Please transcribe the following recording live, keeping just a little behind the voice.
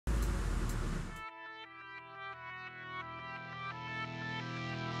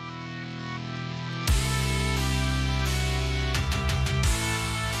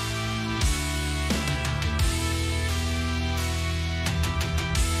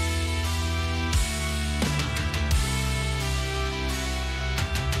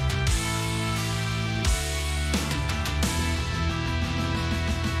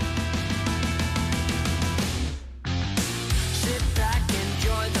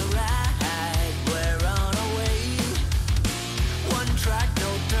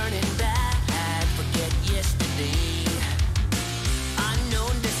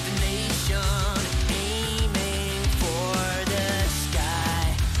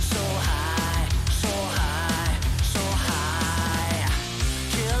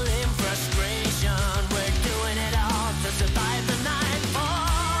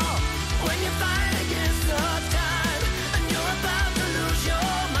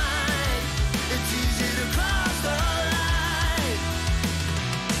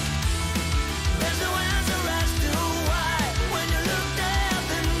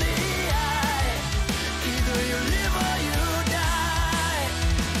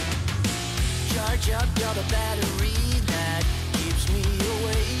you're the battery that keeps me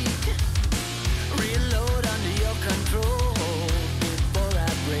awake. Reload under your control before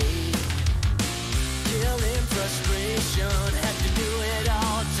I break. Killing frustration, have to do it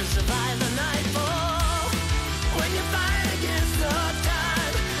all to survive the nightfall. When you fight against the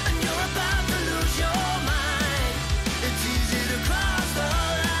time and you're about to lose your mind, it's easy to cross the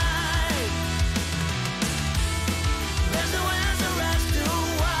line. There's no answer as to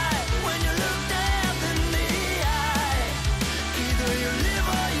why when you look death in the eye. Either you live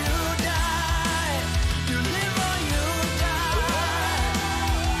or you die. You live or you die.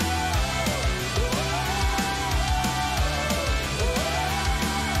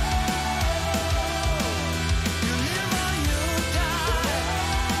 You live or you die.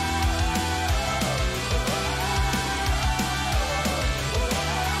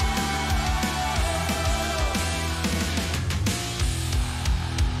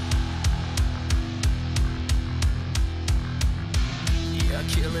 You're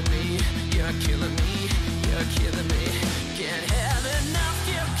killing me, you're killing me, you're killing me. Can't have enough,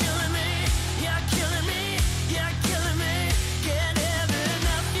 you're killing me, you're killing me, you're killing me. Can't have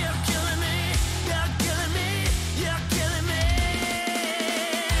enough, you're killing me, you're killing me, you're killing me.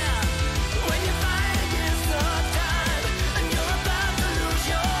 When you fight against the time and you're about to lose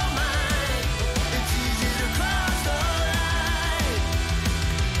your mind, it's easy to cross the line.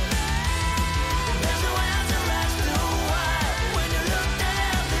 There's no answer as to why when you look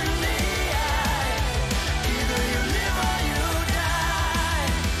death in the eye. Either you live or you die.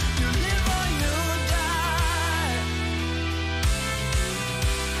 You live or you die.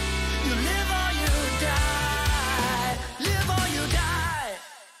 You live or you die. Live or you die.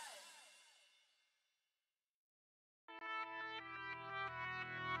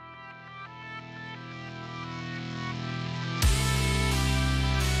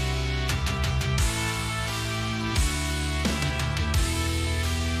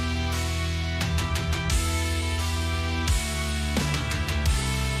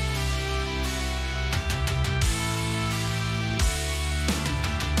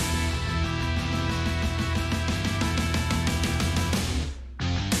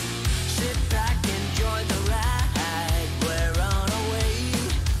 Sit back, enjoy the ride. We're on our way.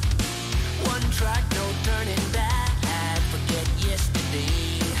 One track, no turning back. Forget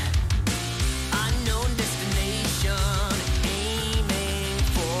yesterday. Unknown destination, aiming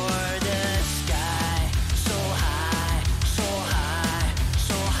for the sky. So high, so high,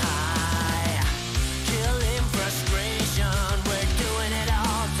 so high. Killing frustration, we're doing it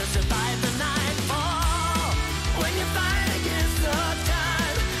all to survive the nightfall. When you fight against the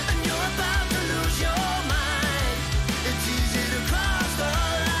time and you're about to lose your mind, it's easy to cross the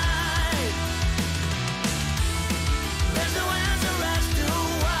line. There's no answer as to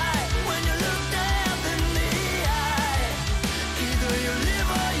why when you look death in the eye. Either you live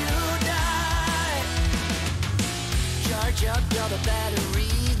or you die. Charge up, you're the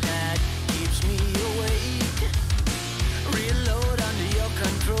battery that keeps me awake. Reload under your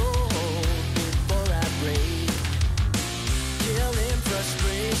control before I break. Killing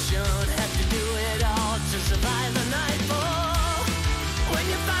frustration, have to do it all to survive the nightfall. When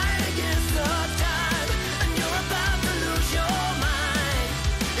you fight against the time and you're about to lose your mind,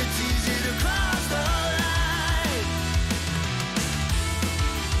 it's easy to cross the line.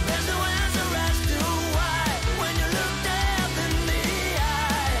 There's no answer as to why when you look death in the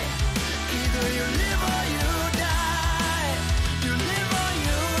eye. Either you live or you die. You live or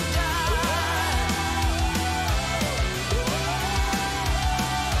you die.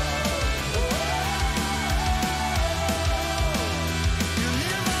 You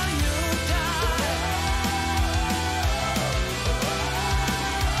live or you die.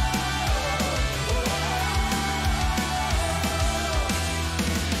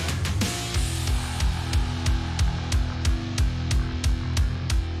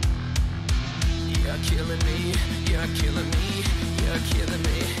 You're killing me, you're killing me, you're killing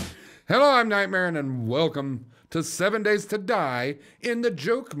me. Hello, I'm Nightmaaron, and welcome to 7 Days to Die in the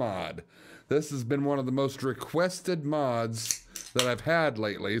Joke mod. This has been one of the most requested mods that I've had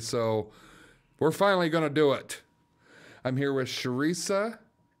lately, so we're finally going to do it. I'm here with Sharisa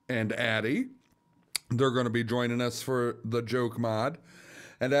and Addie. They're going to be joining us for the Joke mod.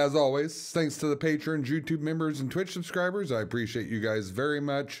 And as always, thanks to the patrons, YouTube members, and Twitch subscribers. I appreciate you guys very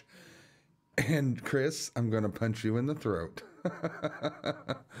much. And Chris, I'm going to punch you in the throat.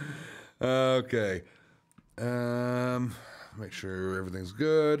 Okay. Make sure everything's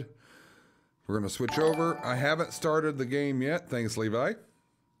good. We're going to switch over. I haven't started the game yet. Thanks, Levi.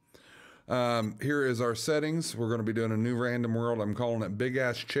 Here is our settings. We're going to be doing a new random world. I'm calling it Big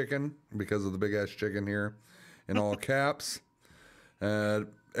Ass Chicken because of the Big Ass Chicken here in all caps.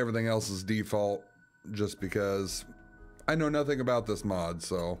 Everything else is default just because I know nothing about this mod,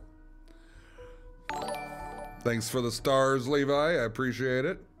 so. Thanks for the stars, Levi. I appreciate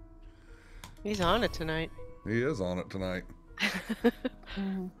it. He's on it tonight. He is on it tonight.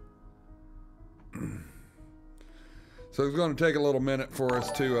 So it's going to take a little minute for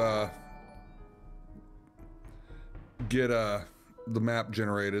us to get the map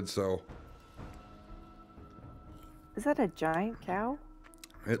generated, so. Is that a giant cow?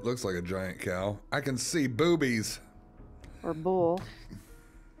 It looks like a giant cow. I can see boobies. Or bull?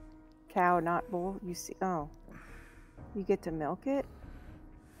 Cow, not bull. You see? Oh, you get to milk it?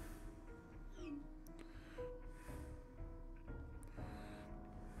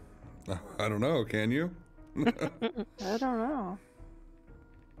 I don't know. Can you? I don't know.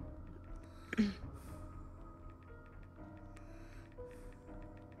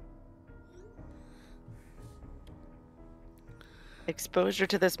 Exposure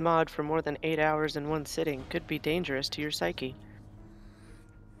to this mod for more than 8 hours in one sitting could be dangerous to your psyche.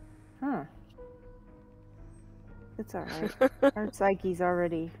 Huh. It's alright. Our psyche's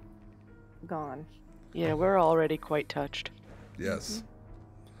already gone. Yeah, we're already quite touched. Yes.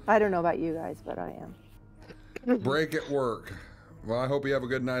 I don't know about you guys, but I am. Break at work. Well, I hope you have a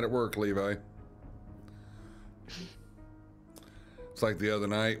good night at work, Levi. It's like the other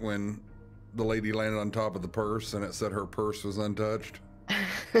night when the lady landed on top of the purse and it said her purse was untouched.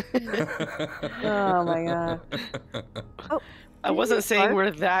 Oh my god. Oh, I wasn't saying we're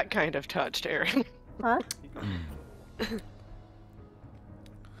that kind of touched, Aaron. Huh?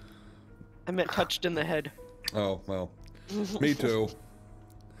 I meant touched in the head. Oh, well. Me too.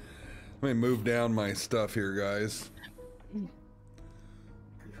 Let me move down my stuff here, guys.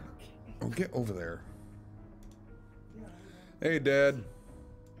 Oh, get over there. Hey, Dad.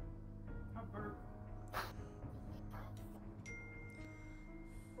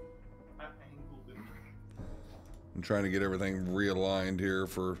 I'm trying to get everything realigned here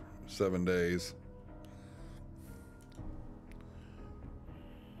for 7 days.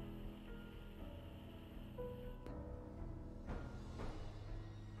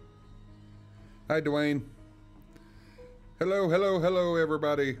 Hi, Dwayne. Hello, hello, hello,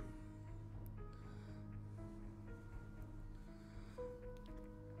 everybody.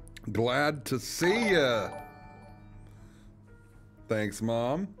 Glad to see ya. Thanks,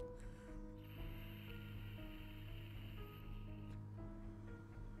 Mom.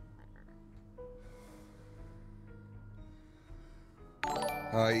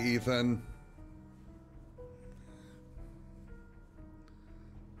 Hi, Ethan.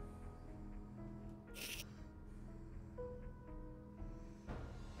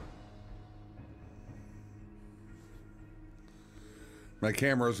 My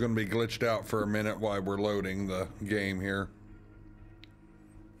camera is going to be glitched out for a minute while we're loading the game here.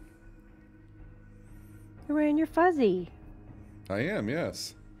 You're wearing your fuzzy. I am,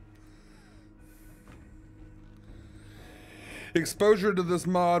 yes. Exposure to this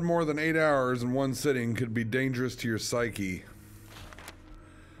mod more than 8 hours in one sitting could be dangerous to your psyche.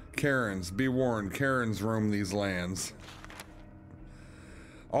 Karens, be warned, Karens roam these lands.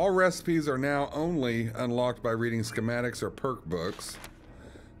 All recipes are now only unlocked by reading schematics or perk books.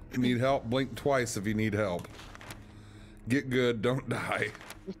 Need help? Blink twice if you need help. Get good, don't die.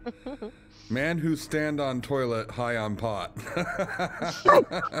 Man who stand on toilet, high on pot.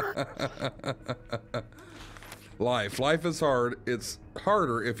 Life is hard. It's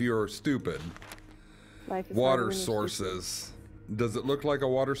harder if you're stupid. Life is Water harder when you're sources. Does it look like a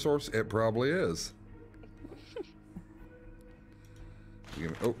water source? It probably is.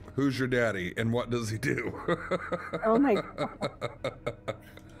 Oh, who's your daddy and what does he do? Oh my god.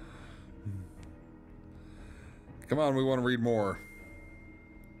 Come on, we want to read more.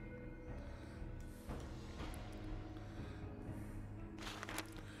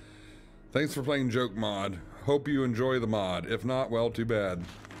 Thanks for playing Joke Mod. Hope you enjoy the mod. If not, well, too bad.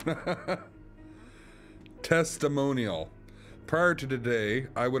 Testimonial. Prior to today,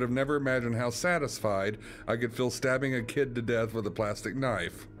 I would have never imagined how satisfied I could feel stabbing a kid to death with a plastic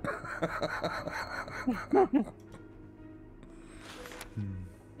knife.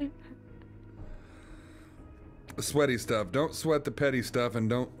 Sweaty stuff. Don't sweat the petty stuff and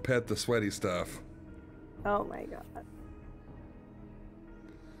don't pet the sweaty stuff. Oh my god.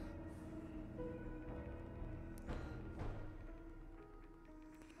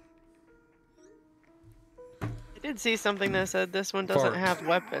 I did see something that said this one doesn't Fart. have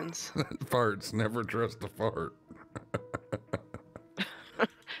weapons. Farts. Never trust a fart.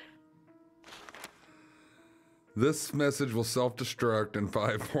 This message will self-destruct in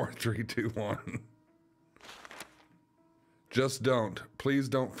 5, 4, 3, 2, 1. Just don't. Please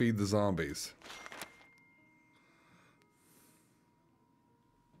don't feed the zombies.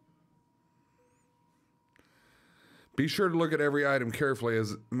 Be sure to look at every item carefully,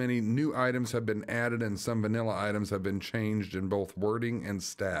 as many new items have been added and some vanilla items have been changed in both wording and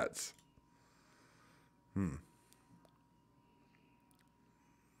stats.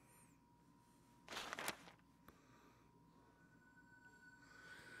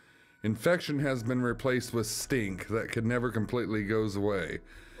 Infection has been replaced with stink that could never completely goes away.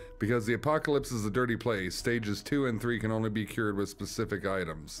 Because the apocalypse is a dirty place, stages 2 and 3 can only be cured with specific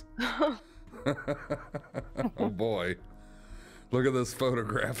items. Oh boy. Look at this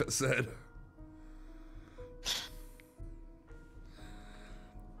photograph, it said.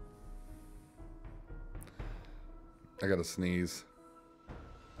 I gotta sneeze.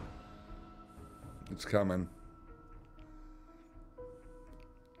 It's coming.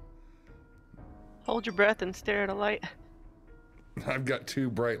 Hold your breath and stare at a light. I've got 2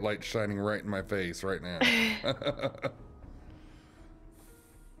 bright lights shining right in my face right now.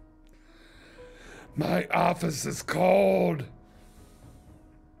 My office is cold.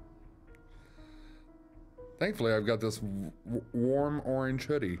 Thankfully, I've got this warm orange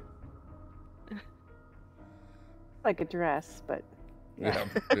hoodie. Like a dress, but Yeah,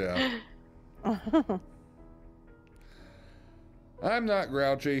 yeah. I'm not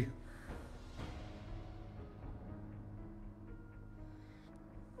grouchy.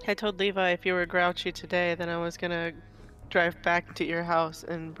 I told Levi if you were grouchy today, then I was gonna drive back to your house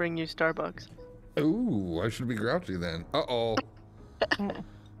and bring you Starbucks. Ooh, I should be grouchy then. Uh-oh.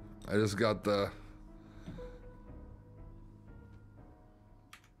 I just got the...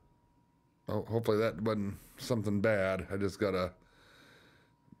 Oh, hopefully that wasn't something bad. I just got a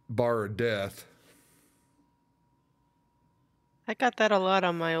bar of death. I got that a lot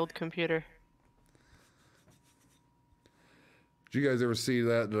on my old computer. Did you guys ever see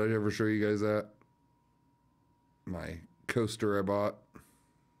that? Did I ever show you guys that? My coaster I bought.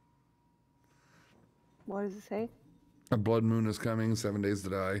 what does it say? A blood moon is coming, 7 days to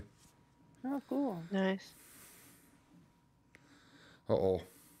die. Oh, cool. Nice. Uh-oh.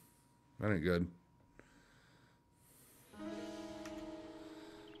 That ain't good.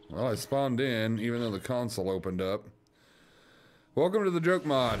 Well, I spawned in, even though the console opened up. Welcome to the joke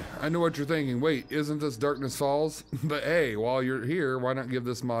mod. I know what you're thinking. Wait, isn't this Darkness Falls? But hey, while you're here, why not give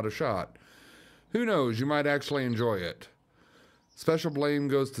this mod a shot? Who knows, you might actually enjoy it. Special blame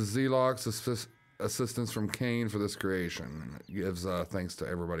goes to Zelox, assistance from Kane for this creation. It gives thanks to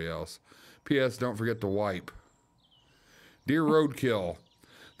everybody else. P.S. Don't forget to wipe. Dear Roadkill,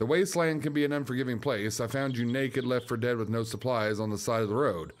 the wasteland can be an unforgiving place. I found you naked, left for dead with no supplies on the side of the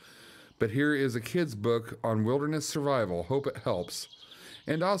road. But here is a kid's book on wilderness survival. Hope it helps.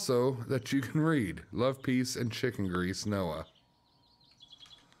 And also that you can read. Love, peace, and chicken grease, Noah.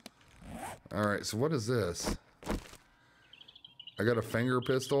 Alright, so what is this? I got a finger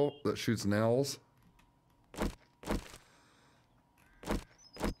pistol that shoots nails.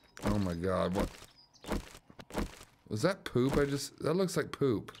 Oh my god, what? Was that poop? That looks like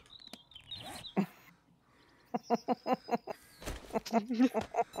poop.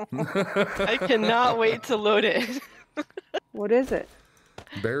 I cannot wait to load it. What is it?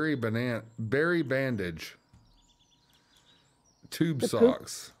 Berry bandage. Tube The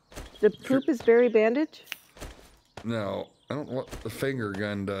socks. The poop is berry bandage? No, I don't know what the finger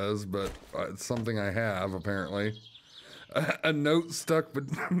gun does, but it's something I have, apparently. A note stuck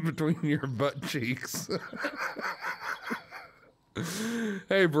between your butt cheeks.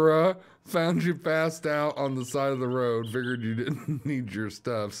 Hey, bruh. Found you passed out on the side of the road. Figured you didn't need your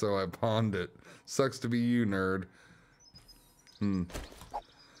stuff, so I pawned it. Sucks to be you, nerd.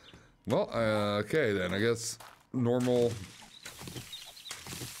 Well, okay then. I guess normal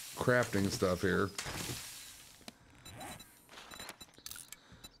crafting stuff here.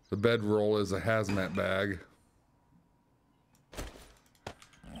 The bedroll is a hazmat bag.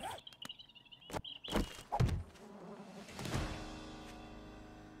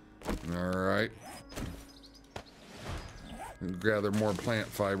 Alright. Gather more plant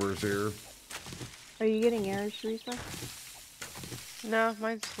fibers here. Are you getting errors, Teresa? No,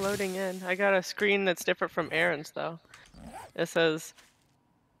 mine's loading in. I got a screen that's different from Aaron's, though. It says,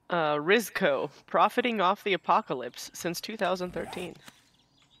 Rizco, profiting off the apocalypse since 2013.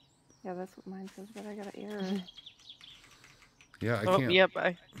 Yeah, that's what mine says, but I got an error. Yeah, I Oh, can't. yep,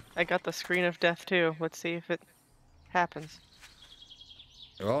 I got the screen of death, too. Let's see if it happens.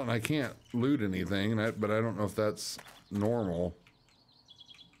 Well, and I can't loot anything, but I don't know if that's normal.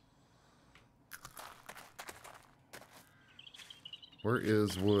 Where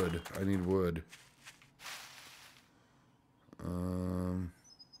is wood? I need wood.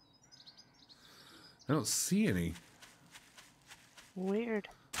 I don't see any. Weird.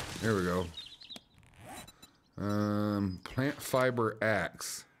 There we go. Plant fiber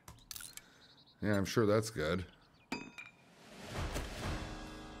axe. Yeah, I'm sure that's good.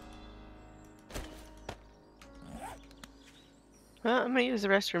 Well, I'm gonna use the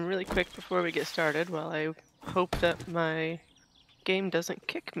restroom really quick before we get started while I hope that my game doesn't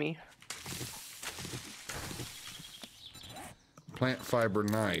kick me. Plant fiber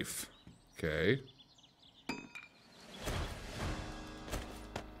knife. Okay.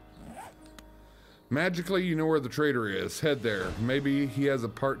 Magically, you know where the trader is. Head there. Maybe he has a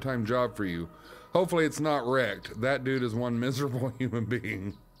part-time job for you. Hopefully it's not wrecked. That dude is one miserable human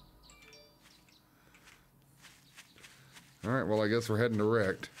being. Alright, well I guess we're heading to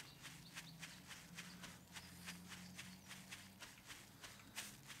wrecked.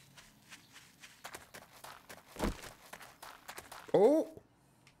 Oh!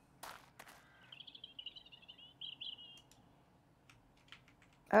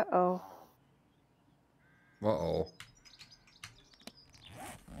 Uh-oh. Uh-oh.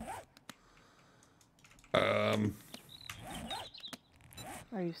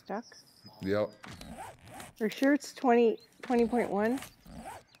 Are you stuck? Yep. You're sure it's 20.1?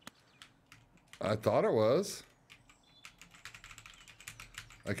 I thought it was.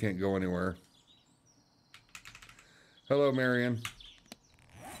 I can't go anywhere. Hello, Marion.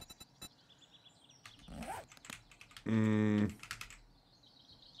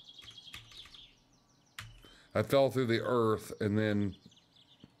 I fell through the earth and then...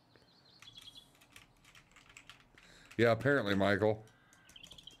 Yeah, apparently, Michael.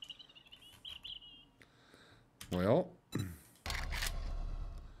 Well.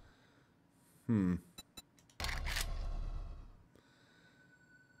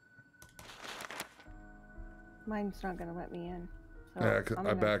 Mine's not gonna let me in. So Yeah, 'cause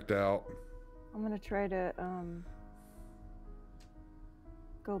I backed out. I'm gonna try to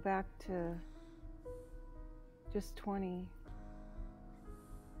go back to just 20.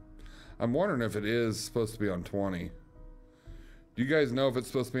 I'm wondering if it is supposed to be on 20. Do you guys know if it's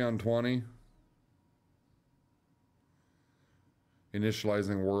supposed to be on 20?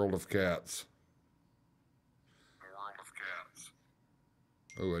 Initializing World of Cats. World of Cats.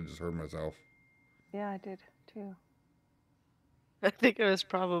 Oh, I just heard myself. Yeah, I did too. I think it was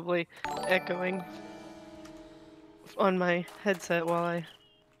probably echoing on my headset while I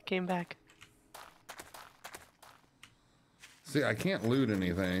came back. See, I can't loot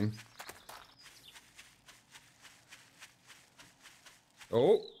anything.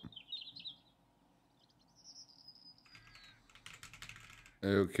 Oh.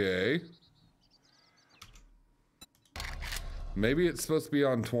 Okay. Maybe it's supposed to be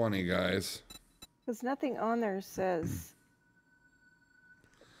on 20, guys. Because nothing on there says.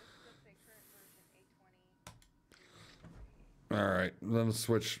 All right, let's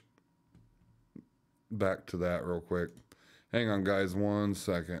switch back to that real quick. Hang on, guys, 1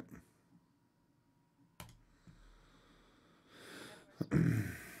 second.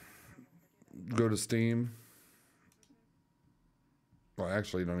 Go to Steam. Well,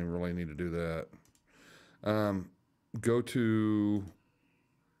 actually, you don't even really need to do that. Go to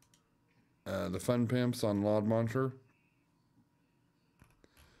the Fun Pimps on Laud Monitor.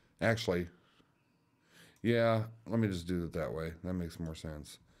 Actually, yeah, let me just do it that way. That makes more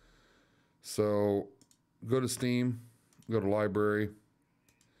sense. So, go to Steam, go to Library,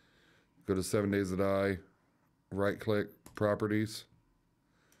 go to 7 Days to Die, right-click, Properties,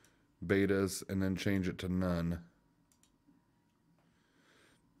 Betas, and then change it to None.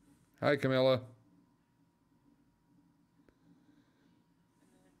 Hi, Camilla.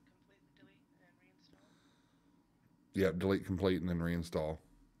 Yep, delete complete and then reinstall.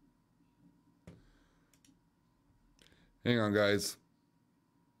 Hang on, guys.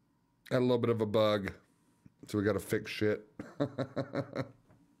 Had a little bit of a bug, so we got to fix shit.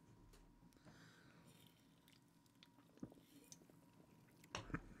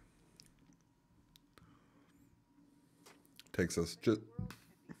 Takes us just...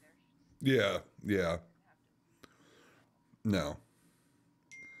 Yeah. No.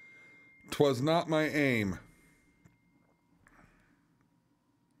 'Twas not my aim.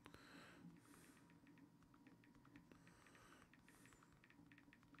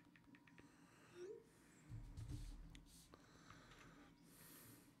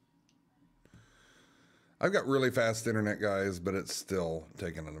 I've got really fast internet, guys, but it's still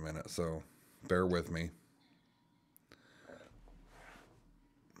taking it a minute, so bear with me.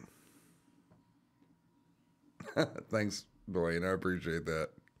 Thanks. Dwayne. I appreciate that.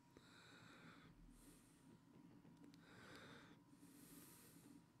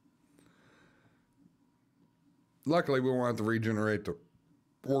 Luckily, we won't have to regenerate the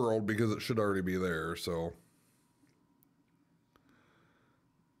world because it should already be there, so.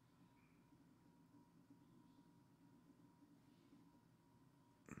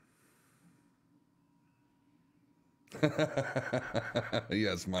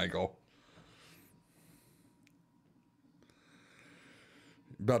 Yes, Michael.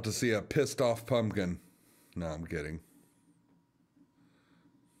 About to see a pissed off pumpkin. No, I'm kidding.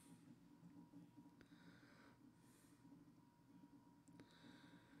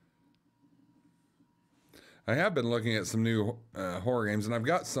 I have been looking at some new horror games, and I've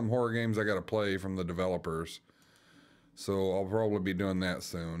got some horror games I got to play from the developers. So I'll probably be doing that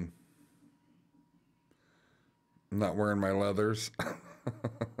soon. I'm not wearing my leathers.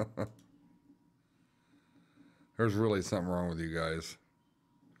 There's really something wrong with you guys.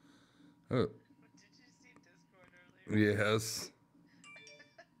 Oh. Did you see Discord earlier? Yes.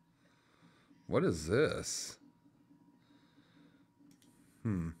 What is this?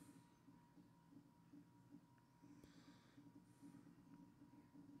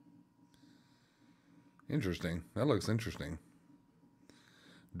 Interesting. That looks interesting.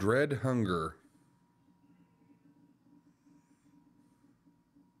 Dread Hunger.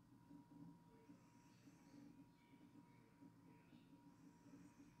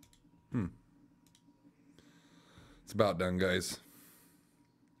 It's about done, guys.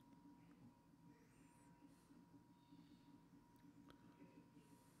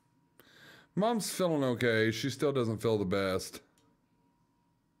 Mom's feeling okay. She still doesn't feel the best.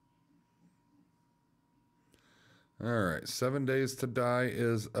 All right, 7 Days to Die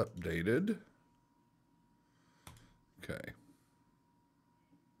is updated. Okay.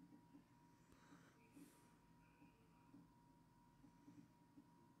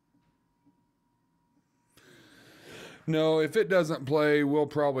 No, if it doesn't play, we'll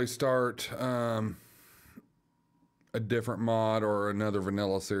probably start a different mod or another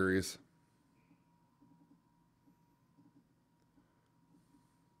vanilla series.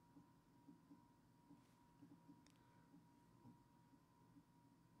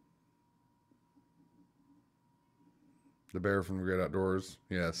 The bear from the Great Outdoors,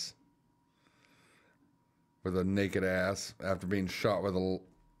 yes. With a naked ass after being shot with a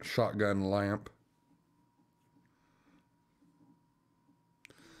shotgun lamp.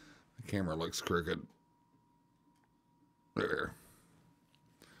 The camera looks crooked. There.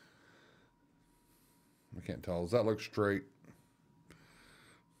 I can't tell. Does that look straight?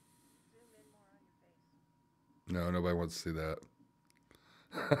 No, nobody wants to see that.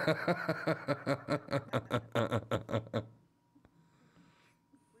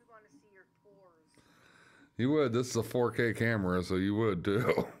 You would. This is a 4K camera, so you would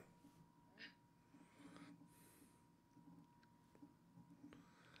too.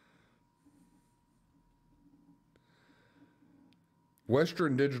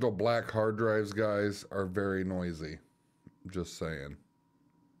 Western Digital black hard drives, guys, are very noisy. Just saying.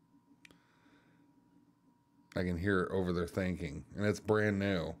 I can hear it over their thinking, and it's brand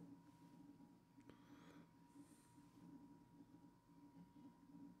new.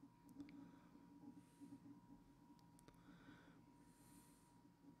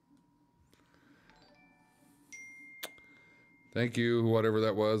 Thank you, whatever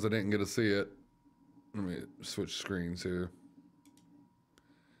that was. I didn't get to see it. Let me switch screens here.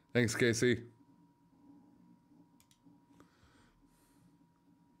 Thanks, Casey.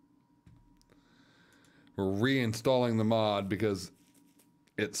 We're reinstalling the mod because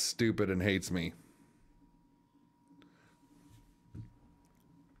it's stupid and hates me. You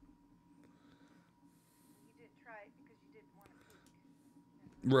didn't try it because you didn't want to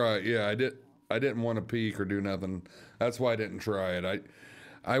peek. Right, yeah, I didn't want to peek or do nothing. That's why I didn't try it.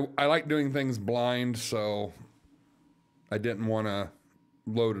 I like doing things blind, so I didn't want to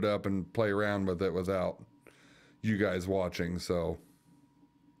load it up and play around with it without you guys watching, so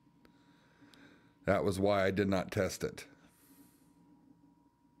that was why I did not test it.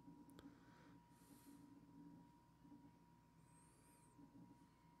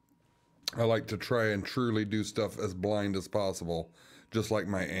 I like to try and truly do stuff as blind as possible, just like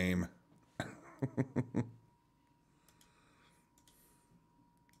my aim.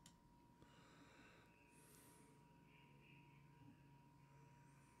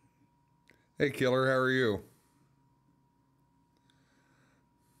 Hey, Killer, how are you?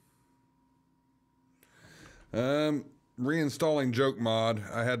 Reinstalling Joke Mod.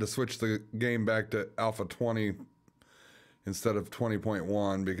 I had to switch the game back to Alpha 20 instead of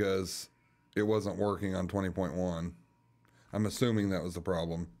 20.1 because it wasn't working on 20.1. I'm assuming that was the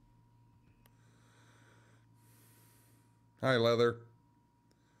problem. Hi, Leather.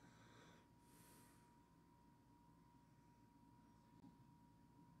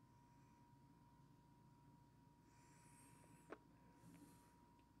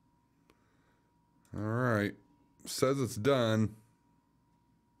 All right. Says it's done.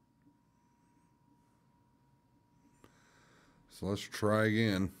 So let's try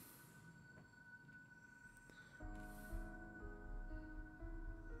again.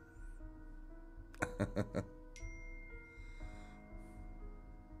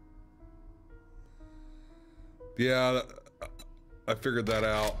 Yeah, I figured that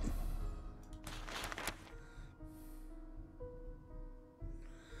out.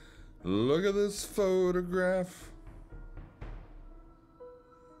 Look at this photograph.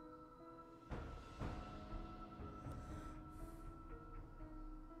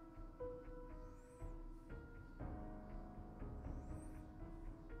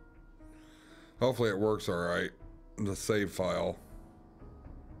 Hopefully it works all right. The save file.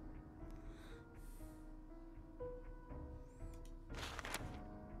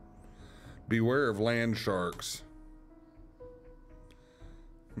 Beware of land sharks.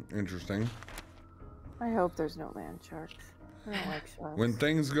 Interesting. I hope there's no land sharks. I don't like sharks. When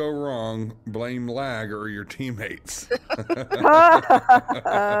things go wrong, blame lag or your teammates. That's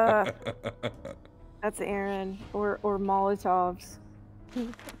Aaron. Or Molotovs.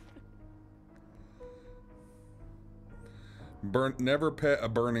 Never pet a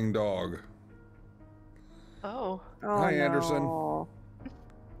burning dog. Oh. Oh, Hi, no. Anderson.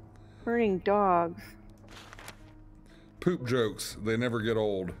 Burning dogs. Poop jokes, they never get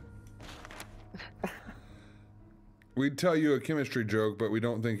old. We'd tell you a chemistry joke, but we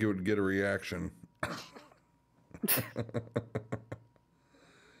don't think you would get a reaction.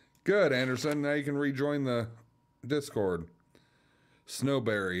 Good, Anderson. Now you can rejoin the Discord.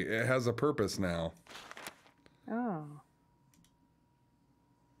 Snowberry, it has a purpose now. Oh.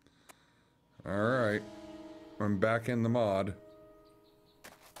 Alright. I'm back in the mod.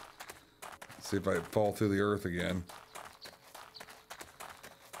 See if I fall through the earth again.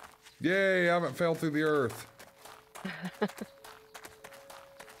 Yay, I haven't fell through the earth.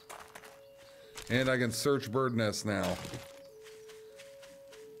 And I can search bird nests now.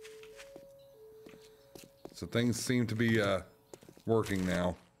 So things seem to be working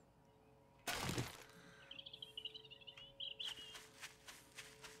now.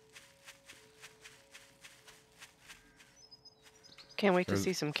 Can't wait to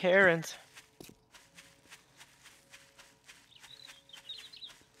see some Karens.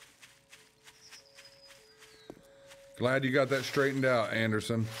 Glad you got that straightened out,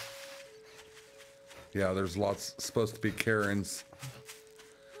 Anderson. Yeah, there's lots supposed to be Karens.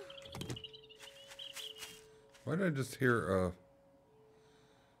 Why did I just hear a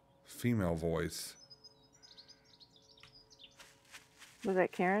female voice? Was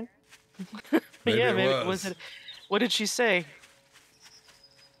that Karen? Maybe Yeah, it maybe was. was it? What did she say?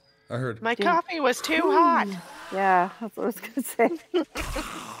 I heard. My coffee was too hot. Yeah, that's what I was gonna say.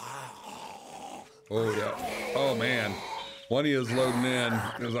 Oh yeah. Oh man. One of you is loading in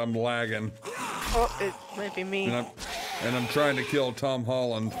because I'm lagging, Oh, it might be me. and I'm trying to kill Tom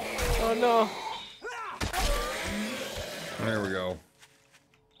Holland. Oh no. There we go.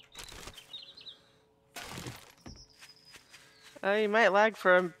 You might lag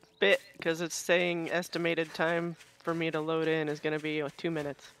for a bit because it's saying estimated time for me to load in is gonna be 2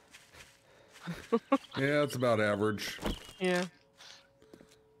 minutes. Yeah, it's about average. Yeah.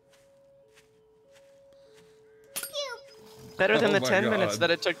 Better than Oh the my 10 minutes God.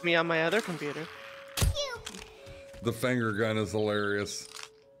 that it took me on my other computer. The finger gun is hilarious.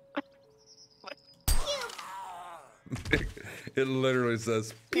 It literally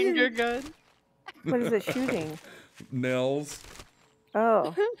says Finger gun. What is it shooting? Nels.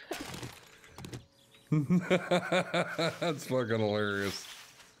 Oh. That's fucking hilarious.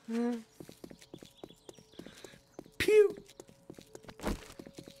 Pew.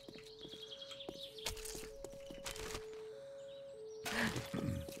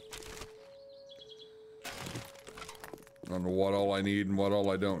 I don't know what all I need and what all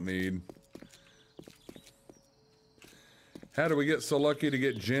I don't need. How do we get so lucky to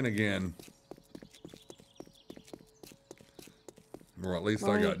get Jen again? Or at least I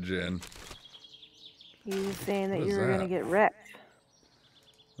Well, got Jen. You were saying that What you is were that? gonna get wrecked.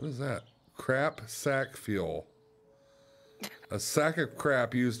 What is that? Crap sack fuel. A sack of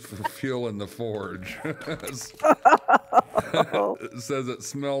crap used for fuel in the forge. It says it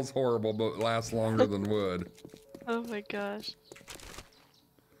smells horrible but lasts longer than wood. Oh my gosh.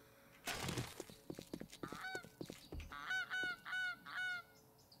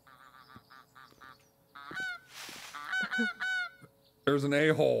 There's an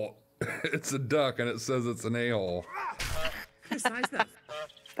a-hole. It's a duck, and it says it's an a-hole. Besides that,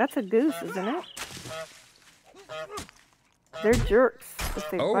 That's a goose, isn't it? They're jerks if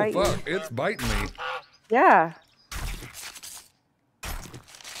they Oh, bite fuck. you. It's biting me. Yeah.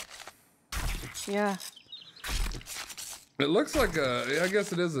 Yeah. It looks like I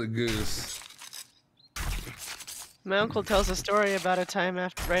guess it is a goose. My uncle tells a story about a time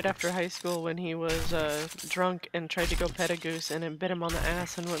right after high school when he was drunk and tried to go pet a goose and it bit him on the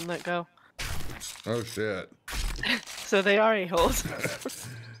ass and wouldn't let go. Oh, shit. So they are a-holes.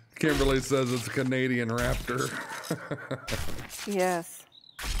 Kimberly says it's a Canadian raptor. Yes.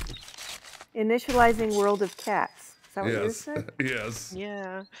 Initializing World of Cats. Is that what you Yes. said? Yes.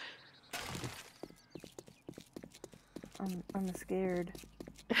 Yeah. I'm scared.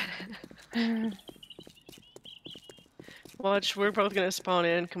 Watch, we're both gonna spawn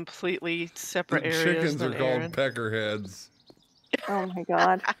in completely separate The areas chickens than are called Aaron. peckerheads. Oh my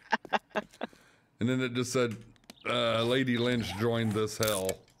god. And then it just said, Lady Lynch joined this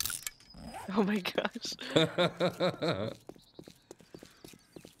hell. Oh my gosh.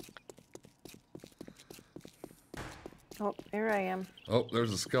 Oh, here I am. Oh,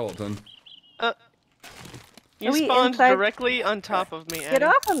 there's a skeleton. You Are we spawned inside? directly on top of me, Get Addie.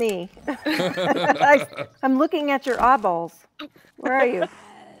 off of me. I'm looking at your eyeballs. Where are you?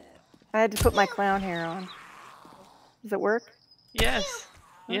 I had to put my clown hair on. Does it work? Yes.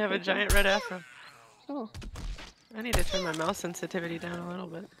 You have a Okay, giant red afro. Oh, I need to turn my mouse sensitivity down a little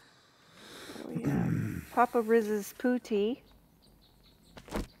bit. yeah. Papa Riz's poo tea.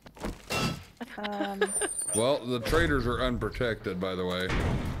 Well, the traders are unprotected, by the way.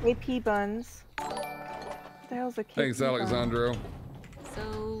 AP buns. What the hell's a KP Thanks, bun? Alexandro. so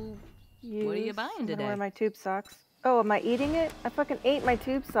what are you Use. buying I'm gonna today? wear my tube socks. Oh, am I eating it? I fucking ate my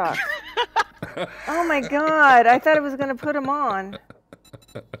tube socks. Oh my god! I thought I was gonna put them on.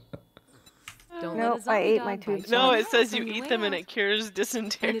 Don't Nope, let a zombie I ate dog my bite tubes. you No, on the it says ass you on the eat way them and out. it cures And if he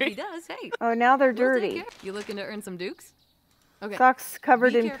dysentery. does, hey, Oh, now they're we'll take dirty. care. You looking to earn some dukes? Okay. Socks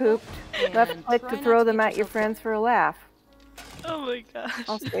covered Be in careful, poop. Left and click try to not throw to them get at your yourself friends for a laugh. Oh my gosh.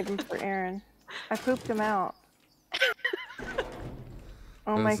 I'll save them for Aaron. I pooped them out.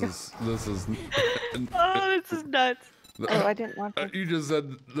 Oh my god. This is. Oh, this is nuts. Oh, I didn't want to. You just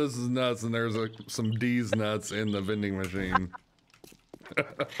said this is nuts, and there's some D's nuts in the vending machine.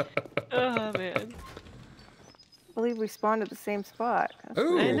 Oh man. I believe we spawned at the same spot. That's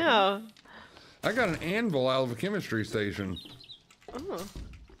Ooh, I know. I got an anvil out of a chemistry station. Oh.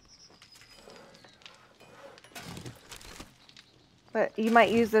 But you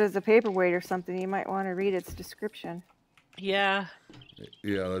might use it as a paperweight or something. You might want to read its description. Yeah.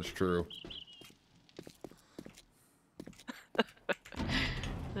 Yeah, that's true.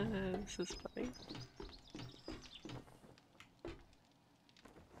 This is funny.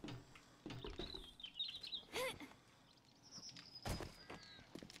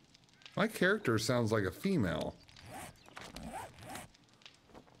 My character sounds like a female.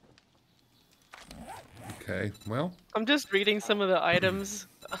 Okay, well, I'm just reading some of the items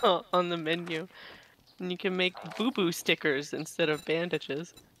on the menu. And you can make boo-boo stickers instead of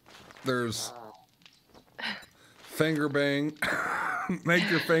bandages. there's finger bang. Make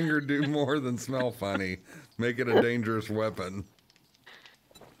your finger do more than smell funny. Make it a dangerous weapon.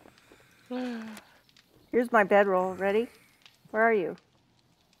 Here's my bedroll. Ready? Where are you?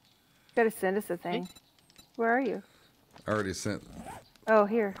 Gotta send us a thing. Where are you? I already sent. Oh,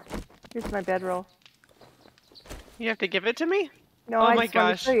 here. Here's my bedroll. You have to give it to me? No, Oh I my just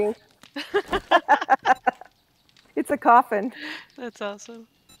wanted to gosh. show you. It's a coffin. That's awesome.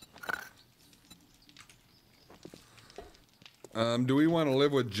 Do we want to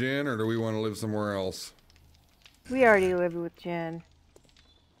live with Jen or do we want to live somewhere else? We already lived with Jen.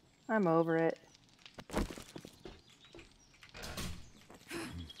 I'm over it.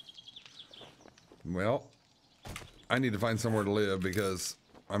 Well, I need to find somewhere to live because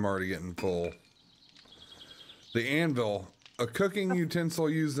I'm already getting full. The anvil, a cooking utensil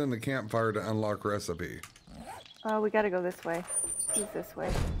used in the campfire to unlock recipe. Oh, we gotta go this way. Who's this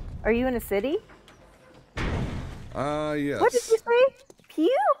way? Are you in a city? Yes. What did you say?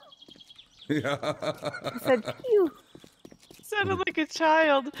 Pew? Yeah. I said pew. Sounded like a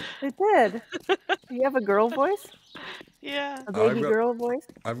child. It did. Do you have a girl voice? Yeah. A baby got- girl voice?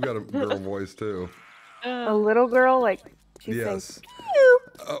 I've got a girl voice too. A little girl? Like she Yes. sings pew.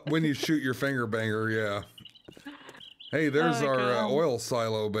 When you shoot your finger banger, yeah. Hey, there's Oh, our God. oil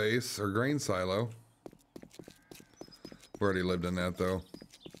silo base, or grain silo. We already lived in that, though.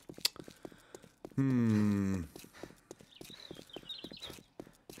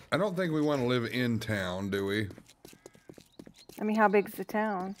 I don't think we want to live in town, do we? I mean, how big's the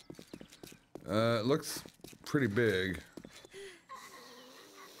town? It looks pretty big.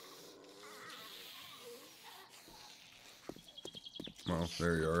 Well,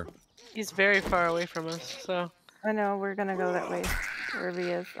 there you are. He's very far away from us, so I know, we're gonna go that way. Wherever he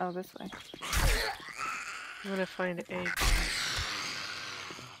is. Oh, this way. I'm gonna find eggs.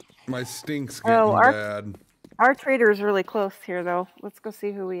 My stink's getting Oh, bad. Our trader is really close here, though. Let's go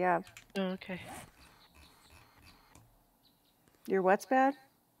see who we have. Oh, okay. Your what's bad?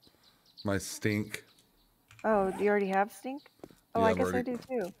 My stink. Oh, do you already have stink? Oh, Yeah, I I've guess I already- do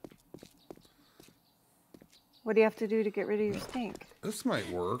too. What do you have to do to get rid of your stink? This might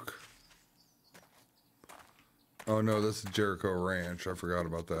work. Oh no, this is Jericho Ranch. I forgot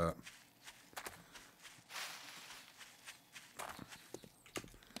about that.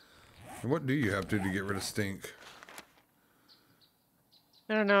 What do you have to do to get rid of stink?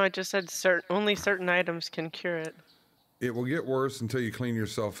 I don't know. I just said only certain items can cure it. It will get worse until you clean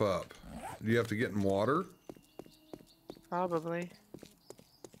yourself up. Do you have to get in water? Probably.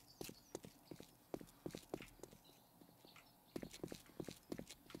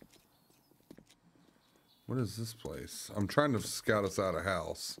 What is this place? I'm trying to scout us out a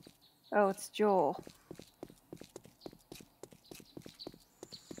house. Oh, it's Joel.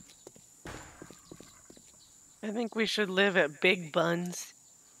 I think we should live at Big Buns.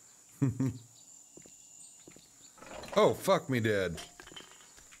 Oh, fuck me dead.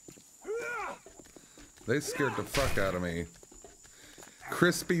 They scared the fuck out of me.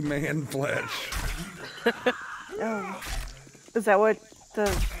 Crispy man flesh. Oh. Is that what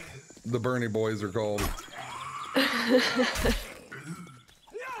The Bernie boys are called.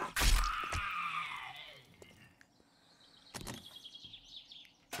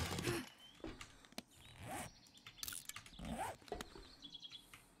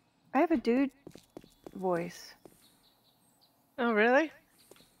 I have a dude voice. Oh, really?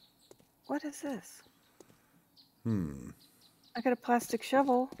 What is this? Hmm. I got a plastic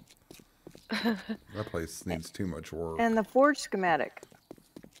shovel That place needs too much work. and the forge schematic.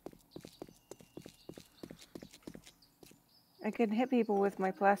 I can hit people with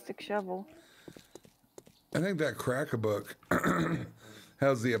my plastic shovel. I think that crack-a-book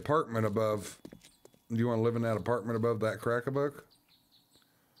has the apartment above. Do you want to live in that apartment above that crack-a-book?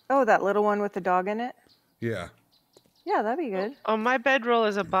 Oh, that little one with the dog in it? Yeah. Yeah, that'd be good. Oh, my bedroll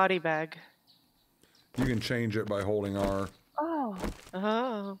is a body bag. You can change it by holding R. Oh.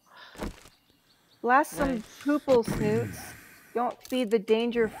 Oh. Blast some Nice. poople snoots. Don't feed the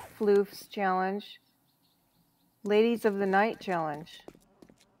danger floofs challenge. Ladies of the night challenge.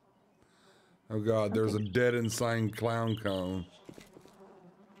 Oh god, there's a dead inside clown cone.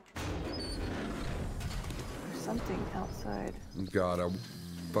 There's something outside. God, I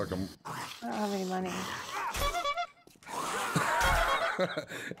fucking... I don't have any money.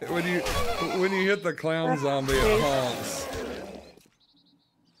 when you hit the clown zombie, it honks.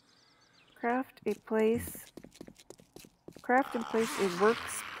 Craft and place a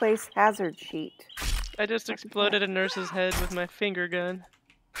workplace hazard sheet. I just exploded a nurse's head with my finger gun.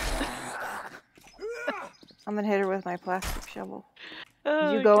 I'm gonna hit her with my plastic shovel.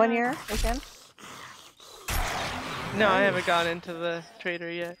 Oh, Did you go in God. here again? No, I haven't gone into the trader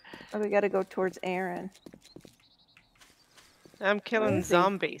yet. Oh, we gotta go towards Aaron. I'm killing is he?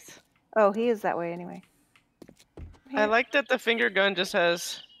 zombies. Oh, he is that way anyway. I like that the finger gun just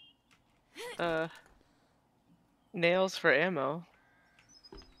has nails for ammo.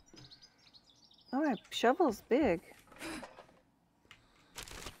 Oh, my shovel's big.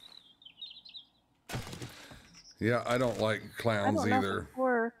 Yeah, I don't like I clowns don't know if either. it's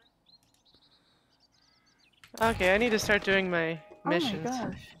for... Okay, I need to start doing my missions. Oh my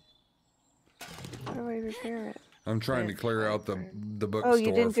gosh. How do I repair it? I'm trying to clear out the Oh, you bookstore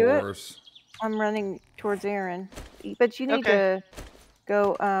didn't do it? for us. I'm running towards Aaron. But you need Okay. to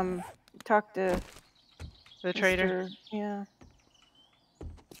go talk to The trader. Mr. Yeah.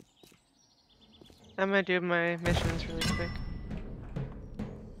 I'm gonna do my missions really quick.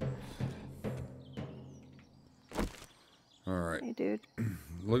 All right, Hey, dude.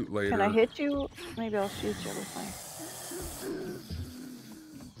 loot later. Can I hit you? Maybe I'll shoot you with my...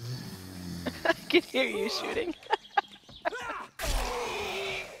 I can hear you shooting.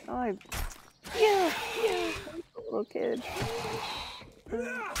 Oh, yeah. Little kid.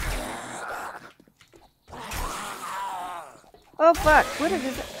 Oh fuck! What is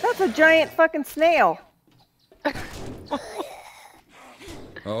this? That's a giant fucking snail.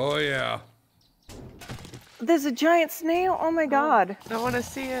 Oh yeah. There's a giant snail. Oh my god! I want to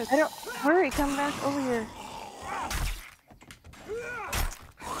see it. I don't. Hurry! Come back over here.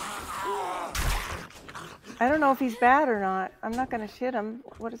 I don't know if he's bad or not. I'm not gonna shit him.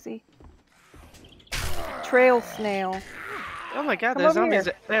 What is he? Trail snail. Oh my god, Come there's over zombies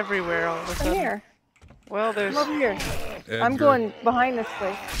here. everywhere all of a Come sudden. here. Well, there's. Come over here. I'm Edgar. going behind this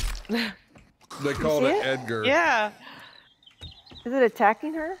place. They called see it it? Edgar. Yeah. Is it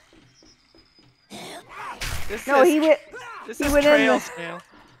attacking her? This No, is, he went. This he is went in trail the- snail.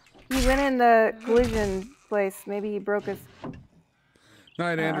 He went in the collision place. Maybe he broke his.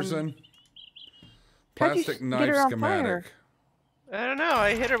 Night, Anderson. how'd you Plastic get knife her on schematic. fire? I don't know.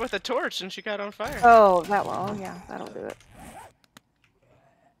 I hit her with a torch and she got on fire. Oh, that one. Oh, yeah, that'll do it.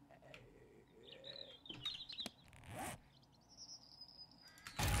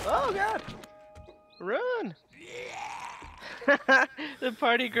 Oh god! Run! The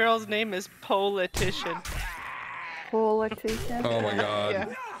party girl's name is Politician. Politician. Oh my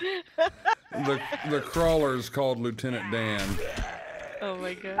god. Yeah. The crawler is called Lieutenant Dan. Oh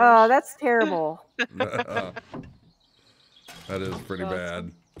my god. Oh, that's terrible. That is pretty Awesome.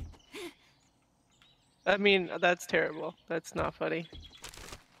 bad. I mean, that's terrible. That's not funny.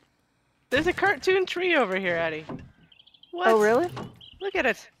 There's a cartoon tree over here, Addie. What? Oh, really? Look at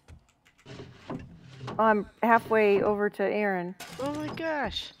it. I'm halfway over to Aaron. Oh my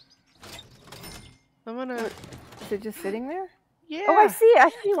gosh. I'm gonna. Is it just sitting there? Yeah. Oh, I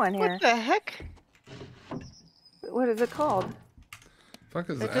see one here. What the heck? What is it called? Fuck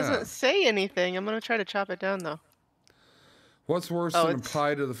is It that? doesn't say anything. I'm gonna try to chop it down though. What's worse Oh, than a it's-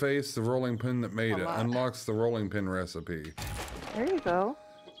 pie to the face? The rolling pin that made A it. lot. Unlocks the rolling pin recipe. There you go.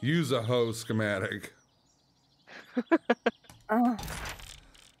 Use a hoe schematic. Oh,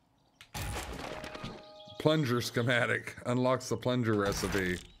 Plunger schematic. Unlocks the plunger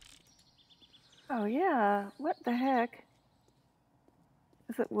recipe. oh yeah. What the heck?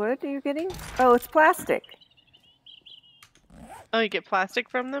 Is it wood you're getting? Oh, it's plastic. Oh, you get plastic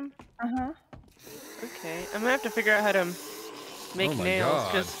from them? Uh-huh. Okay. I'm gonna have to figure out how to make Oh my nails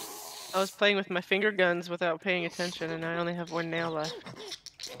God. because I was playing with my finger guns without paying attention, and I only have one nail left.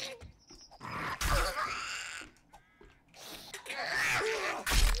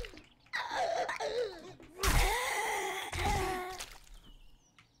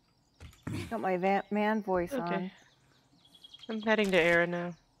 Got my man voice on. Okay. I'm heading to Aaron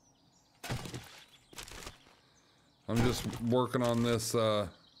now. I'm just working on this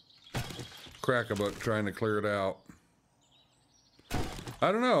crack-a-book, trying to clear it out.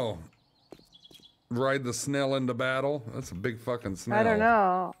 I don't know. Ride the snail into battle? That's a big fucking snail. I don't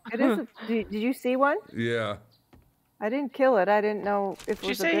know. It is. Did you see one? Yeah. I didn't kill it. I didn't know if it Did you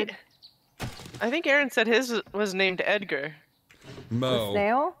was a say? good I think Aaron said his was named Edgar. Mo.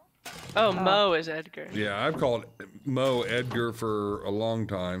 snail. Oh, Mo is Edgar. Yeah, I've called Mo Edgar for a long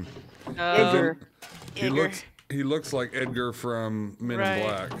time. Edgar. He looks like Edgar from Men Right. in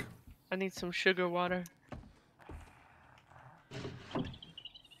Black. I need some sugar water.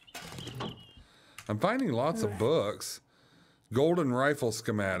 I'm finding lots of books. Golden rifle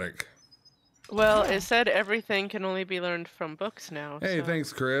schematic. Well, it said everything can only be learned from books now. Hey, so.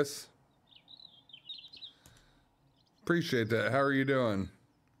 thanks, Chris. Appreciate that. How are you doing?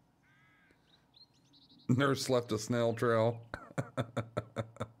 Nurse left a snail trail.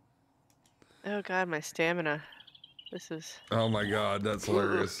 Oh god, my stamina. This is. Oh my god, that's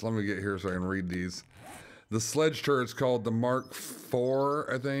hilarious. Let me get here so I can read these. The sledge turret's called the Mark IV,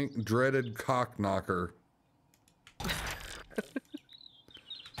 I think. Dreaded cock knocker.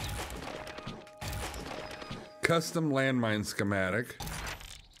 Custom landmine schematic.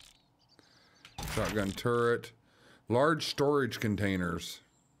 Shotgun turret. Large storage containers.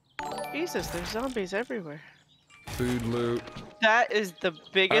 Jesus, there's zombies everywhere. Food loot. That is the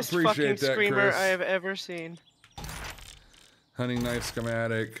biggest fucking appreciate that, screamer Chris. I have ever seen. Hunting knife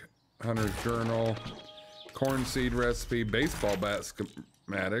schematic. Hunter's journal. Corn seed recipe. Baseball bat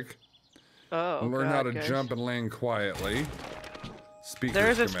schematic. Oh, Learn god, how to guys. jump and land quietly. Speaker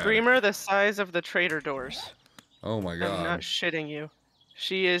There's a schematic. screamer the size of the trader doors. Oh my I'm god. not shitting you.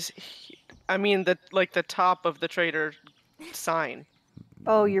 She is. I mean, the top of the trader sign.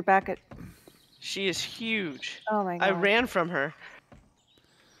 Oh, you're back at. She is huge. Oh my god. I ran from her.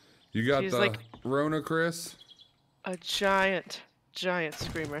 You got She's the like- Rona, Chris? A giant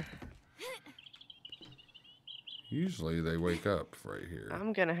screamer. Usually they wake up right here.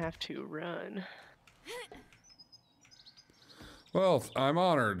 I'm gonna have to run. Well, I'm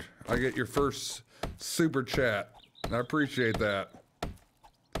honored. I get your first super chat. I appreciate that.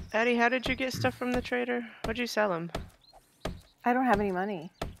 Addie, how did you get stuff from the trader? What'd you sell him? I don't have any money.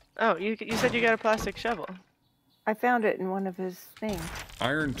 Oh, you said you got a plastic shovel. I found it in one of his things.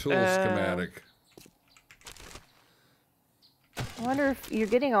 Iron tool schematic. I wonder if you're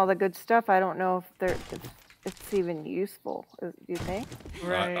getting all the good stuff. I don't know if it's even useful. Do you think?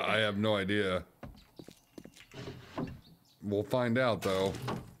 Right. I have no idea. We'll find out though.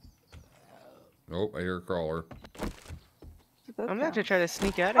 Oh, I hear a crawler. I'm gonna have to try to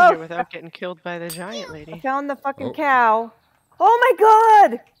sneak out of Oh, here without getting killed by the giant I lady. found the fucking Oh. cow. Oh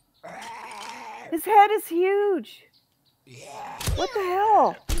my god! His head is huge. What the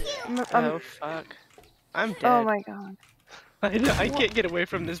hell? Oh fuck. I'm dead. Oh my god. I can't get away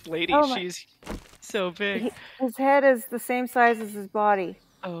from this lady. Oh my- She's so big. His head is the same size as his body,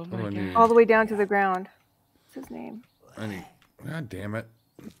 Oh What do my I god. need? all the way down to the ground. What's his name? I need. God damn it.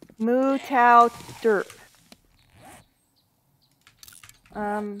 Moo Tao Derp.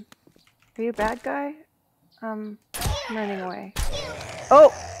 Are you a bad guy? I'm running away.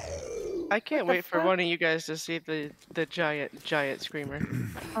 Oh! I can't What the wait for fuck? one of you guys to see the giant screamer.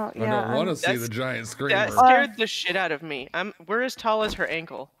 Oh I yeah. don't want to see that's- the giant screamer. That scared the shit out of me. We're as tall as her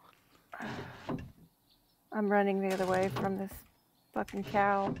ankle. I'm running the other way from this fucking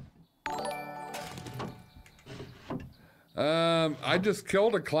cow. I just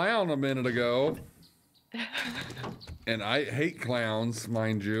killed a clown a minute ago. And I hate clowns,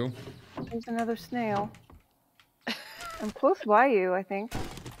 mind you. There's another snail. I'm close by you, I think.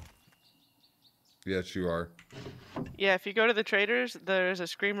 Yes, you are. Yeah, if you go to the traders, there's a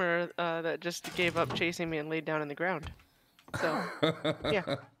screamer that just gave up chasing me and laid down in the ground. So,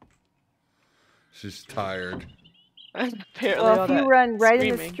 yeah. She's tired. Apparently Well, all if you that run right in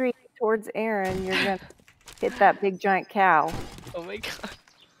the screaming. street towards Aaron, you're gonna hit that big giant cow. Oh my god.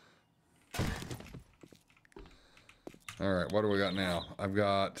 All right, what do we got now? I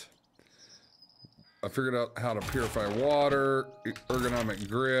figured out how to purify water, ergonomic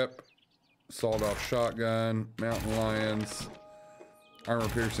grip, sawed-off shotgun, mountain lions,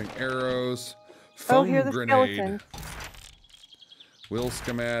 armor-piercing arrows, Oh, foam here's the grenade, skeleton. wheel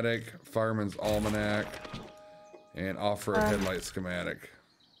schematic, fireman's almanac, and off-road headlight schematic.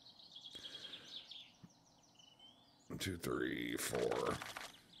 1, 2, 3, 4.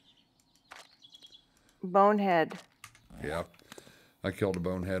 Bonehead. Yeah, I killed a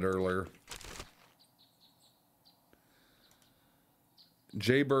bonehead earlier.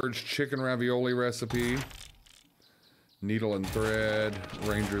 Jaybird's chicken ravioli recipe. Needle and thread.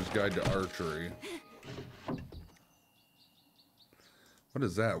 Ranger's guide to archery. What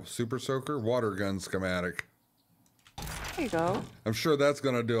is that? Super soaker? Water gun schematic. There you go. I'm sure that's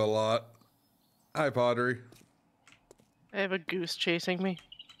going to do a lot. Hi, Padre. I have a goose chasing me.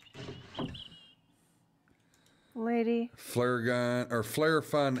 Lady. Flare gun, or flare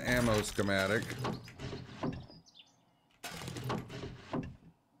fun ammo schematic.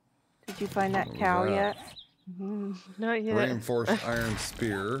 Did you find that What was cow that? yet? Not yet. Reinforced iron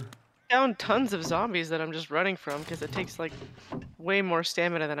spear. Found tons of zombies that I'm just running from because it takes like way more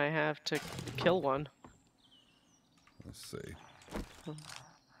stamina than I have to kill one. Let's see.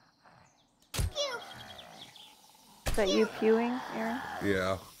 Is that you pewing, Aaron?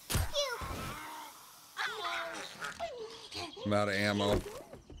 Yeah. I'm out of ammo.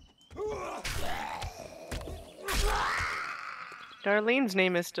 Darlene's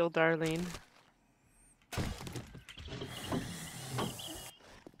name is still Darlene.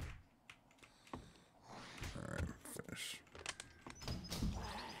 Alright, finish.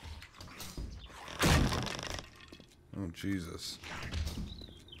 Oh, Jesus.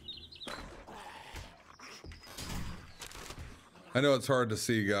 I know it's hard to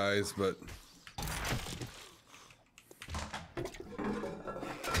see, guys, but...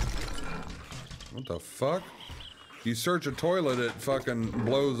 What the fuck? You search a toilet, it fucking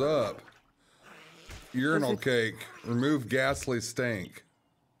blows up. Urinal cake. Remove ghastly stink.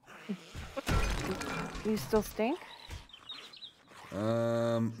 You still stink?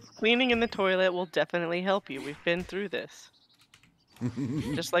 Cleaning in the toilet will definitely help you. We've been through this.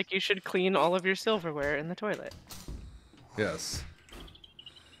 Just like you should clean all of your silverware in the toilet. Yes.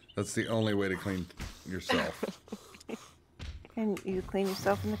 That's the only way to clean yourself. And you clean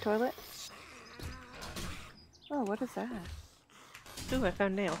yourself in the toilet? Oh, what is that? Ooh, I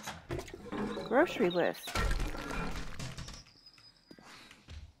found nails. Grocery list.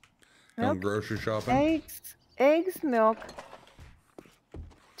 Going Milk, grocery shopping? eggs, milk,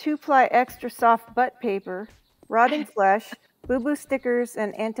 2-ply extra soft butt paper, rotting flesh, boo-boo stickers,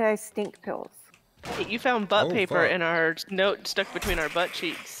 and anti-stink pills. Hey, you found butt Oh, paper fuck. and our note stuck between our butt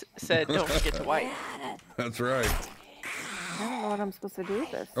cheeks said, "Don't forget to wipe." That's right. I don't know what I'm supposed to do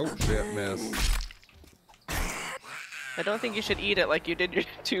with this. Oh shit, miss. I don't think you should eat it like you did your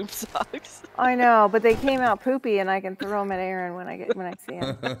tube socks. I know, but they came out poopy, and I can throw them at Aaron when I see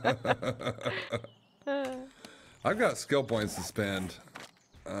him. I've got skill points to spend.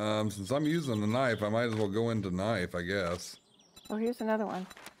 Since I'm using the knife, I might as well go into knife, I guess. Oh, here's another one.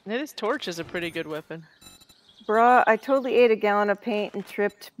 This torch is a pretty good weapon. Bruh, I totally ate a gallon of paint and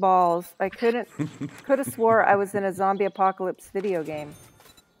tripped balls. I could have swore I was in a zombie apocalypse video game.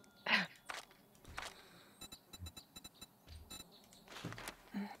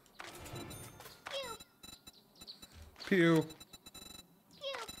 Pew.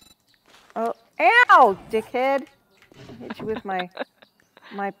 Oh, ow, dickhead! I hit you with my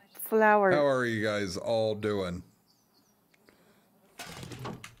flower. How are you guys all doing?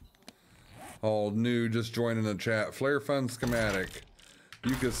 All new, just joining the chat. Flare Fun Schematic.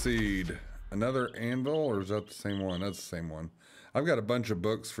 Yucca Seed. Another anvil, or is that the same one? That's the same one. I've got a bunch of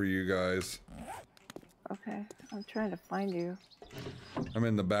books for you guys. Okay, I'm trying to find you. I'm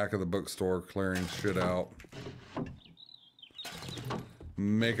in the back of the bookstore clearing shit out.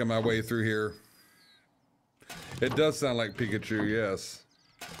 Making my way through here. It does sound like Pikachu, yes.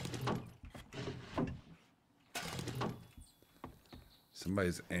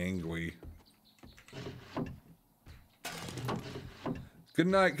 Somebody's angry. Good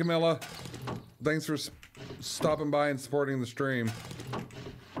night, Camilla. Thanks for stopping by and supporting the stream.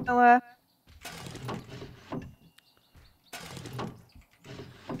 Hello.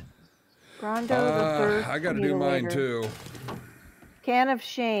 Rondo the first. I gotta do mine too. Can of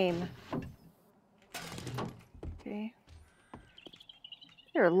shame. Okay.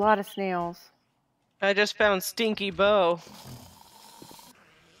 There are a lot of snails. I just found Stinky Bow.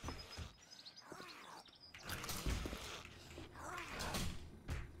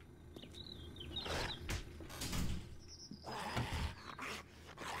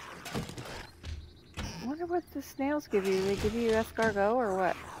 I wonder what the snails give you. They give you escargot or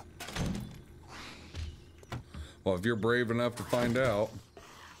what? Well, if you're brave enough to find out.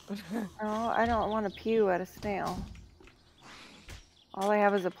 Oh, I don't want to pew at a snail. All I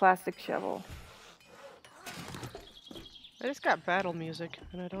have is a plastic shovel. I just got battle music,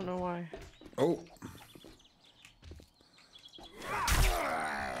 and I don't know why. Oh.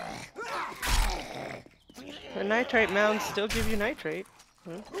 The nitrate mounds still give you nitrate.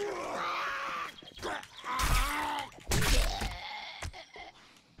 Huh?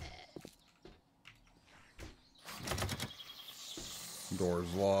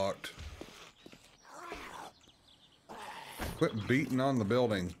 Door's locked. Quit beating on the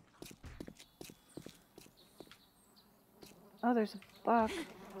building. Oh, there's a buck.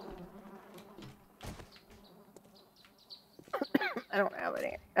 I don't have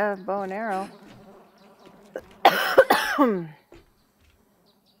any bow and arrow.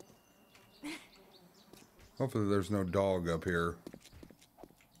 Hopefully there's no dog up here.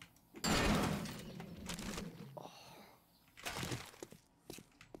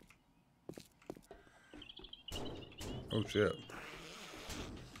 Oh shit.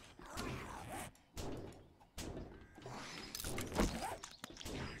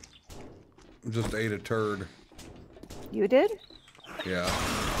 Just ate a turd. You did? Yeah.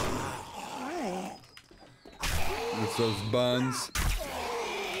 Why? It's those buns.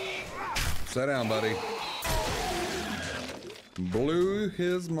 Sit down, buddy. Blew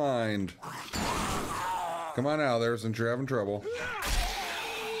his mind. Come on out of there since you're having trouble.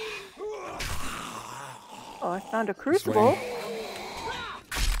 Oh, I found a crucible. Is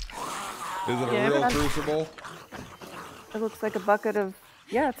it a Yeah, real but crucible? It looks like a bucket of...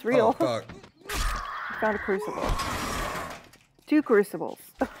 Yeah, it's real. Oh, fuck. I found a crucible. 2 crucibles.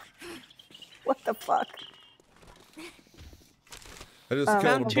 What the fuck? I just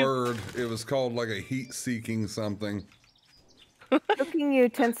killed a two- bird. It was called like a heat-seeking something. Cooking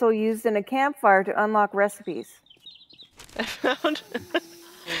utensil used in a campfire to unlock recipes. I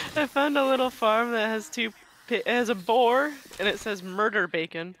found a little farm that has it has a boar and it says murder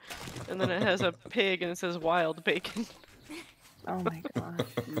bacon, and then it has a pig and it says wild bacon. Oh my gosh.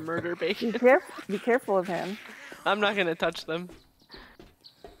 Murder bacon. Be careful of him. I'm not gonna touch them.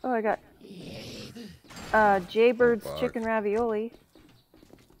 Oh, I got Jaybird's Fuck. chicken ravioli.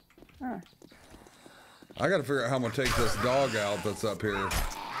 Huh. I gotta figure out how I'm gonna take this dog out that's up here.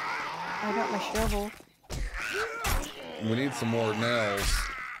 I got my shovel. We need some more nails.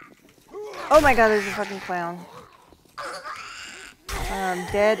 Oh my god, there's a fucking clown.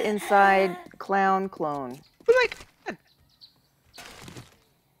 Dead inside clown clone. Oh my god!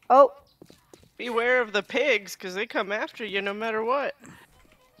 Oh, Beware of the pigs, because they come after you no matter what.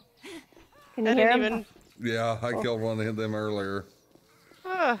 can you I hear didn't him? even. Yeah, I killed one of them earlier.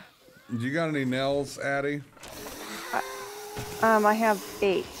 You got any nails, Addie? I have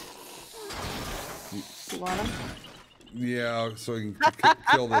 8. You want them? Yeah, so you can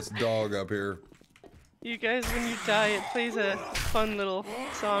kill this dog up here. You guys, when you die, it plays a fun little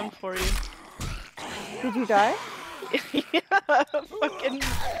song for you. Did you die? Yeah, fucking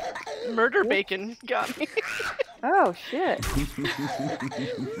murder bacon got me. Oh shit. If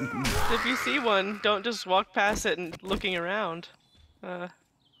you see one, don't just walk past it and looking around.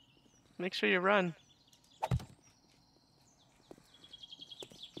 Make sure you run.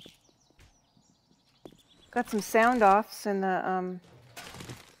 Got some sound offs in the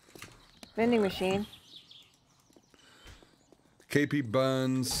vending machine. KP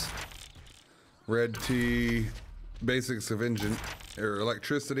buns, red tea, basics of engine or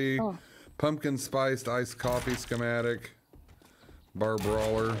electricity, Oh. pumpkin spiced iced coffee schematic, bar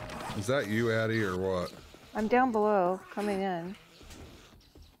brawler. Is that you, Addie, or what? I'm down below, coming in.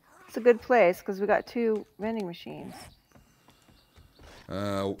 It's a good place because we got 2 vending machines.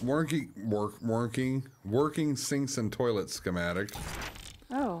 Working sinks and toilet schematic,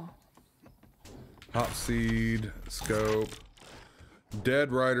 Oh, hop seed scope,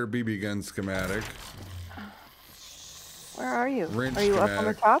 dead rider BB gun schematic. where are you? Wrench Are you up on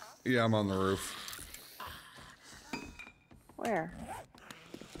the schematic. top? Yeah, I'm on the roof. Where?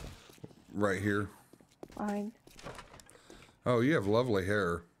 Right here. Fine. Oh, you have lovely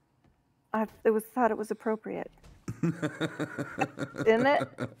hair. Thought it was appropriate. Isn't it?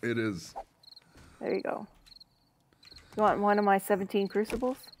 It is. There you go. You want one of my 17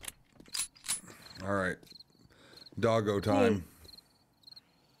 crucibles? All right. Doggo time.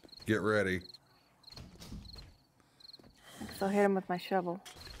 Get ready. I guess I'll hit him with my shovel.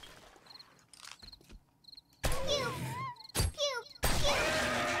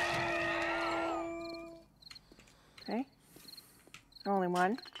 Okay. Only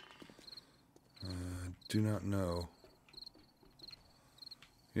one. Do not know.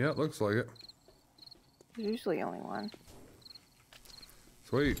 Yeah, it looks like it. There's usually only one.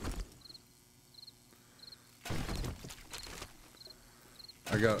 Sweet.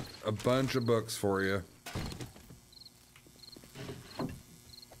 I got a bunch of books for you.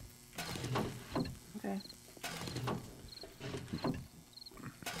 Okay.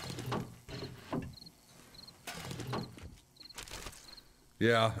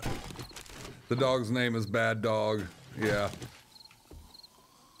 Yeah. The dog's name is Bad Dog. Yeah.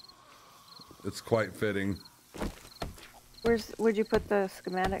 It's quite fitting. Where'd you put the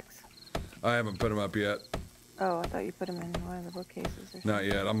schematics? I haven't put them up yet. Oh, I thought you put them in one of the bookcases or something. Not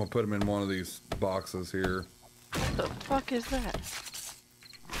yet. I'm going to put them in one of these boxes here. What the fuck is that?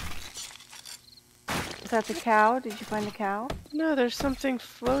 Is that the cow? Did you find the cow? No, there's something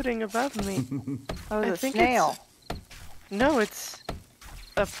floating above me. Oh, I the think snail. No, it's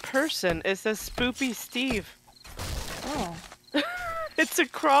a person. It says Spoopy Steve. Oh. It's a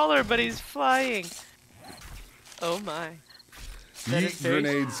crawler, but he's flying. Oh my. That is Yeet very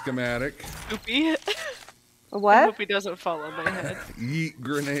grenade schematic. Spoopy. A I what? hope he doesn't fall on my head. Yeet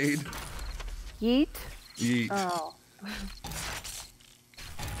grenade. Yeet? Yeet. Oh.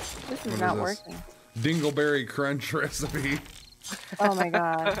 This is What not is this? working. Dingleberry crunch recipe. Oh my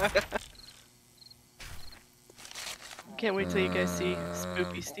god. Can't wait till you guys see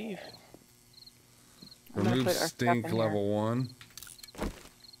Spoopy Steve. I'm gonna Remove put our stuff stink in here. level 1.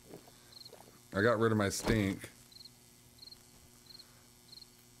 I got rid of my stink.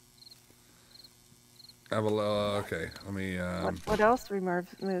 I have a okay. Let me. What else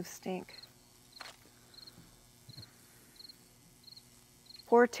removes stink?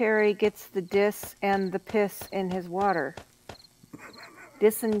 Poor Terry gets the dis and the piss in his water.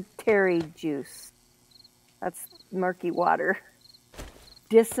 Dysentery juice. That's murky water.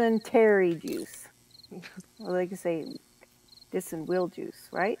 Dysentery juice. Well, they can say dysen will juice,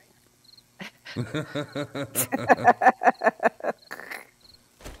 right?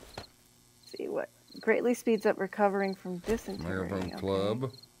 See what greatly speeds up recovering from dysentery. Microphone okay. club.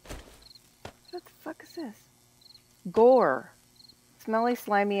 What the fuck is this? Gore. Smelly,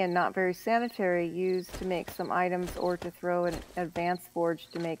 slimy, and not very sanitary, used to make some items or to throw an advanced forge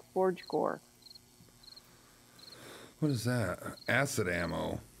to make forge gore. What is that? Acid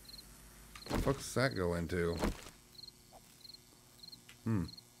ammo. What the fuck does that go into?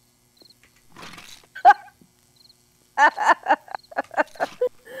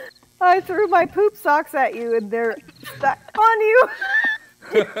 I threw my poop socks at you and they're stuck on you.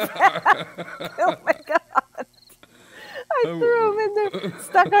 Oh my god. I threw them and they're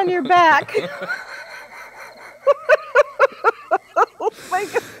stuck on your back. Oh my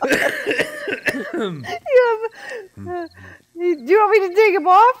god. Do you want me to take them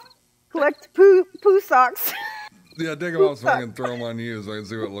off? Collect poo socks. Yeah, dig them off so I can throw them on you so I can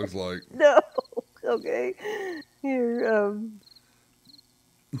see what it looks like. No. Okay. Here,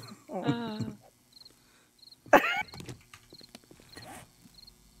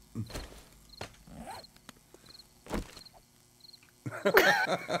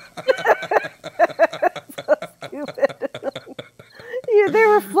 Stupid. They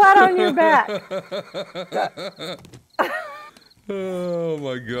were flat on your back. Oh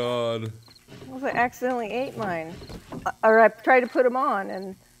my god. I accidentally ate mine. Or I tried to put them on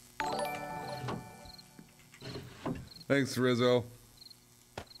and... Thanks, Rizzo.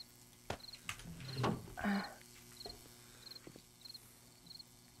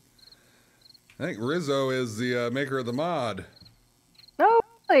 I think Rizzo is the maker of the mod. Oh,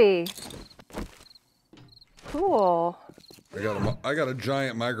 really? Cool. I got a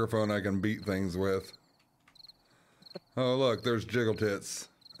giant microphone I can beat things with. Oh, look, there's Jiggle Tits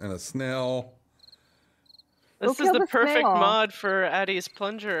and a snail. This Go is kill the the perfect snail. mod for Addie's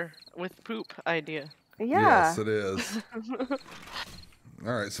plunger with poop idea. Yeah. Yes, it is.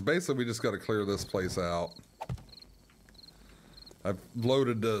 All right, so basically we just got to clear this place out. I've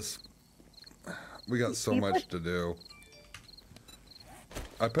loaded this. We got so much to do.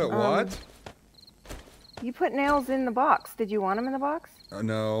 I put what? You put nails in the box. Did you want them in the box?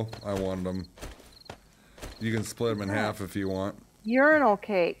 No, I wanted them. You can split them in half if you want. Urinal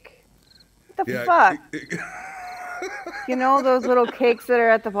cake. What the Yeah. fuck? You know those little cakes that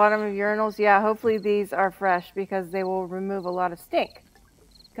are at the bottom of urinals? Yeah, hopefully these are fresh because they will remove a lot of stink.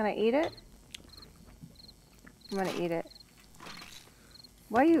 Can I eat it? I'm gonna eat it.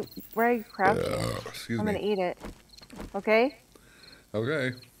 Why are you crouching? Excuse I'm me. gonna eat it. Okay? Okay.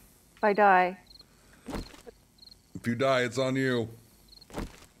 If I die. If you die, it's on you.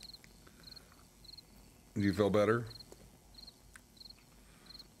 Do you feel better?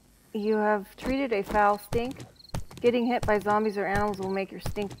 You have treated a foul stink. Getting hit by zombies or animals will make your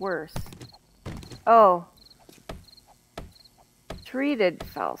stink worse. Oh. Treated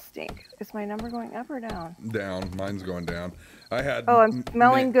foul stink. Is my number going up or down? Down. Mine's going down. I had. Oh, I'm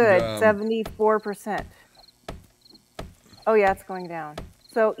smelling good. 74%. 74%. Oh yeah, it's going down.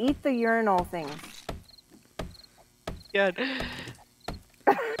 So eat the urinal things. God.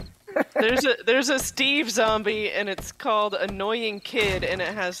 There's a Steve zombie and it's called Annoying Kid and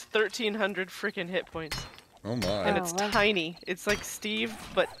it has 1,300 freaking hit points. Oh my. And it's that's- tiny. It's like Steve,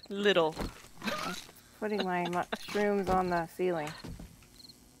 but little. Putting my mushrooms on the ceiling.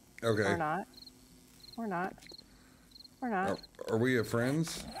 Okay. Or not. Or not. Or not. Are we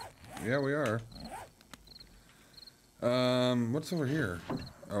friends? Yeah, we are. What's over here?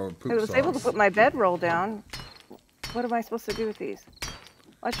 Oh, poop I was sauce. able to put my bedroll down. What am I supposed to do with these?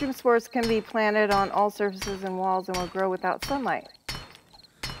 Mushroom spores can be planted on all surfaces and walls and will grow without sunlight.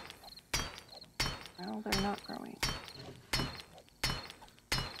 Well, they're not growing.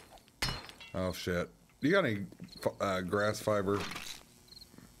 Oh shit. You got any grass fiber?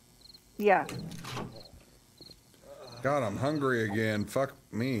 Yeah. God, I'm hungry again. Fuck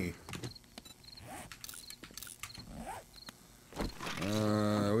me.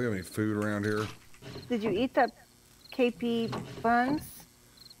 We have any food around here? Did you eat that KP buns?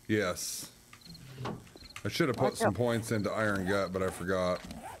 Yes. I should have put some points into Iron Gut, but I forgot.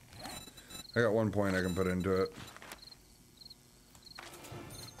 I got 1 point I can put into it.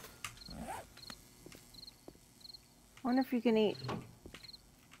 Wonder if you can eat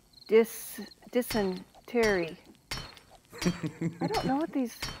dysentery. I don't know what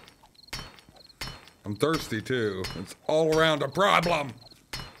these... I'm thirsty too. It's all around a problem.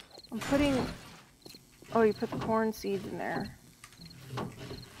 I'm putting... Oh, you put the corn seeds in there.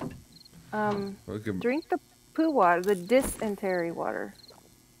 We can, Drink the poo water, the dysentery water.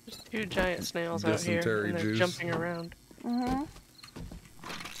 There's 2 giant snails out here Dysentery and they're juice. jumping around. Mm-hmm.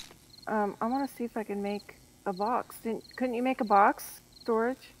 I want to see if I can make a box. Couldn't you make a box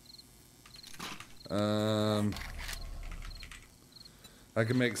storage? I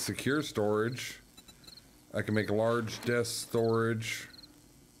can make secure storage. I can make large desk storage.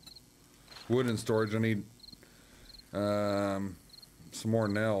 Wooden storage. I need some more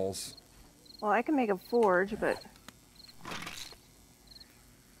nails. Well, I can make a forge, but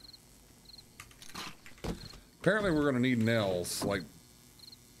Apparently we're gonna need nails, like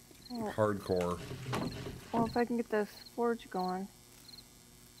hardcore. well, if I can get this forge going.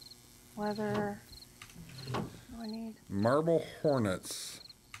 Leather. What do I need? Marble hornets.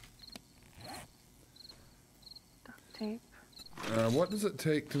 Duct tape. What does it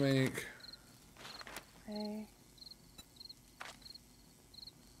take to make? Okay.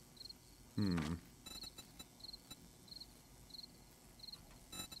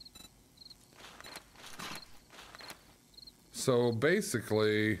 So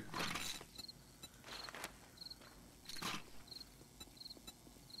basically,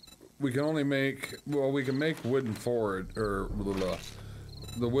 we can only make, well, we can make wooden forage, or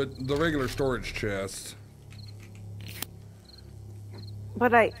the regular storage chest.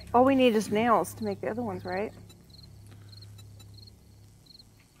 But all we need is nails to make the other ones, right?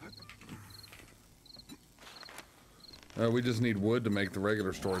 We just need wood to make the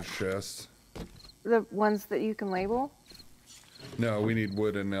regular storage chests. The ones that you can label? No, we need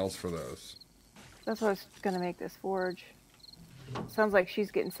wood and nails for those. That's what I was gonna make this forge. Sounds like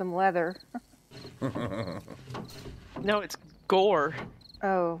she's getting some leather. No, it's gore.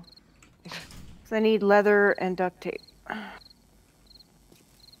 Oh. So I need leather and duct tape.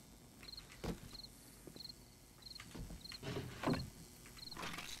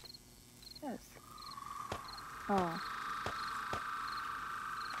 Yes. Oh.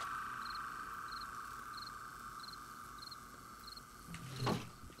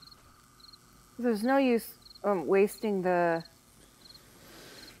 There's no use wasting the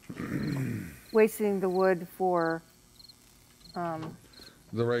wood for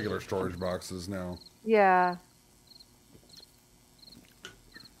The regular storage boxes now. yeah.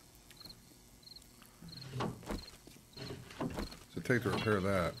 So take to repair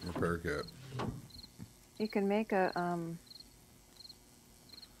that repair kit. You can make a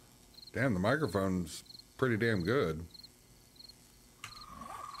Damn, the microphone's pretty damn good.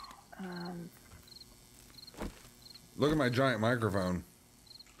 Look at my giant microphone.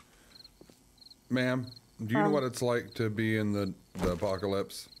 Ma'am, do you know what it's like to be in the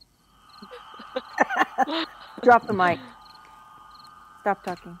apocalypse? drop the mic. Stop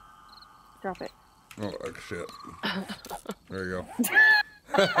talking. Drop it. Oh, shit. There you go.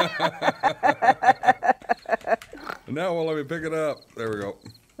 Now, well, let me pick it up. There we go.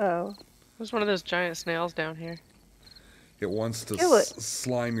 Oh. There's one of those giant snails down here. It wants to Kill it.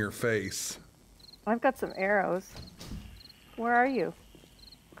 slime your face. I've got some arrows. Where are you?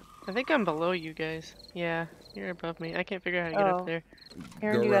 I think I'm below you guys. Yeah, you're above me. I can't figure out how to get Oh. up there.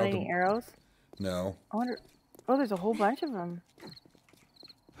 Aaron, Go do you got around any the- arrows? No. I wonder. Oh, there's a whole bunch of them.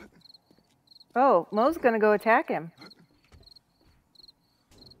 Oh, Mo's gonna go attack him.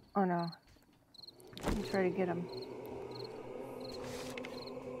 Oh no. Let me try to get him.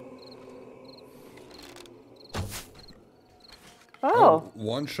 Oh,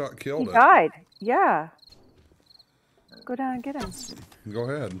 One shot he killed it. died. Yeah. Go down and get him. Go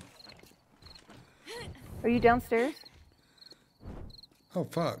ahead. Are you downstairs? Oh,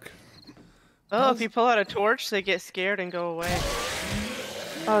 fuck. Oh, if you pull out a torch, they get scared and go away.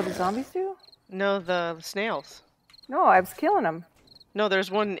 Oh, the zombies do? No, the snails. No, I was killing them. No,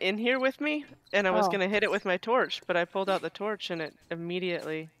 there's one in here with me, and I was Oh. gonna hit it with my torch, but I pulled out the torch and it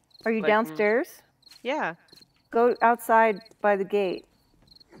immediately... Are you Like, downstairs? Yeah. Go outside by the gate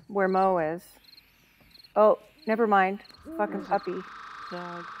where Mo is. Oh, never mind. Fucking puppy.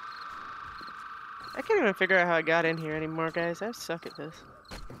 Dog. I can't even figure out how I got in here anymore, guys. I suck at this.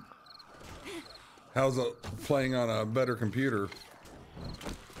 How's it playing on a better computer?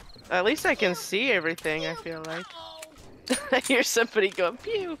 At least I can see everything, I feel like. I hear somebody going,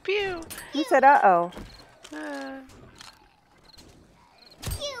 pew, pew. Who said uh-oh? Uh,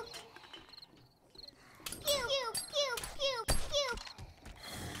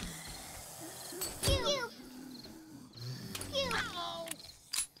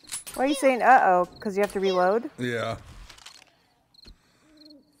 Why are you saying uh-oh? Because you have to reload? Yeah.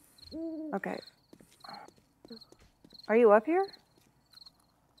 Okay. Are you up here?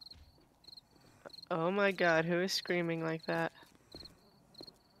 oh my god, who is screaming like that?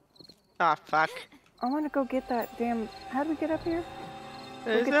 Ah, fuck. I want to go get that damn... How do we get up here?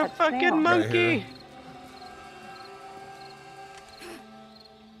 There's get a that snail. fucking Right monkey! here.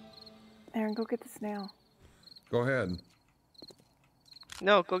 Aaron, go get the snail. Go ahead.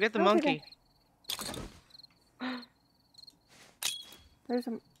 No, go get the Go get monkey. There's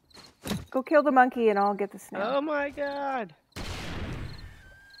a... Go kill the monkey and I'll get the snail. Oh my god.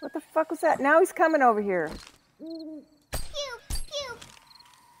 What the fuck was that? Now he's coming over here.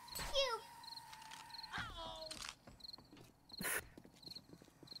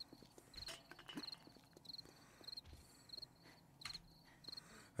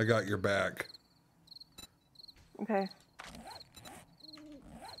 I got your back. Okay.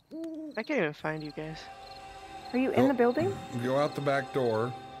 I can't even find you guys. Are you in the building? Go out the back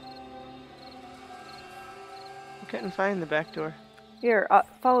door. I couldn't find the back door. Here,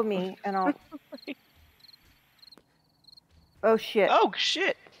 follow me and I'll... Oh shit. Oh,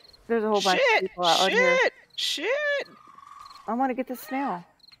 shit! There's a whole bunch of Shit! people out here. Shit! Shit! I want to get the snail.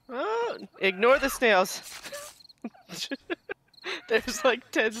 Oh, ignore the snails. There's like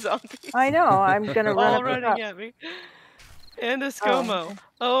 10 zombies I know, I'm gonna run all up the top. running at me. And a ScoMo.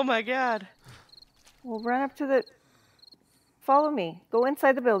 Oh my god. We'll run up to the... Follow me. Go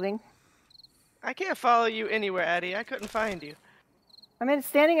inside the building. I can't follow you anywhere, Addie. I couldn't find you. I mean, it's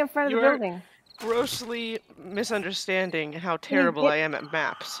standing in front of the You are building. grossly misunderstanding how terrible I am at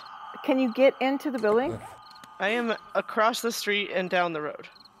maps. Can you get into the building? I am across the street and down the road.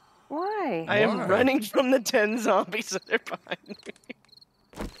 Why? I am Why? running from the 10 zombies that are behind me.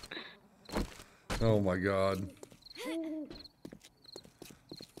 Oh my god.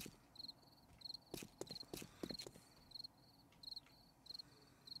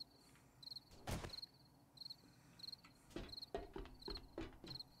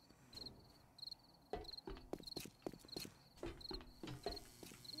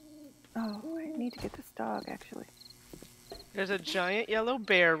 Oh, I need to get this dog, actually. There's a giant yellow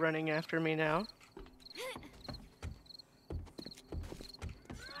bear running after me now.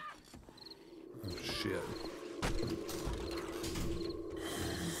 Oh shit.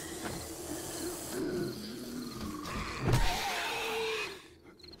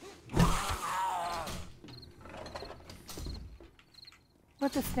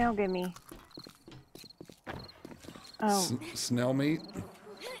 What the snail give me? Oh, Snail meat?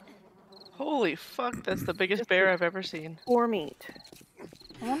 Holy fuck, that's the biggest bear I've ever seen. boar meat.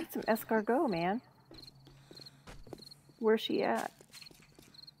 I wanted some escargot, man. Where's she at?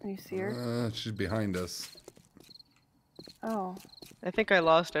 Can you see her? She's behind us. Oh, I think I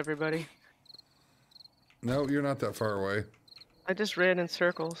lost everybody. No, you're not that far away. I just ran in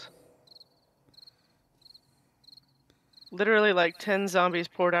circles. Literally like 10 zombies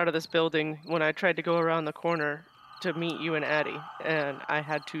poured out of this building when I tried to go around the corner to meet you and Addie, and I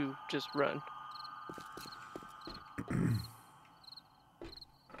had to just run.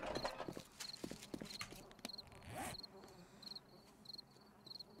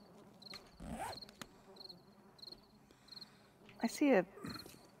 I see a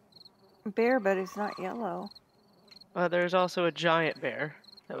bear, but it's not yellow. There's also a giant bear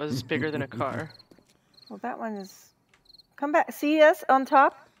that was bigger than a car. Well, that one is... Come back. See us on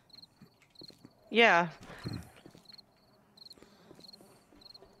top? Yeah,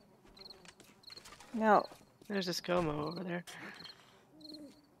 No. there's a ScoMo over there.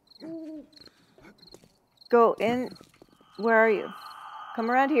 Go in. Where are you? Come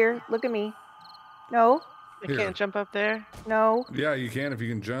around here. Look at me. No. I Here. can't jump up there. No. Yeah, you can if you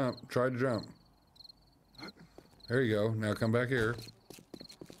can jump. Try to jump. There you go. Now come back here.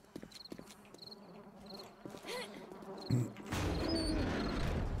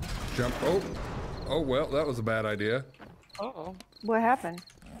 Jump. Oh. Oh, well, that was a bad idea. Uh-oh. What happened?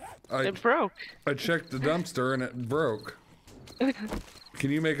 It broke. I checked the dumpster and it broke.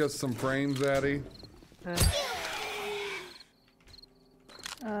 Can you make us some frames, Addie?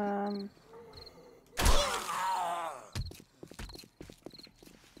 Um...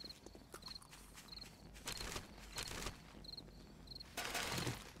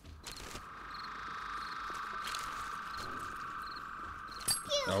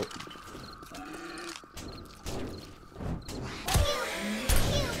 Oh.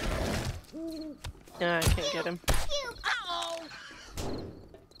 Yeah, I can't get him.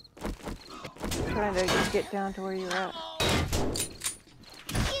 Trying to get down to where you're at.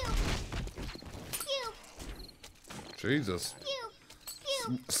 Jesus.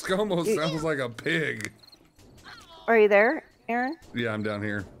 ScoMo sounds like a pig. Are you there, Aaron? Yeah, I'm down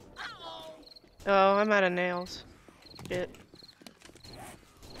here. Oh, I'm out of nails. Shit.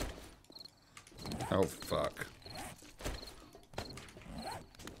 Oh, fuck.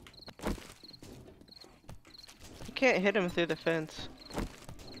 You can't hit him through the fence.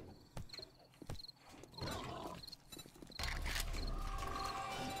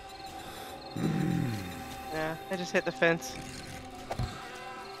 Yeah, I just hit the fence.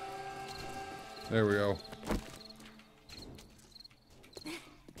 There we go.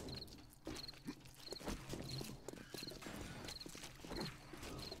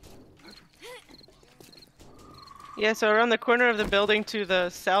 Yeah, so around the corner of the building to the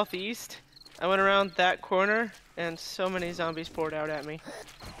southeast, I went around that corner, and so many zombies poured out at me.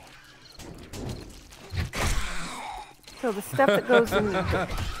 So the stuff that goes in...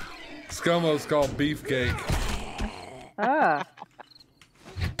 ScoMo's called beefcake. Ah.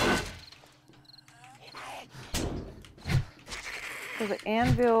 So the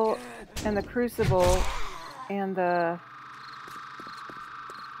anvil and the crucible and the...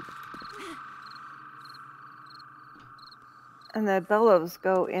 And the bellows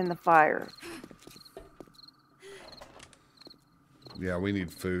go in the fire. Yeah, we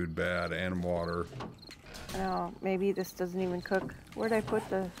need food bad and water. Oh, maybe this doesn't even cook. Where'd I put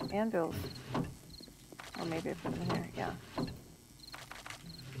the anvils? Oh, maybe I put them here. Yeah.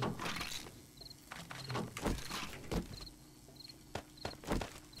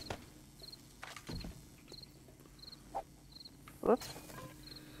 Whoops.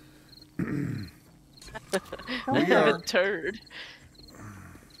 Go We I have are. a turd.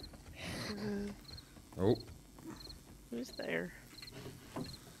 Oh, Who's there?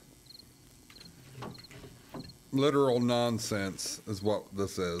 literal nonsense is what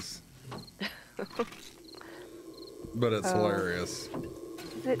this is. But it's Oh. hilarious.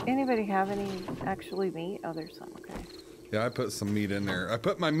 Does anybody have any actually meat? Oh, there's some. Okay. Yeah, I put some meat in there. I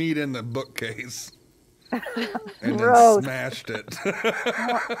put my meat in the bookcase. And Gross. then smashed it.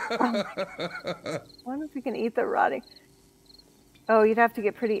 I wonder if you can eat the rotting. Oh, you'd have to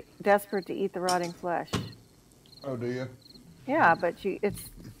get pretty desperate to eat the rotting flesh. Oh, do you? Yeah, but it's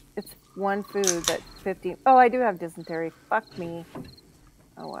one food that 50. Oh, I do have dysentery. Fuck me.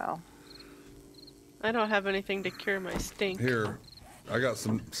 Oh wow. I don't have anything to cure my stink. Here, I got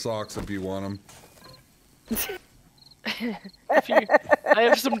some socks if you want them. I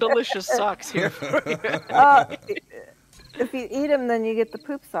have some delicious socks here for you. If you eat them, then you get the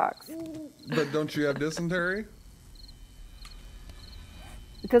poop socks. But don't you have dysentery?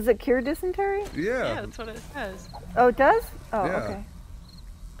 Does it cure dysentery? Yeah, Yeah. that's what it says. Oh, it does? Oh, Yeah. okay.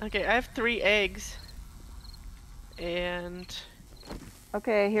 Okay, I have 3 eggs. And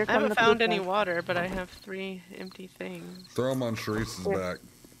Okay, here I come haven't the found poop any ones. water, but I have 3 empty things. Throw them on Sharice's back.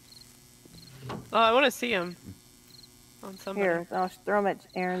 Oh, I want to see them. On somebody. Here, I'll throw them at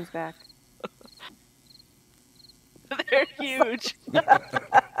Aaron's back. They're huge.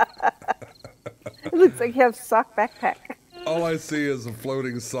 It looks like you have sock backpack. All I see is the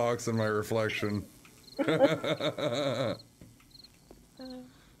floating socks in my reflection.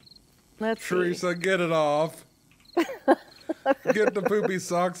 Let's see. Sharisa, get it off. Get the poopy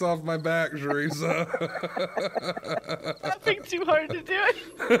socks off my back, Sharisa. Nothing too hard to do it.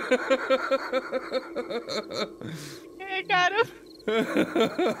 Okay, I got him.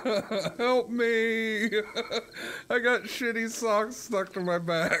 Help me. I got shitty socks stuck to my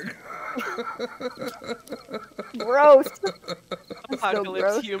back. Gross. Apocalypse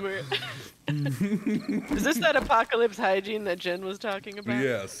gross. humor. Is this that apocalypse hygiene that Jen was talking about?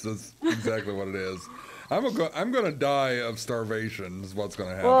 Yes, that's exactly what it is. I'm gonna die of starvation is what's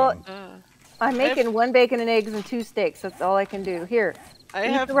gonna happen. Well, Uh, I'm making 1 bacon and eggs and 2 steaks. That's all I can do. Here, I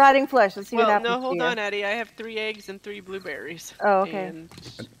eat have. the rotting flesh. Let's see what Well, happens no, to hold you. on, Eddie. I have 3 eggs and 3 blueberries. Oh, okay. And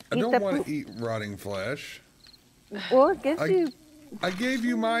I eat don't that want poop. to eat rotting flesh. Well, it gives you. I gave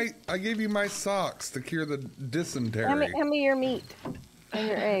you my socks to cure the dysentery. Hand me your meat and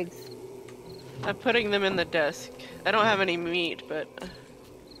your eggs. I'm putting them in the desk. I don't have any meat, but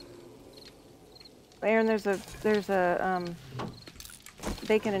Aaron, there's a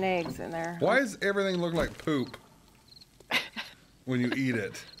bacon and eggs in there. Why does everything look like poop when you eat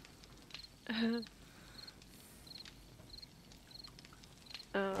it?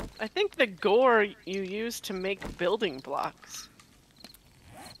 I think the gore you use to make building blocks.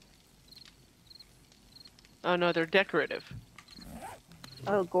 Oh no, they're decorative.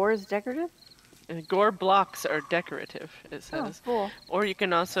 Oh, gore is decorative? And gore blocks are decorative, it Oh, says. cool. Or you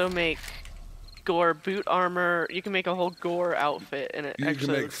can also make gore boot armor. You can make a whole gore outfit, and it You actually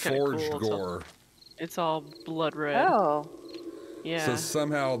can make looks kinda forged cool. gore. It's all blood red. Oh, Yeah. So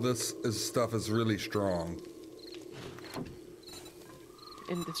somehow stuff is really strong.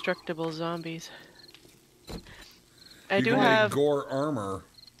 Indestructible zombies. I You do can have. make gore armor.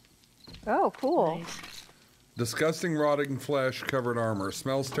 oh, cool. Nice. Disgusting rotting flesh covered armor.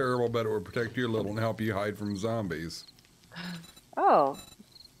 Smells terrible, but it will protect you a little and help you hide from zombies. Oh,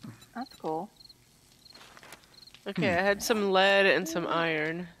 that's cool. Okay, I had some lead and some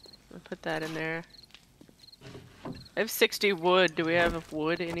iron. I'll put that in there. I have 60 wood. Do we have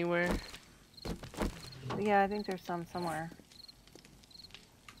wood anywhere? Yeah, I think there's some somewhere.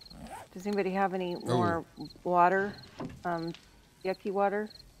 Does anybody have any more water? Yucky water?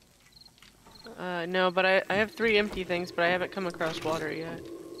 No, but I have 3 empty things, but I haven't come across water yet.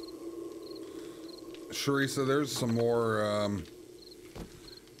 Sharisa, there's some more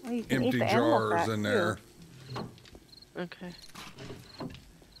Well, you can eat empty the animal jars fat, in too. there. Okay.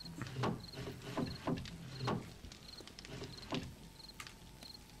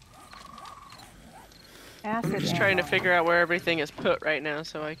 Acid I'm just trying to ammo. figure out where everything is put right now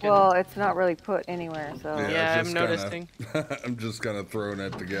so I can... Well, it's not really put anywhere, so Yeah, I'm just noticing. I'm just kind of throwing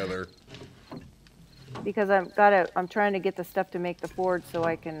it together. because I'm trying to get the stuff to make the forge so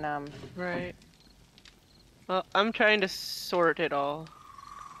I can Right. Well, I'm trying to sort it all.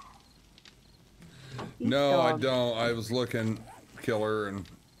 No, I dog. don't. I was looking, killer, and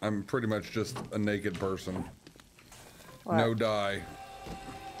I'm pretty much just a naked person. What? No dye.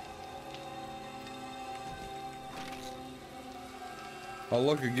 I'll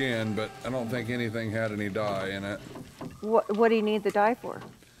look again, but I don't think anything had any dye in it. What do you need the dye for?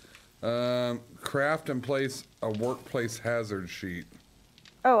 craft and place a workplace hazard sheet.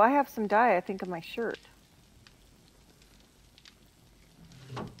 Oh, I have some dye, I think, on my shirt.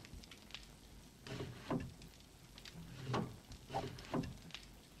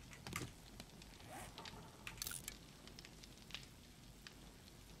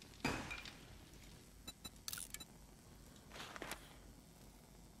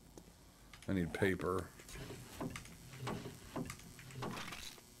 I need paper.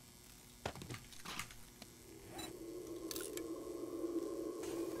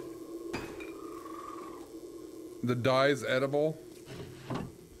 The dye's edible?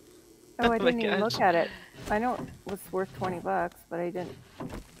 Oh, Oh I my didn't even gosh. look at it. I know it was worth 20 bucks, but I didn't.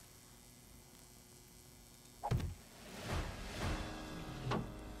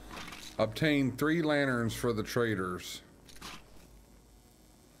 Obtain 3 lanterns for the traders.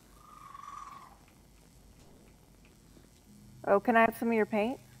 Oh, can I have some of your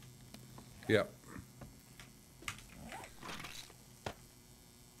paint? Yep.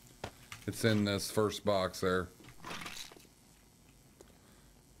 It's in this first box there.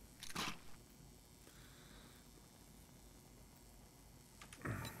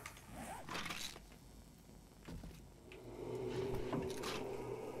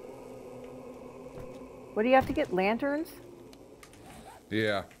 What do you have to get? Lanterns?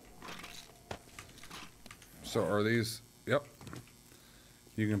 Yeah. So are these? Yep.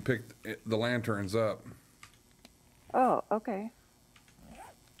 You can pick the lanterns up. Oh, okay.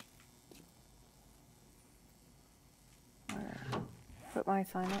 Put my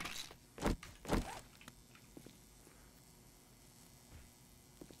sign up.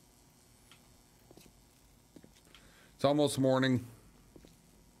 It's almost morning.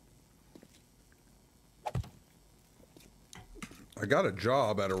 I got a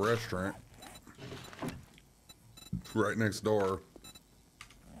job at a restaurant right next door.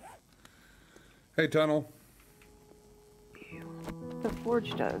 Hey, Tunnel. The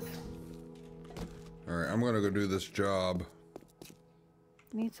forge does. All right, I'm gonna go do this job.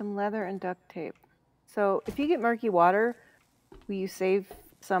 Need some leather and duct tape. So if you get murky water, will you save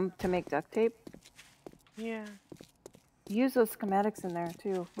some to make duct tape? Yeah. Use those schematics in there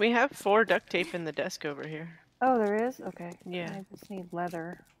too. We have 4 duct tape in the desk over here. Oh, there is? Okay. Yeah. I just need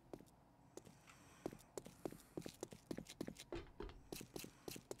leather.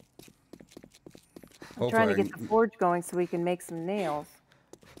 I'm trying to get the forge going so we can make some nails.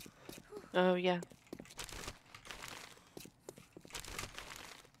 Oh, yeah.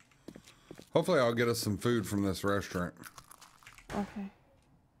 Hopefully I'll get us some food from this restaurant. Okay.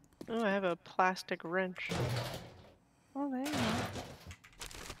 Oh, I have a plastic wrench. Oh, there you go.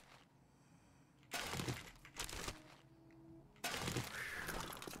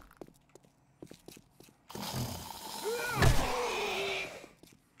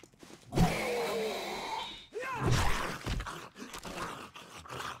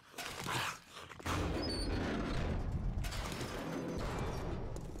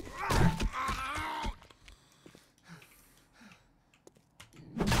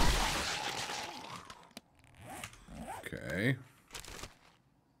 Okay.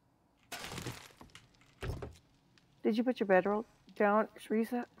 Did you put your bedroll down,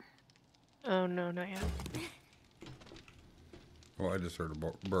 Teresa? Oh, no, not yet. Oh, I just heard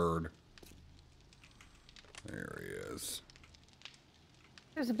a bird. There he is.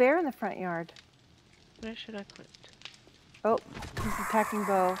 There's a bear in the front yard. Where should I put? Oh, he's attacking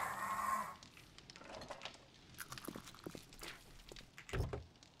Bo.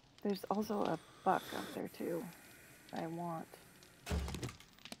 There's also a buck out there too. I want. There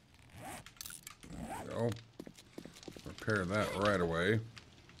we go. Repair that right away.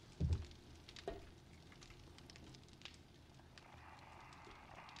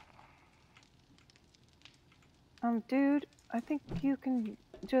 Dude, I think you can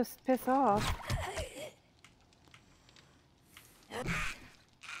just piss off.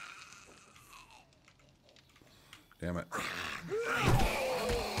 Damn it.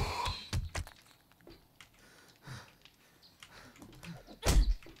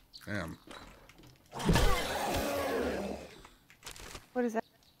 Damn. What is that?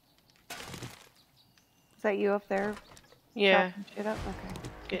 Is that you up there? Yeah. chopping shit up? Okay.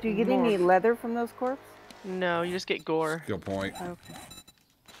 Do Getting you get more. any leather from those corpses? No, you just get gore. Skill point. Okay.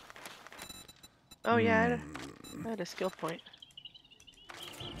 Oh, yeah, I had a skill point.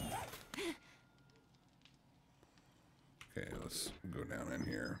 Okay, let's go down in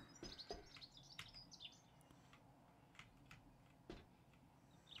here.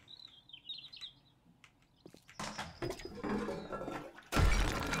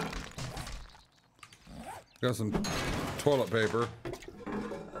 Got some toilet paper.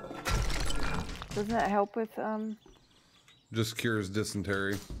 Doesn't that help with Just cures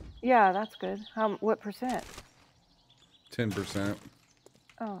dysentery. Yeah, that's good. What percent? 10%.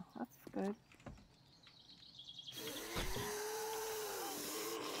 Oh, that's good.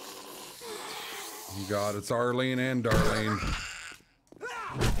 God, it's Arlene and Darlene.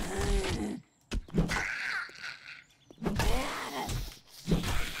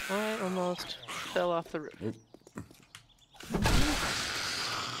 I almost fell off the roof. Oop.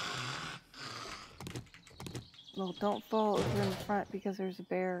 Well, don't fall over in the front because there's a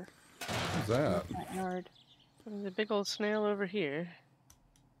bear What's that? in that yard. There's a big old snail over here.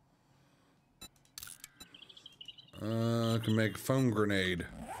 I can make a foam grenade.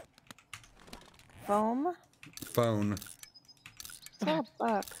 Foam? Phone. It's all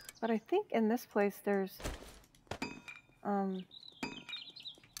buck. But I think in this place there's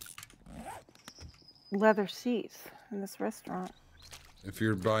leather seats in this restaurant. If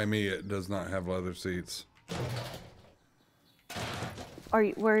you're by me, it does not have leather seats.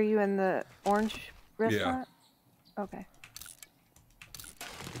 Where are you in the orange restaurant? Yeah. Okay.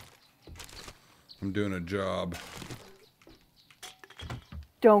 I'm doing a job.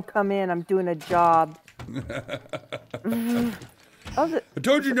 Don't come in. I'm doing a job. I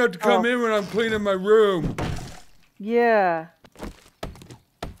told you not to come in when I'm cleaning my room. Yeah. I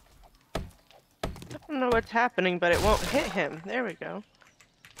don't know what's happening, but it won't hit him. There we go.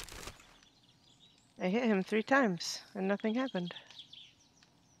 I hit him 3 times, and nothing happened.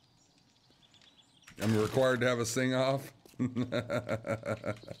 I'm required to have a sing-off.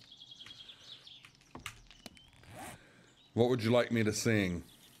 What would you like me to sing?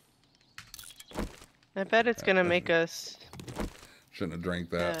 I bet it's gonna make us Shouldn't have drank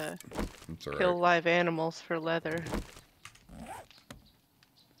that. It's all kill right. live animals for leather.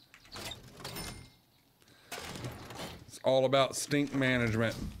 It's all about stink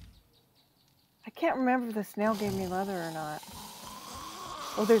management. I can't remember if the snail gave me leather or not.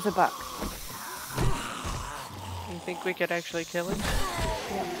 Oh, there's a buck. You think we could actually kill it?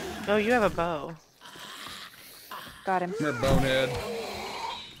 Yep. Oh, you have a bow. Got him. Come here, bonehead.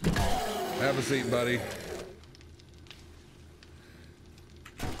 Have a seat, buddy.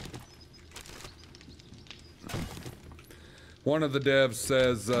 One of the devs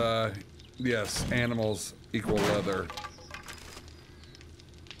says, yes, animals equal leather.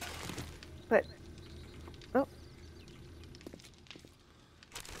 But, oh.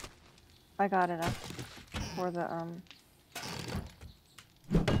 I got it up for the,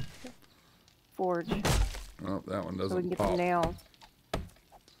 forge. Oh, that one So we can doesn't get pop. some nails.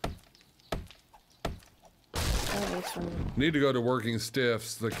 I need some. Need to go to working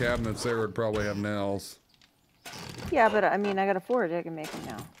stiffs. The cabinets there would probably have nails. Yeah, but I mean, I got a forge. I can make them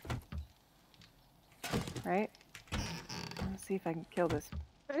now. Right? Let's see if I can kill this.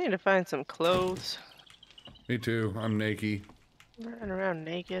 I need to find some clothes. Me too. I'm naked. Running around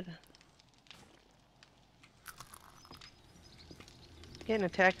naked. Getting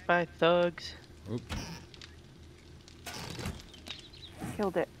attacked by thugs. Oop.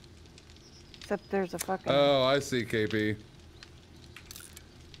 Killed it. Except there's a fucking Oh, I see, KP.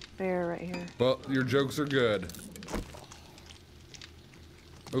 bear right here. Well, your jokes are good.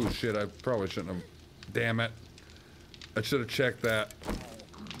 Oh shit, I probably shouldn't have. Damn it. I should have checked that.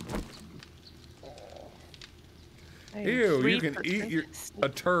 Ew, you can eat a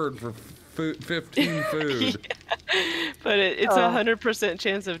turd for 15 food. Yeah, but it's 100%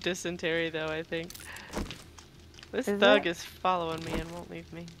 chance of dysentery, though, I think. This thug is following me and won't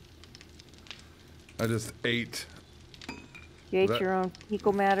leave me. I just ate. You ate your own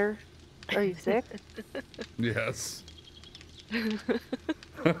fecal matter? Are you sick? Yes.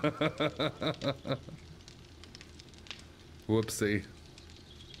 Whoopsie.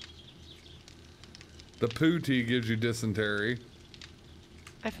 The poo tea gives you dysentery.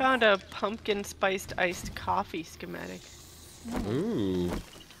 I found a pumpkin spiced iced coffee schematic. Ooh.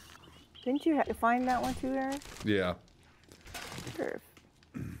 Didn't you find that one too, Aaron? Yeah. Sure.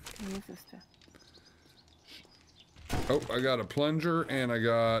 Can use this to. Oh, I got a plunger and I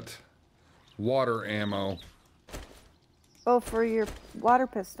got water ammo. Oh, for your water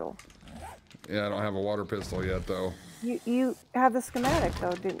pistol. Yeah, I don't have a water pistol yet, though. You have the schematic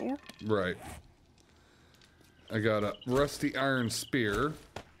though, didn't you? Right. I got a rusty iron spear.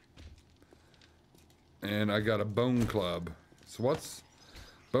 And I got a bone club. So what's...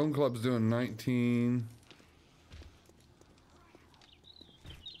 Bone club's doing 19.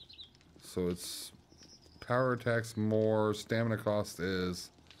 So it's... Power attacks more. Stamina cost is...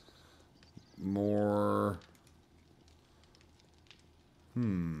 more...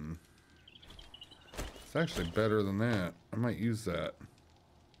 It's actually better than that. I might use that.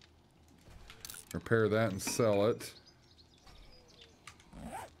 Repair that and sell it.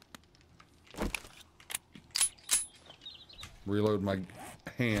 Reload my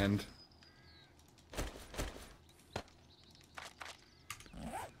hand.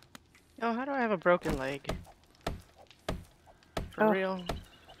 Oh, how do I have a broken leg? For Oh. real?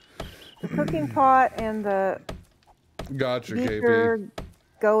 The cooking pot and the Gotcha, beaker KP.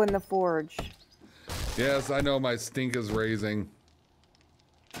 go in the forge. Yes, I know my stink is raising.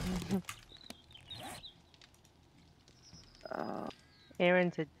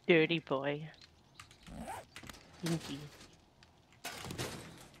 Aaron's a dirty boy. Stinky.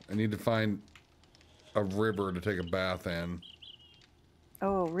 I need to find a river to take a bath in.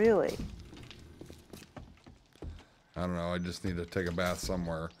 Oh, really? I don't know. I just need to take a bath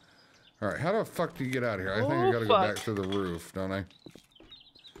somewhere. All right. How the fuck do you get out of here? I think I Oh, gotta go fuck. back through the roof, don't I?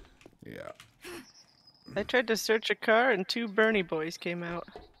 Yeah. I tried to search a car and 2 Bernie boys came out.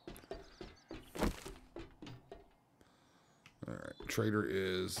 All right. Trader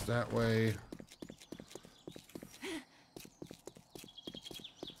is that way.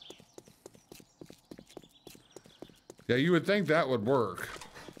 Yeah, you would think that would work.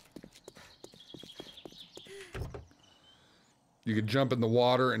 You could jump in the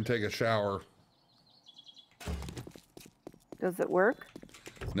water and take a shower. Does it work?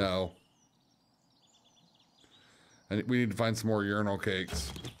 No. And we need to find some more urinal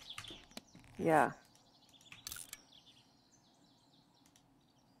cakes. Yeah.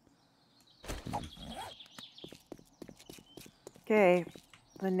 Okay,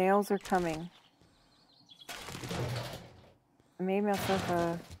 the nails are coming. I made myself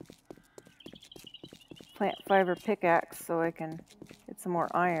a plant fiber pickaxe so I can get some more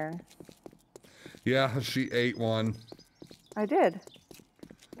iron. Yeah, she ate one. I did.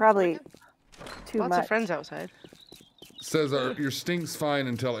 Probably too Lots much. of friends outside. Says your stink's fine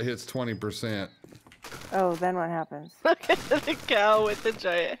until it hits 20%. Oh, then what happens? Look at the cow with the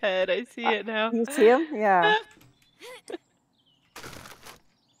giant head. I see it now. You see him? Yeah.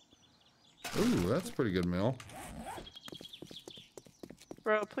 Ooh, that's a pretty good meal.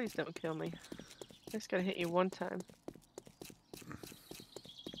 Bro, please don't kill me. I just gotta hit you one time.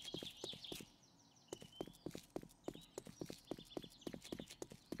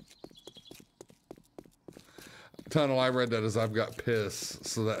 Tunnel, I read that as I've got piss,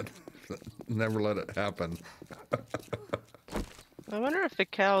 so that never let it happen. I wonder if the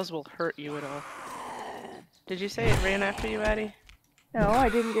cows will hurt you at all. Did you say it ran after you, Addie? No, I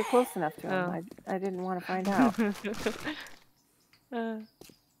didn't get close enough to him. Oh. I didn't want to find out.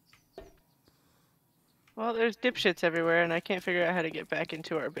 Well, there's dipshits everywhere, and I can't figure out how to get back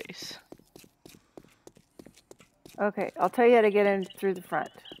into our base. Okay, I'll tell you how to get in through the front.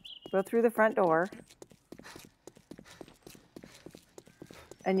 Go through the front door.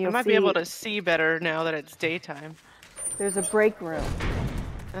 And I you'll might see be able to see better now that it's daytime. there's a break room.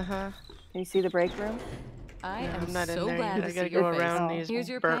 Uh-huh. Can you see the break room? I Yeah, am I'm not in so there glad yet. to I see gotta your go face. around Oh. these Here's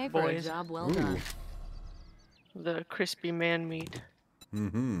your burnt pay for a boys. job well Ooh. done. The crispy man meat.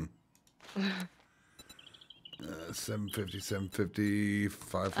 Mm-hmm. 750, 750,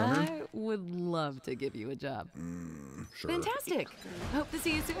 500. I would love to give you a job. Sure. Fantastic. Hope to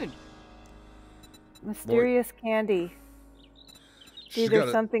see you soon. Mysterious candy. It's She's either got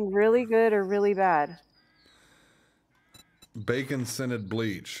a something really good or really bad. bacon scented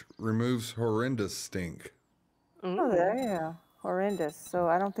bleach. Removes horrendous stink. Oh, there you go. Horrendous. So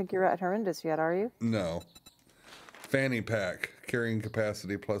I don't think you're at horrendous yet, are you? No. Fanny pack. Carrying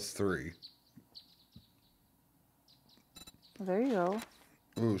capacity +3. Well, there you go.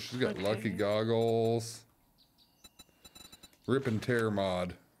 Ooh, she's got Okay. lucky goggles. Rip and tear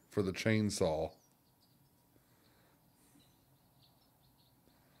mod for the chainsaw.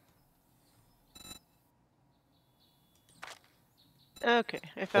 Okay,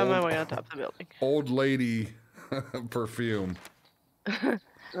 I found my Old- way on top of the building. Old lady perfume.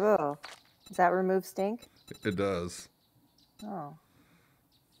 Oh. Does that remove stink? It does. Oh.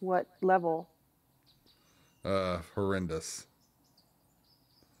 What level? Horrendous.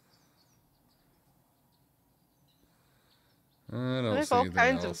 I don't I have see all anything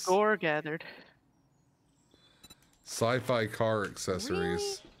kinds else. of gore gathered. Sci-fi car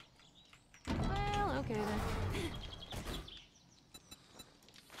accessories. Well, okay then.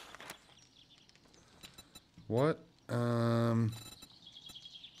 What?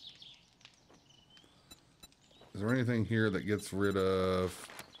 Is there anything here that gets rid of?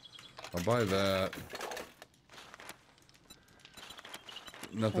 I'll buy that.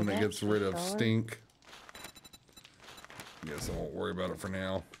 Nothing that Okay, gets rid of $6. stink. Guess I won't worry about it for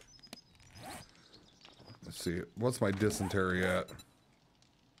now. Let's see. What's my dysentery at?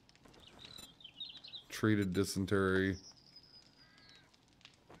 treated dysentery.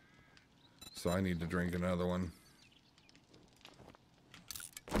 So I need to drink another one.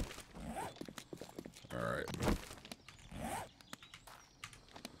 Alright.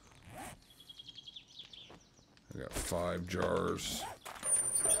 I got 5 jars.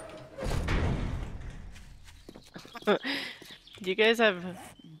 Do you guys have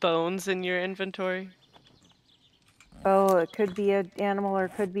bones in your inventory? Oh, it could be an animal or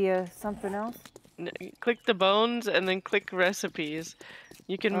it could be a something else. Click the bones and then click recipes.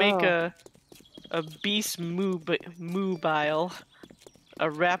 You can make Oh. a beast mobile, a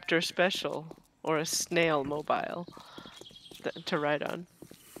raptor special, or a snail mobile to ride on.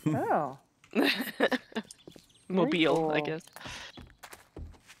 Oh. Mobile, I cool. guess.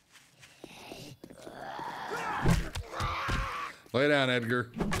 Lay down,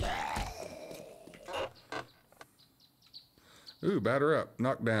 Edgar. Ooh, batter up.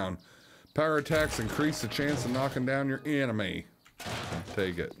 Knock down. Power attacks increase the chance of knocking down your enemy.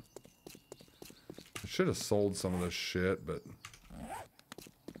 Take it. I should have sold some of this shit, but...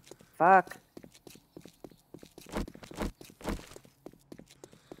 Fuck.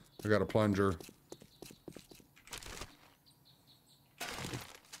 I got a plunger.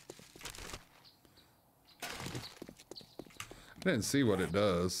 I didn't see what it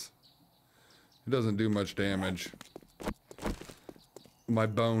does. It doesn't do much damage. My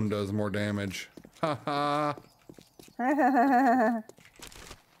bone does more damage. Ha ha.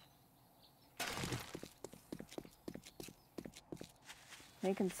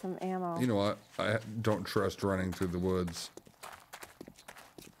 Making some ammo. You know what? I don't trust running through the woods.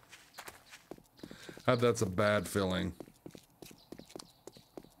 That's a bad feeling.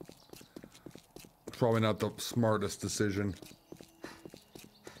 Probably not the smartest decision.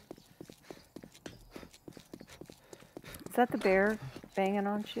 Is that the bear banging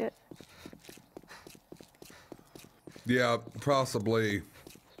on shit? Yeah, possibly.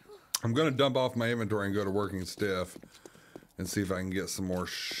 I'm gonna dump off my inventory and go to working stiff and see if I can get some more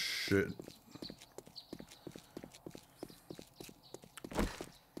shit.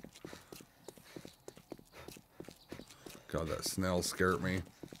 God, that snail scared me.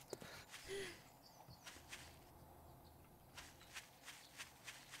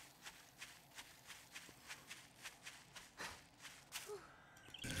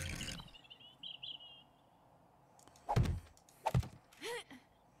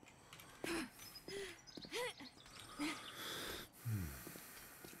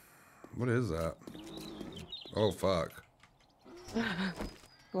 What is that? Oh, fuck.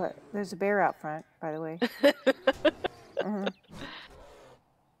 What? There's a bear out front, by the way. I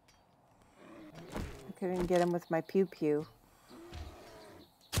couldn't get him with my pew pew.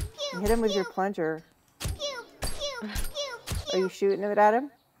 You hit him with your plunger. Are you shooting it at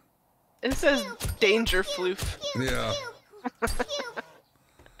him? It says danger floof. Yeah.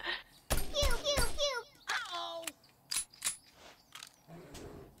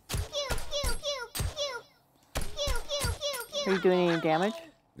 Are you doing any damage?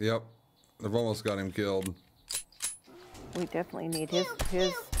 Yep. I've almost got him killed. We definitely need his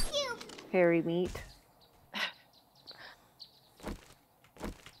hairy meat.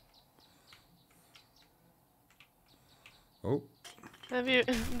 Oh. Have you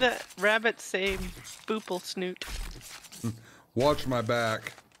the rabbits say boople snoot? Watch my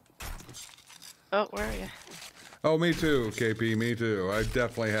back. Oh, where are you? Oh, me too, KP, me too. I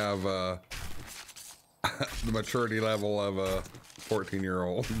definitely have the maturity level of a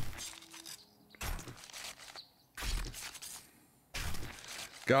 14-year-old.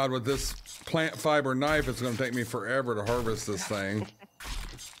 God, with this plant fiber knife, it's going to take me forever to harvest this thing.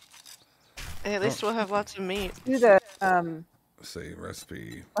 Hey, at least we'll have lots of meat. Do the Let's see,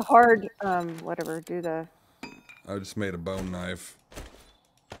 recipe. hard whatever. Do the I just made a bone knife.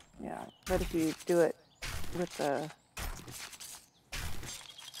 yeah. But if you do it with the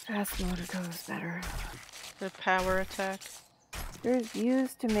fast mode, it goes better. The power attack. It's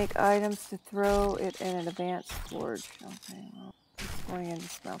used to make items to throw it in an advanced forge. Okay, well, it's going into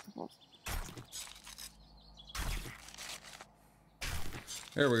smeltables.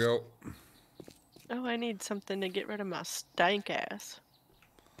 There we go. Oh, I need something to get rid of my stank ass.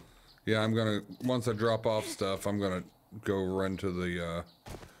 Yeah, I'm gonna, once I drop off stuff, I'm gonna go run to the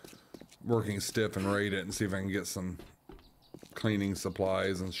working stiff and raid it and see if I can get some cleaning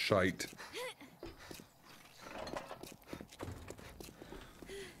supplies and shite.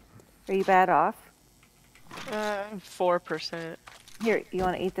 Are you bad off? 4%. Here, you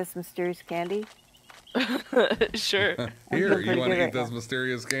want to eat this mysterious candy? Sure. Here, pretty you want good to eat right this now.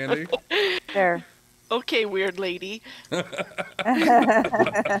 mysterious candy? There. Okay, weird lady.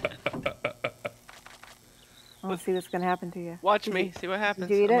 Let's see what's gonna happen to you. Watch me. See what happens.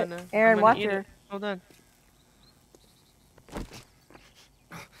 you eat I'm it? gonna, Aaron, I'm gonna watch eat her. it. Hold on.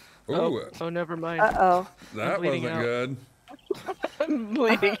 Ooh, Oh, never mind. Uh-oh. that bleeding wasn't out. good. I'm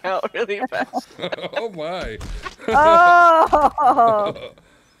bleeding out really fast. Oh my. Oh!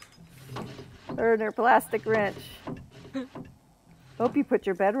 Her and her plastic wrench. Hope you put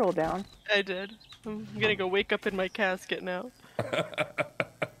your bedroll down. I did. I'm gonna go wake up in my casket now.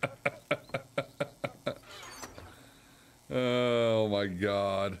 Oh my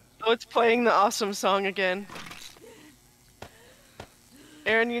god. Oh, it's playing the awesome song again.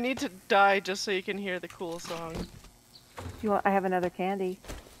 Aaron, you need to die just so you can hear the cool song. Do you want? I have another candy.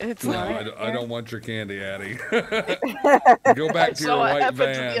 It's No, not. I don't want your candy, Addie. Go back to your So what white happened to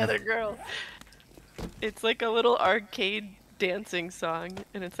the van. other girl? It's like a little arcade dancing song,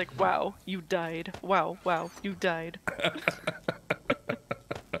 and it's like, wow, you died. Wow, wow, you died.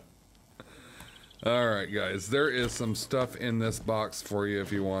 All right, guys, there is some stuff in this box for you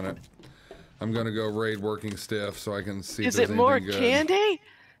if you want it. I'm gonna go raid Working Stiff so I can see Is if it there's more anything good. candy?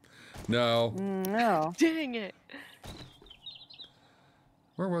 No. No. Dang it.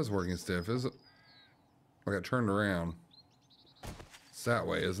 Where was Working Stiff? Is it? I got turned around. It's that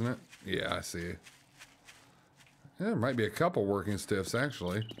way, isn't it? Yeah, I see. Yeah, there might be a couple Working Stiffs,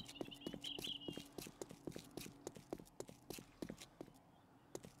 actually.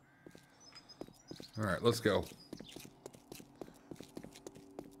 All right, let's go.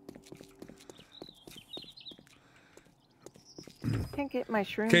 Can't get my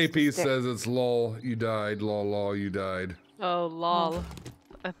shrooms. to KP stick. says it's lol, you died, lol, lol, you died. Oh, lol.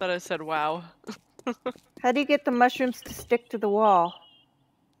 I thought I said wow. How do you get the mushrooms to stick to the wall?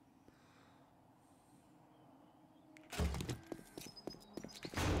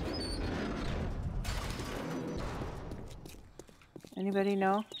 Anybody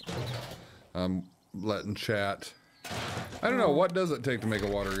know? I'm letting chat. I don't know, what does it take to make a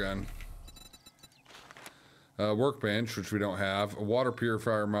water gun? Workbench, which we don't have. A water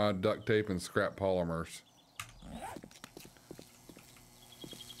purifier mod, duct tape, and scrap polymers.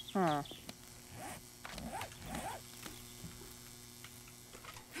 Huh.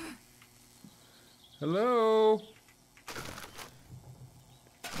 Hello?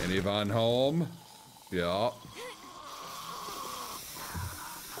 Anyone home? Yeah.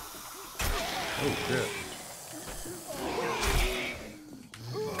 Oh, shit.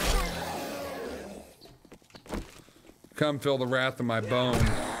 Come feel the wrath of my bone.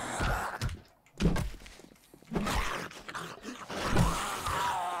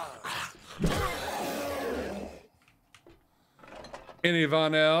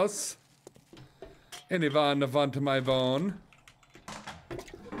 Anyone else? Anyone want my bone?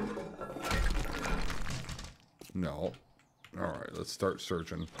 No. Alright, let's start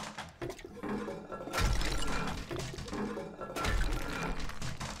searching.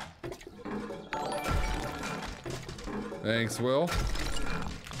 Thanks, Will.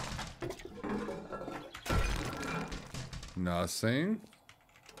 Nothing.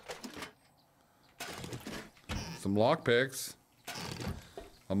 Some lockpicks.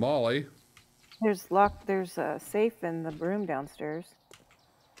 A molly. There's a safe in the room downstairs.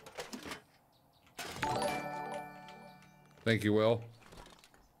 Thank you, Will.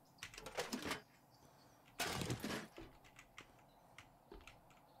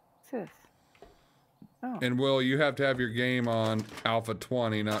 What's this? Oh. And Will, you have to have your game on Alpha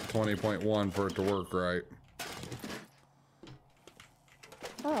 20, not 20.1 for it to work right.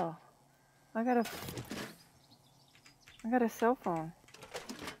 Oh. I got a cell phone.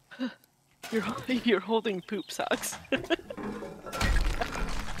 You're holding poop socks.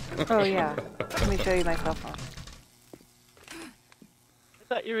 Oh yeah. Let me show you my cell phone. I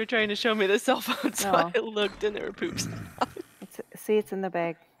thought you were trying to show me the cell phone, so No. I looked and there were poops. See, it's in the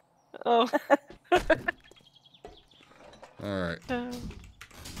bag. Oh. All right.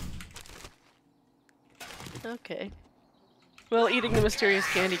 Okay. Well, eating the mysterious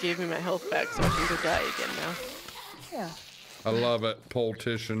candy gave me my health back, so I can go die again now. Yeah. I love it,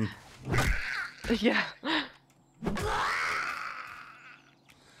 politician. Yeah.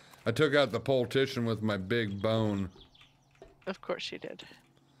 I took out the politician with my big bone. Of course you did.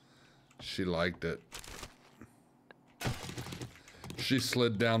 She liked it. She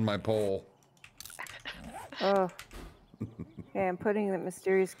slid down my pole. Oh. Okay, I'm putting the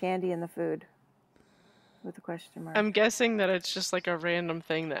mysterious candy in the food. With a question mark. I'm guessing that it's just like a random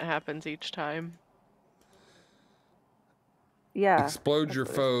thing that happens each time. Yeah. Explode that's your what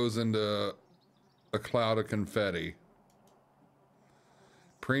it is. foes into a cloud of confetti.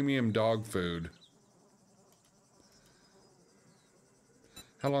 Premium dog food.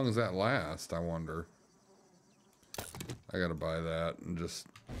 How long does that last, I wonder? I gotta buy that and just...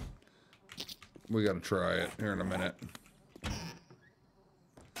 We gotta try it here in a minute.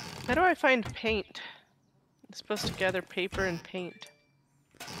 How do I find paint? I'm supposed to gather paper and paint.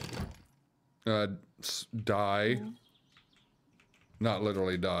 Dye. Not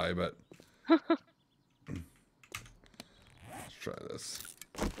literally dye, but... Let's try this.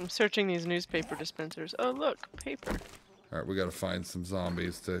 I'm searching these newspaper dispensers. Oh, look, paper. Alright, we gotta find some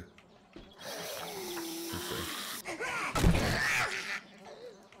zombies to... Let's see.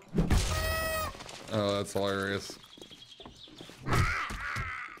 Oh, that's hilarious.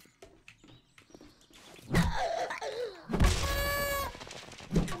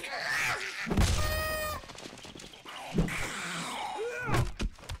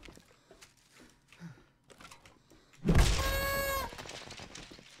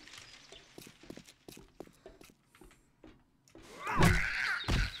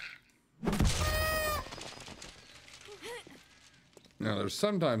 Now, there's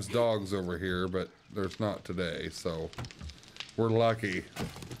sometimes dogs over here, but there's not today, so we're lucky.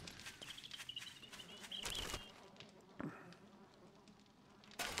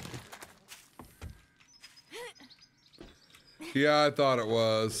 Yeah, I thought it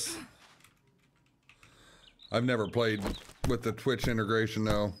was. I've never played with the Twitch integration,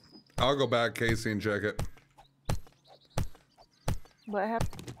 though. I'll go back, Casey, and check it. What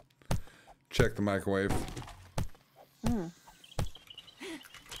happened? Check the microwave.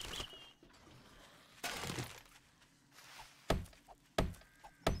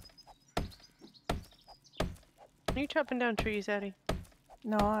 Are you chopping down trees, Addie?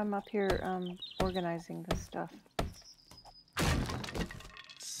 No, I'm up here organizing this stuff.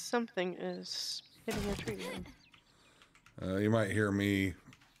 Something is hitting a tree. You might hear me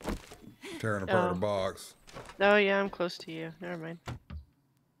tearing apart Oh. a box. Oh yeah, I'm close to you. Never mind.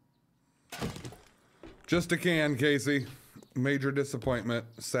 Just a can, Casey. Major disappointment.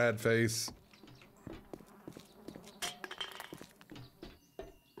 Sad face.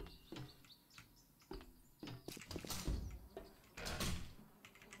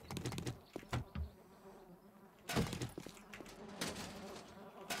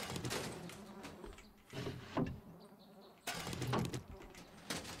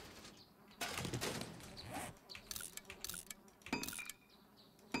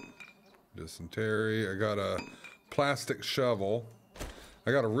 Dysentery. I got a plastic shovel.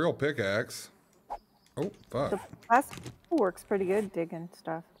 I got a real pickaxe. Oh, fuck. The plastic works pretty good digging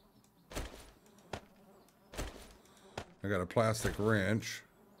stuff. I got a plastic wrench.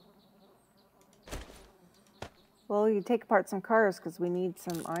 Well, you take apart some cars because we need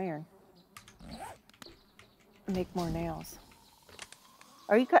some iron. Make more nails.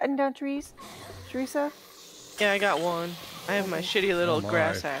 Are you cutting down trees, Teresa? Yeah, I got one. I have my shitty little Oh my.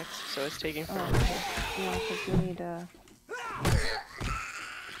 grass axe, so it's taking Oh, forever. okay. Yeah, because we need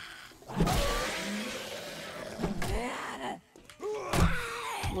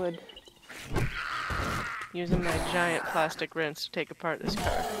wood. Using my giant plastic wrench to take apart this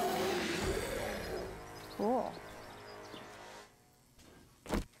car. Cool.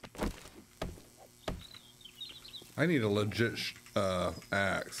 I need a legit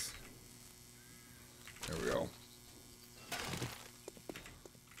axe. There we go.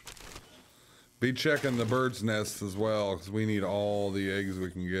 Be checking the bird's nests as well, because we need all the eggs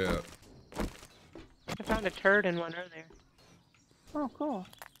we can get. I found a turd in one earlier. Oh, cool.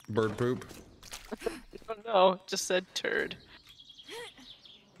 Bird poop. Oh no, it just said turd.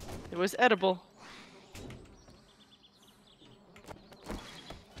 It was edible.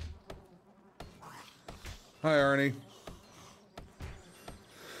 Hi, Arnie.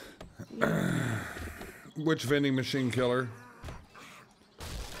 Which vending machine killer?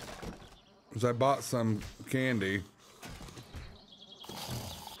 Because I bought some candy.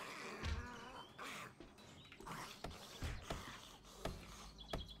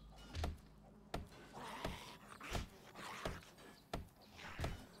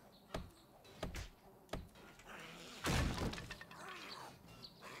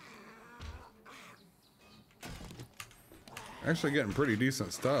 Actually getting pretty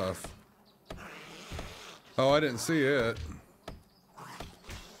decent stuff. Oh, I didn't see it.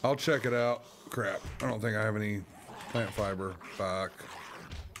 I'll check it out. Crap. I don't think I have any plant fiber back.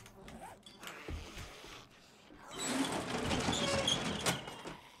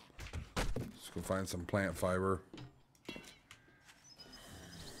 Let's go find some plant fiber.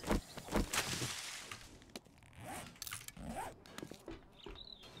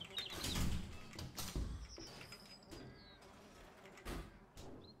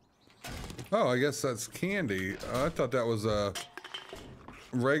 Oh, I guess that's candy. I thought that was a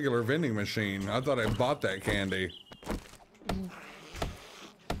regular vending machine. I thought I bought that candy.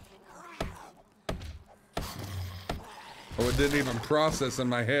 it didn't even process in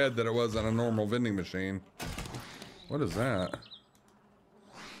my head that it wasn't a normal vending machine. What is that?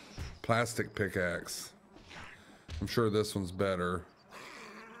 Plastic pickaxe. I'm sure this one's better.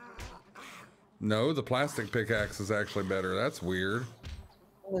 No, the plastic pickaxe is actually better. That's weird.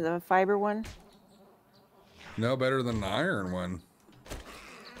 The fiber one? No, better than the iron one.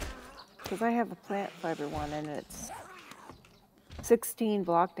 Because I have a plant fiber one and it's 16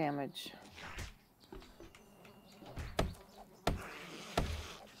 block damage.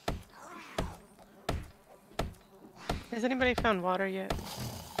 Has anybody found water yet?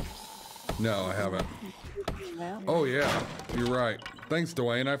 No, I haven't. Yeah. Oh, yeah. You're right. Thanks,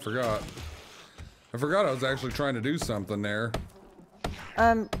 Dwayne. I forgot. I forgot I was actually trying to do something there.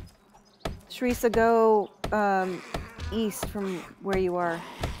 Teresa, go east from where you are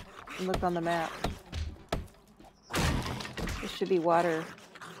and look on the map. There should be water.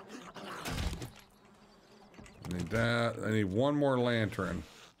 I need that. I need one more lantern.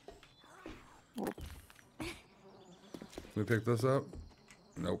 Can we pick this up?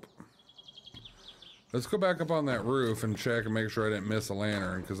 Nope. Let's go back up on that roof and check and make sure I didn't miss a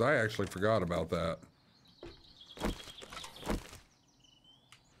lantern, because I actually forgot about that.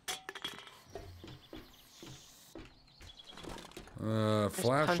 Punched a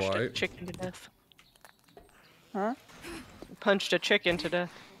Flashlight. chicken to death. Huh? Punched a chicken to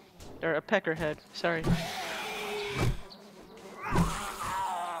death. Or a peckerhead, sorry.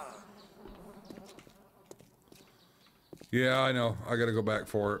 Yeah, I know. I gotta go back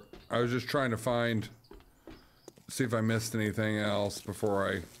for it. I was just trying to see if I missed anything else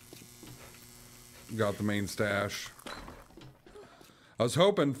before I got the main stash. I was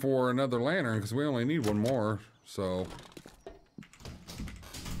hoping for another lantern because we only need one more, so.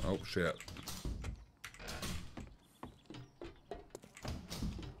 Oh, shit.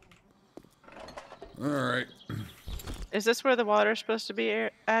 Alright. Is this where the water's supposed to be,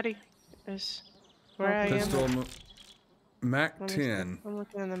 Addie? Is where I am? Pistol Mac Let me 10. see. I'm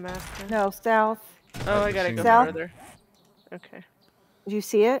looking on the map now. No, south. Oh, I gotta go South. further. Okay. Did you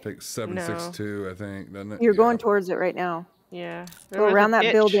see it? Takes 762, I think, doesn't it? You're Yeah. going towards it right now. Yeah. There Go was a around that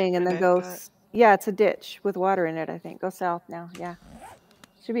ditch building and then I go. thought- Yeah, it's a ditch with water in it, I think. Go south now. Yeah.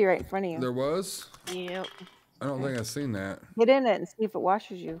 Should be right in front of you. There was? Yep. I don't think I've seen that. Get in it and see if it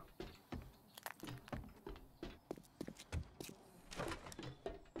washes you.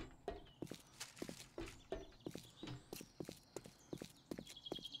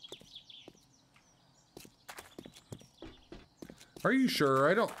 Are you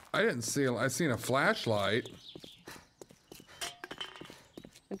sure? I didn't see I seen a flashlight.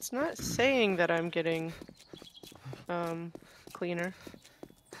 It's not saying that I'm getting cleaner.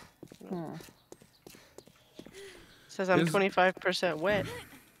 Hmm. It says I'm Is- 25% wet.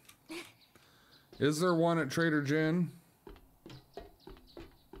 Is there one at Trader Jen?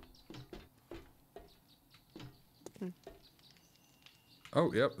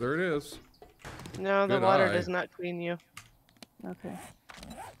 Oh, yep, there it is. No, the Good water eye. does not clean you, Okay.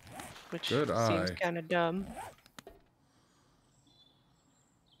 which Good seems eye. kind of dumb.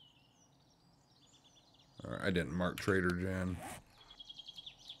 All right, I didn't mark Trader Jen.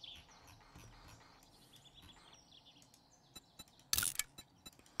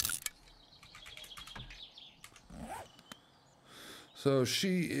 So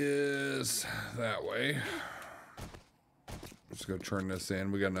she is that way. Let's go turn this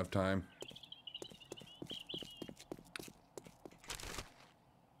in. We got enough time.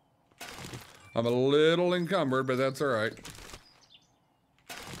 I'm a little encumbered, but that's all right.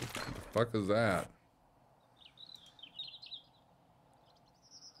 What the fuck is that?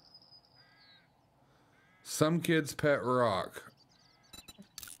 Some kid's pet rock.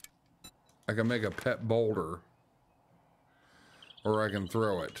 I can make a pet boulder. Or I can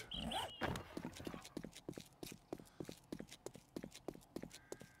throw it.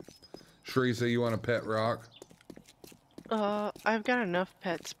 Teresa, you want a pet rock? I've got enough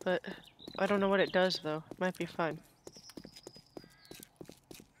pets, but I don't know what it does though. Might be fun.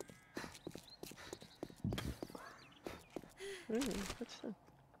 Ooh, what's that?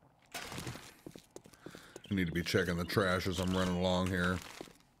 I need to be checking the trash as I'm running along here.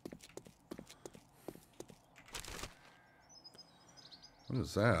 What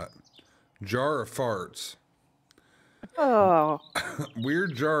is that? Jar of farts. Oh.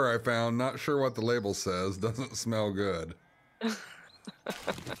 Weird jar I found. Not sure what the label says. Doesn't smell good.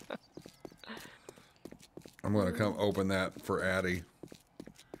 I'm gonna come open that for Addie.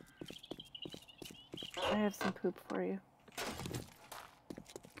 I have some poop for you.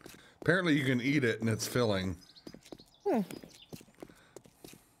 Apparently you can eat it and it's filling. Hmm.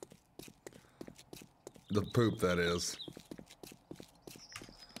 The poop, that is.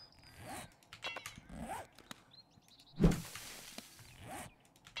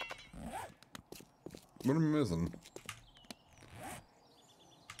 What am I missing?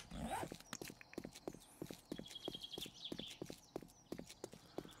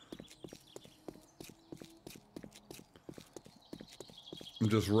 I'm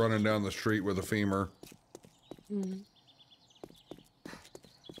just running down the street with a femur. Mhm.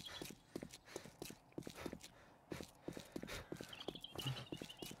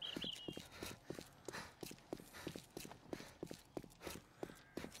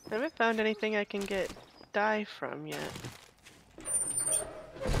 I haven't found anything I can get dye from yet.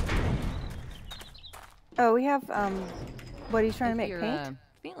 Oh, we have, what are you trying to If make, you're, paint?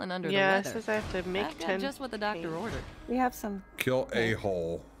 feeling under Yeah, the it weather. says I have to make I've got 10. just what the doctor paint. ordered. We have some, Kill a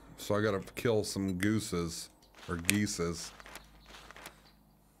hole. So I gotta kill some gooses. Or geeses.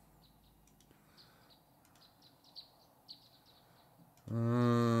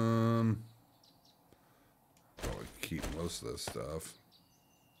 Probably keep most of this stuff.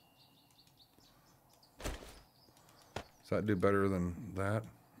 Does that do better than that?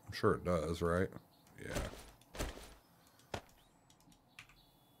 I'm sure it does, right? Yeah.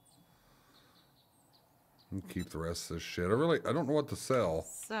 And keep the rest of this shit. I don't know what to sell.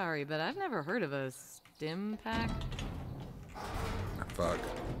 Sorry, but I've never heard of a stim pack. Fuck.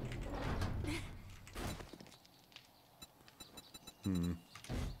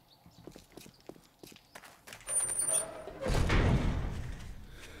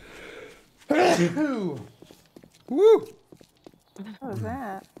 Woo! what was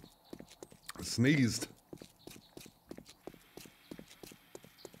that? I sneezed.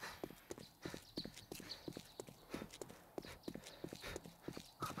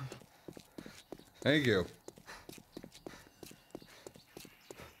 Thank you.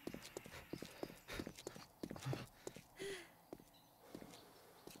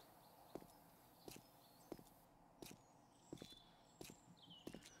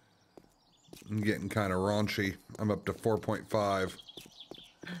 I'm getting kind of raunchy. I'm up to 4.5.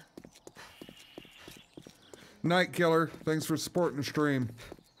 Night Killer, thanks for supporting the stream.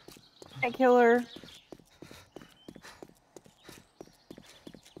 Hey, killer.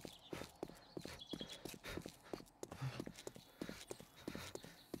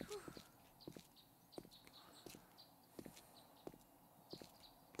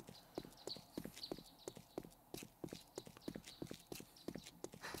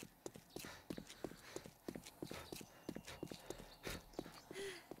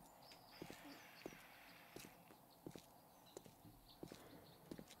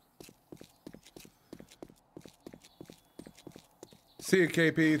 See you,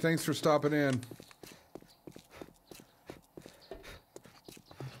 KP. Thanks for stopping in.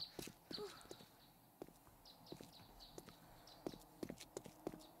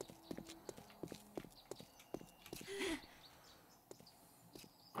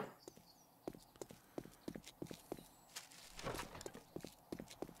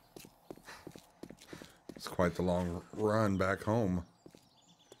 It's quite the long run back home.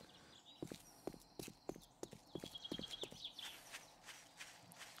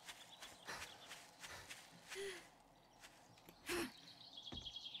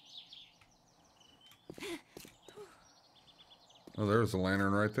 Oh, there's a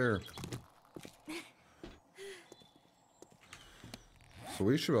lantern right there. So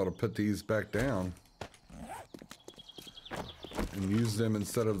we should be able to put these back down and use them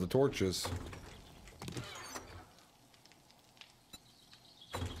instead of the torches.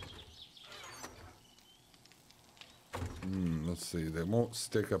 Let's see. They won't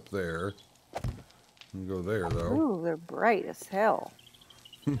stick up there. You can go there, though. Ooh, they're bright as hell.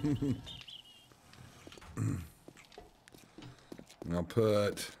 And I'll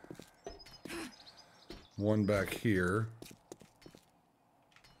put one back here.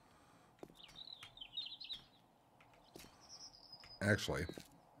 Actually,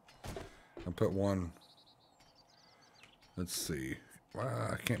 I'll put one. Let's see. Wow,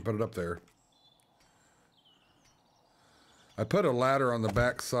 I can't put it up there. I put a ladder on the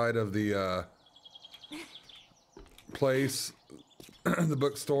back side of the place, the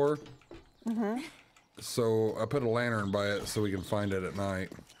bookstore. Mm-hmm. So I put a lantern by it so we can find it at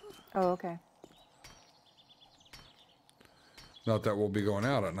night. Oh, okay. Not that we'll be going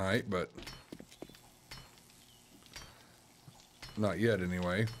out at night, but not yet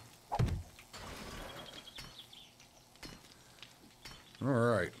anyway. All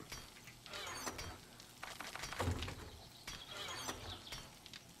right.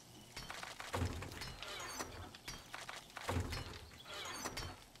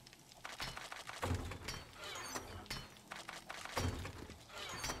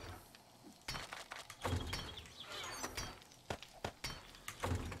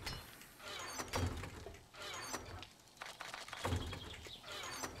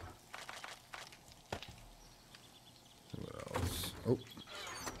 Oh.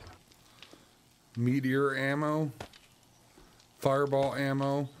 Meteor ammo. Fireball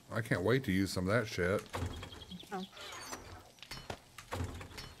ammo. I can't wait to use some of that shit. Oh.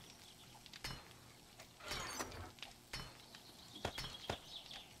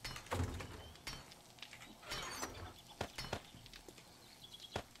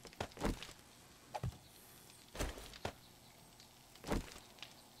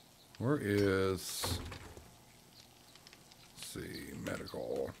 Where is... Let's see,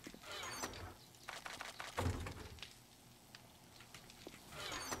 medical.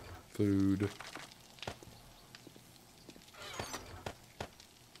 Food.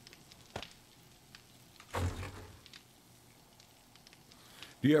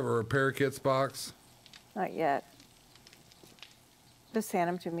 Do you have a repair kits box? Not yet. Just hand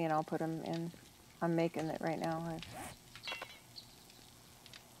them to me and I'll put them in. I'm making it right now.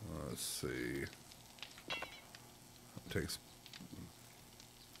 Let's see. It takes...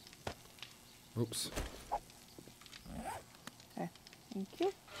 Oops. Okay. Thank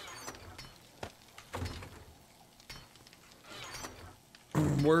you.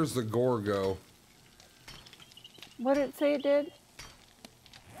 Where's the gore go? What did it say it did?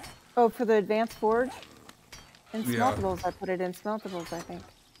 Oh, for the advanced forge? In Yeah. smeltables, I put it in smeltables, I think.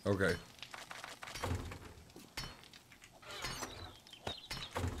 Okay.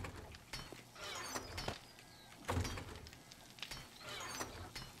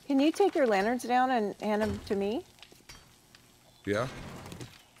 Can you take your lanterns down and hand them to me Yeah?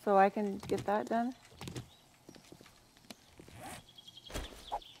 so I can get that done?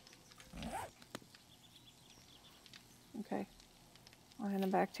 Okay. I'll hand them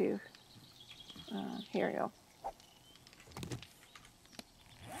back to you. Here you go.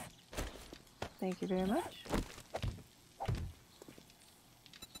 Thank you very much.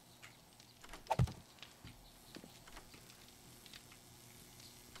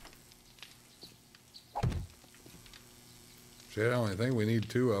 Shit, I only think we need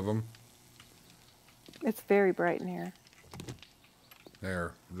 2 of them. It's very bright in here.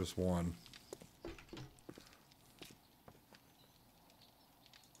 There, just 1.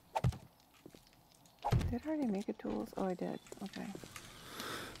 Did I already make a tools? Oh, I did. Okay.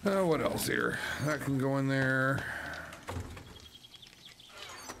 What else here? That can go in there.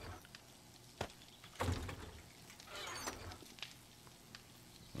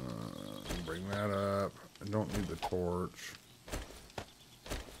 Bring that up. I don't need the torch.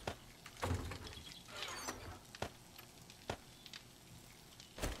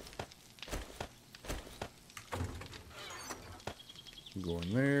 Go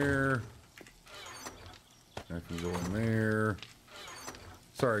in there. That can go in there.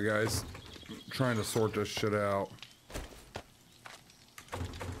 Sorry, guys. I'm trying to sort this shit out.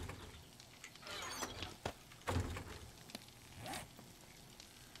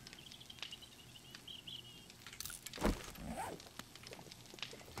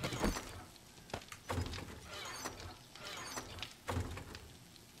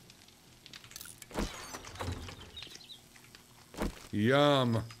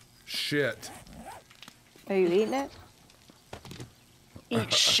 Yum. Shit. Are you eating it?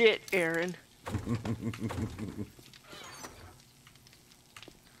 Eat shit, Aaron.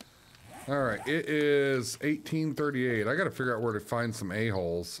 All right, it is 1838. I got to figure out where to find some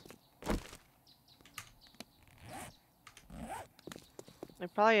a-holes. They're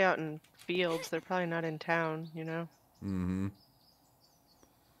probably out in fields. They're probably not in town, you know? Mm-hmm.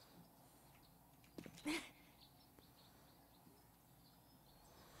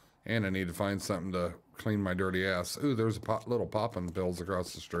 And I need to find something to clean my dirty ass. Ooh, there's a little popping pills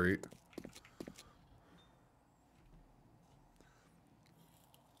across the street.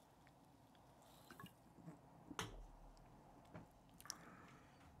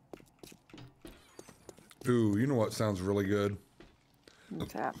 Ooh, you know what sounds really good?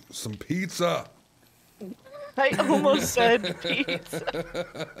 What's that? Some pizza. I almost said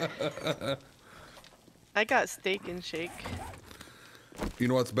pizza. I got steak and shake. You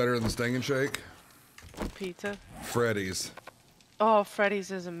know what's better than Sting and Shake? Pizza. Freddy's. Oh, Freddy's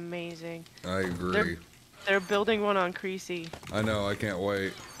is amazing. I agree. They're building one on Creasy. I know, I can't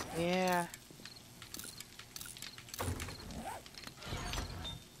wait. Yeah.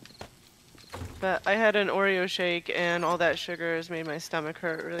 But I had an Oreo shake and all that sugar has made my stomach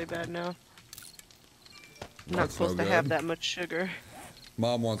hurt really bad now. I'm not That's no supposed to have good. that much sugar.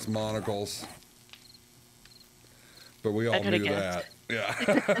 Mom wants monocles. But we all coulda knew guessed. that. Yeah.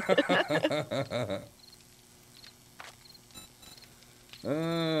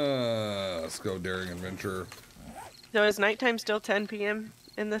 Let's go Daring Adventure. So is nighttime still 10 p.m.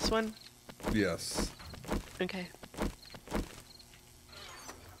 in this one? Yes. Okay.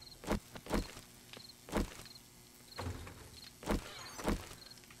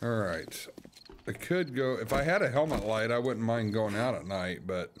 All right. I could go, if I had a helmet light, I wouldn't mind going out at night,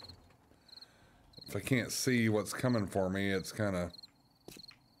 but if I can't see what's coming for me, it's kind of...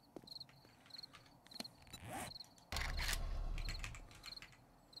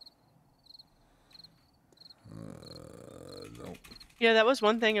 Nope. Yeah, that was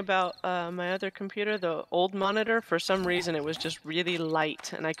one thing about my other computer, the old monitor. For some reason, it was just really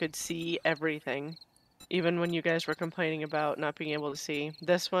light, and I could see everything. Even when you guys were complaining about not being able to see.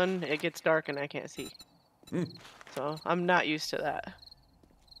 This one, it gets dark and I can't see. So, I'm not used to that.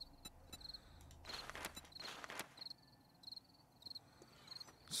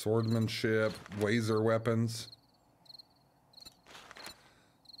 Swordsmanship, laser weapons.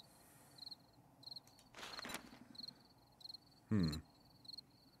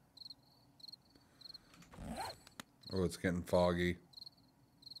 Oh, it's getting foggy.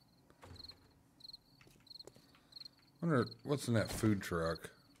 Wonder what's in that food truck.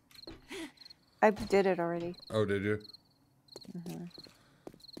 I did it already. Oh, did you?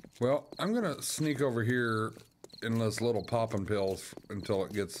 Well, I'm gonna sneak over here in this little popping pills until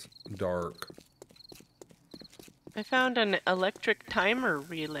it gets dark. I found an electric timer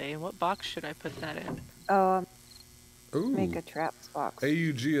relay. What box should I put that in? Oh, Ooh, make a traps box.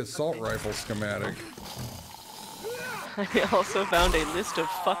 AUG assault rifle schematic. I also found a list of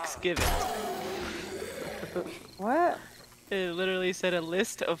fucks given. What? It literally said a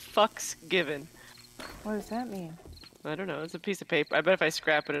list of fucks given. What does that mean? I don't know. It's a piece of paper. I bet if I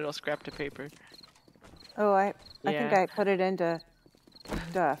scrap it, it'll scrap to paper. Oh, I think Yeah. I put it into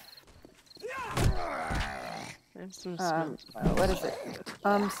stuff. There's some smoke. What is it?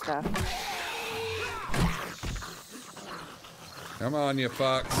 Stuff. Come on, you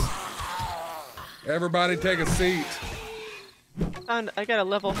fucks. Everybody take a seat. I got a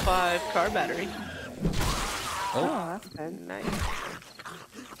level 5 car battery. Oh, that's good. Nice.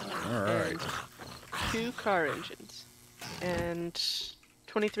 All right. And 2 car engines. And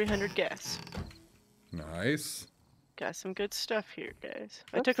 2,300 gas. Nice. Got some good stuff here, guys.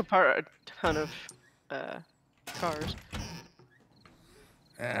 I took apart a ton of cars.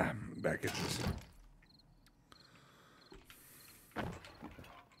 Back itches.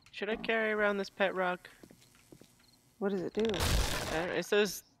 Should I carry around this pet rock? What does it do? It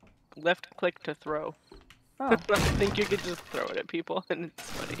says left click to throw. Oh, I think you could just throw it at people and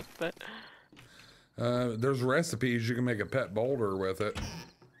it's funny, but... There's recipes. You can make a pet boulder with it.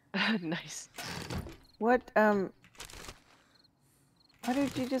 Nice. what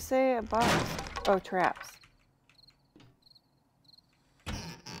did you just say? A box? Oh, traps.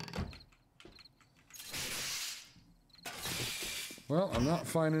 Well, I'm not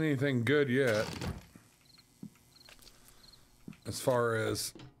finding anything good yet. As far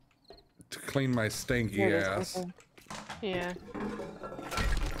as to clean my stinky Here it is, ass. okay. Yeah.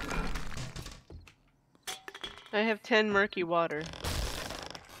 I have 10 murky water.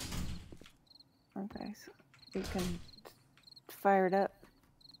 Okay, so you can fire it up.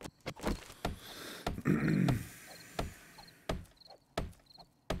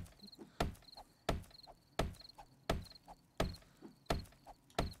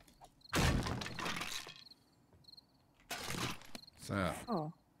 What's that?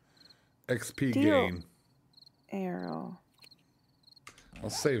 Oh, XP Deal. gain. arrow. I'll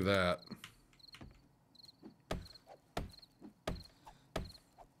save that.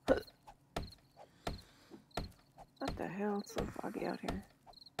 What the hell? It's so foggy out here.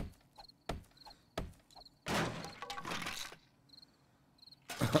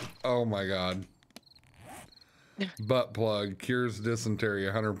 Oh my god. Butt plug cures dysentery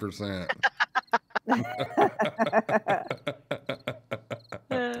 100%.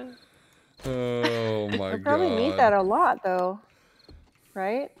 Oh my I god. probably need that a lot, though.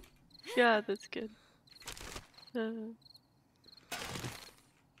 Right? Yeah, that's good.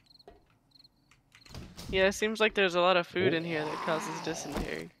 Yeah, it seems like there's a lot of food in here that causes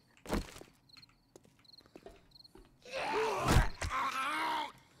dysentery.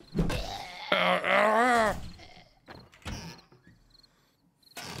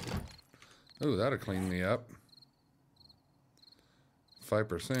 Oh, that'll clean me up.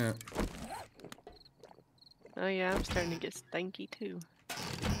 5%. Oh yeah, I'm starting to get stanky too.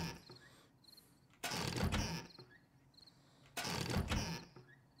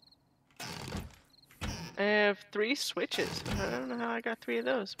 I have 3 switches. I don't know how I got 3 of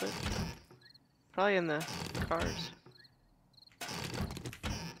those, but probably in the cars.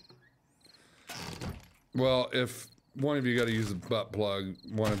 Well, if one of you got to use a butt plug,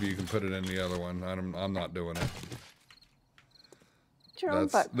 one of you can put it in the other one. I'm not doing it. Put your own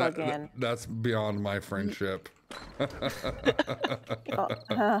butt plug in. That's beyond my friendship.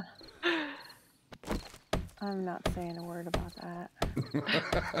 I'm not saying a word about that.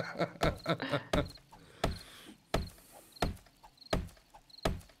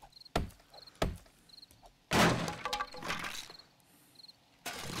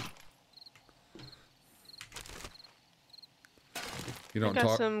 You don't got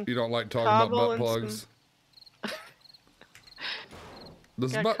talk. some You don't like talking about cobble butt and plugs.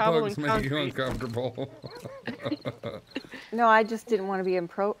 Does Got butt cobble plugs and make you concrete. uncomfortable? No, I just didn't want to be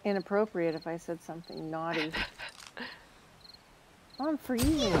inappropriate if I said something naughty. For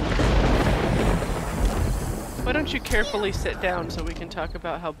you. Why don't you carefully sit down so we can talk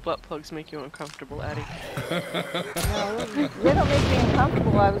about how butt plugs make you uncomfortable, Addie? No, they don't make me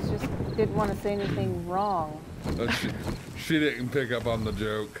uncomfortable. I was just didn't want to say anything wrong. She didn't pick up on the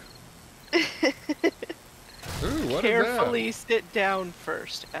joke. Ooh, what is Carefully sit down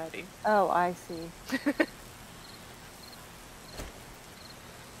first, Addie. Oh, I see. that?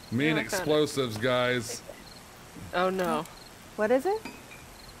 Mean I found it. explosives, guys. Oh no. What is it?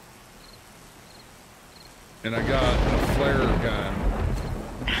 And I got a flare gun.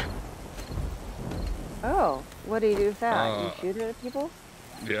 Oh, what do you do with that? You Uh, shoot it at people?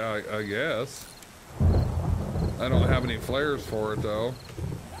 Yeah, I guess. I don't have any flares for it though.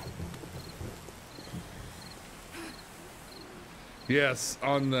 Yes,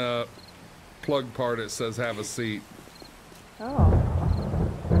 on the plug part it says have a seat. Oh.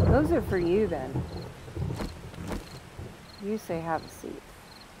 Those are for you then. You say have a seat.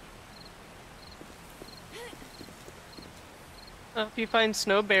 If you find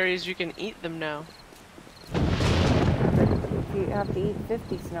snowberries, you can eat them now. If you have to eat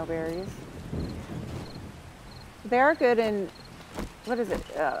 50 snowberries. They are good in, what is it?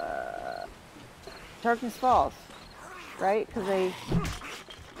 Darkness Falls, right? Because they,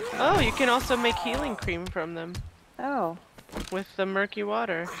 Oh, you can also make healing cream from them oh, with the murky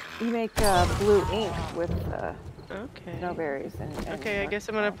water. you make blue ink with Okay. snowberries. And Okay, I guess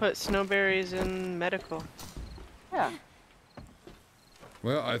I'm gonna put snowberries in medical. Yeah.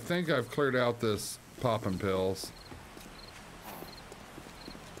 Well, I think I've cleared out this popping pills.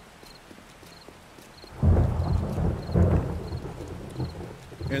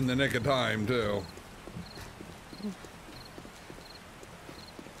 In the nick of time, too.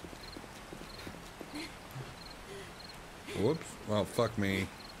 Whoops. Well, fuck me.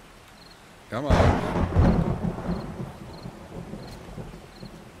 Come on.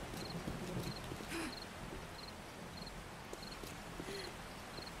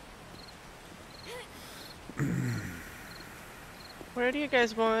 Where do you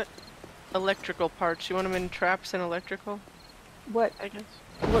guys want electrical parts? You want them in traps and electrical, What? I guess?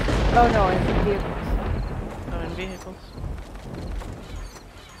 What? Oh no, it's vehicles. Oh, in vehicles.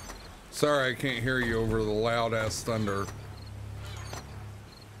 Sorry, I can't hear you over the loud ass thunder.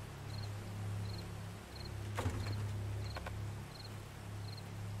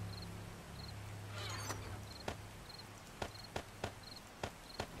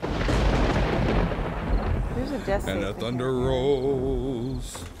 There's a death And the safe in thunder here.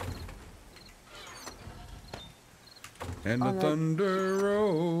 rolls. And the On the- thunder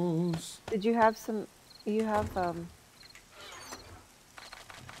rolls. Did you have some? You have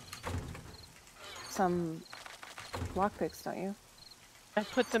some lockpicks, don't you? I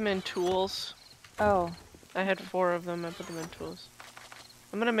put them in tools. Oh, I had 4 of them. I put them in tools.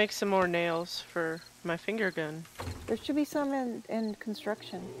 I'm gonna make some more nails for my finger gun. there should be some in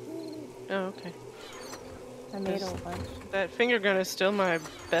construction. Oh, okay. I made a whole bunch. That finger gun is still my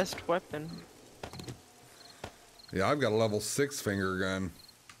best weapon. Yeah, I've got a level 6 finger gun.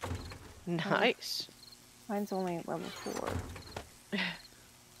 Nice. Mine's only at level 4.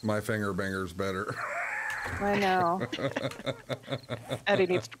 My finger banger's better. I know. Eddie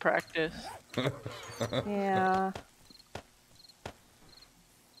needs to practice. Yeah.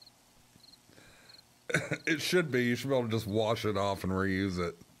 It should be. You should be able to just wash it off and reuse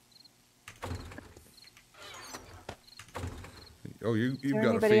it. Oh, you've there got a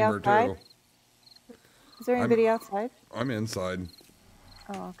anybody femur outside? too. Is there anybody outside? I'm inside.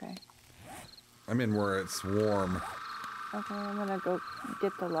 Oh, okay. I'm in where it's warm. Okay, I'm gonna go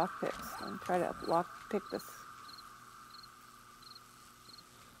get the lockpicks and try to lockpick this.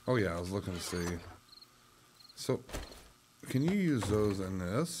 Oh yeah, I was looking to see. So, can you use those in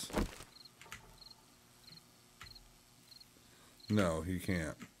this? No, you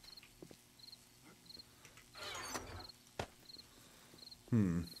can't.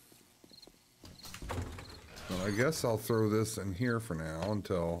 Well, I guess I'll throw this in here for now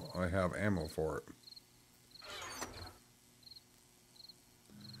until I have ammo for it.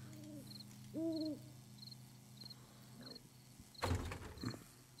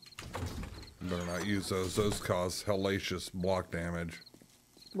 use those. Those cause hellacious block damage.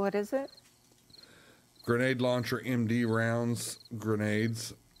 What is it? Grenade launcher MD rounds,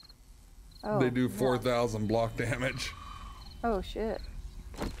 grenades. Oh, They do yeah. 4,000 block damage. Oh shit.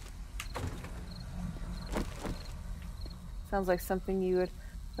 Sounds like something you would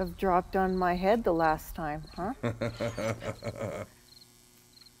have dropped on my head the last time, huh?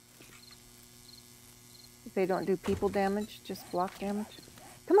 They don't do people damage, just block damage.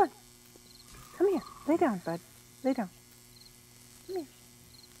 Come on. Come here. Lay down, bud. Lay down. Come here.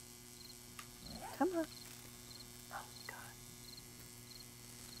 Come on. Oh,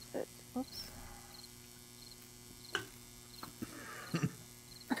 God. Oops.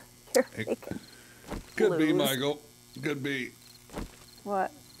 You're Hey. making Could be, blues. Michael. Could be.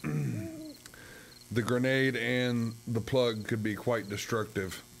 What? The grenade and the plug could be quite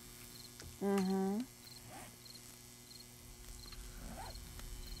destructive. Mm-hmm.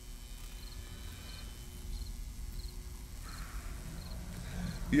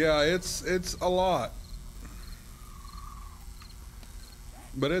 Yeah, it's a lot.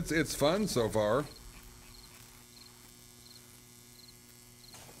 But it's fun so far.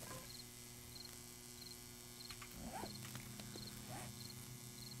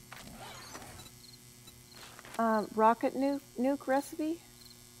 Rocket nuke recipe?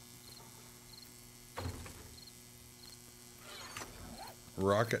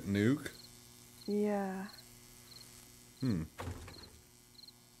 Rocket nuke? Yeah. I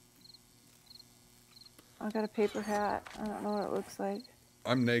got a paper hat. I don't know what it looks like.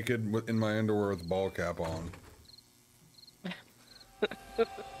 I'm naked in my underwear with a ball cap on.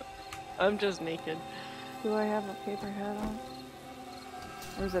 I'm just naked. Do I have a paper hat on?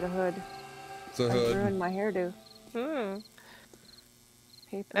 Or is it a hood? It's a I hood. ruined my hairdo. Hmm.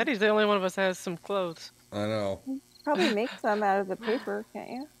 Paper. Eddie's the only one of us that has some clothes. I know. Probably make some out of the paper, can't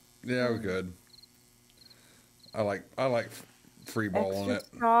you? Yeah, we could. I like free balling Extra it.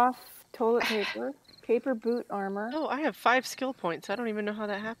 soft toilet paper, paper boot armor. Oh, I have 5 skill points. I don't even know how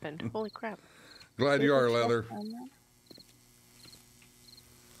that happened. Holy crap. Glad you paper are, chest Leather. armor.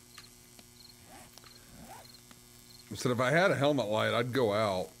 Said if I had a helmet light, I'd go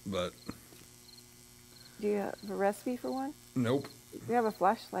out, but Do you have a recipe for one? nope. You have a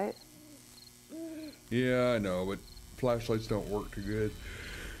flashlight. Yeah, I know, but flashlights don't work too good.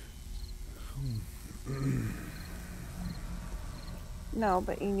 No,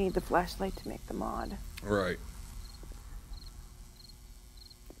 but you need the flashlight to make the mod. Right.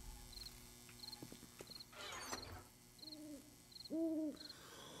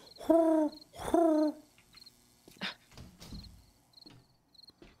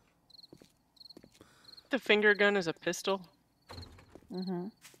 The finger gun is a pistol. Mm-hmm.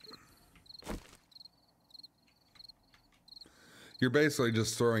 You're basically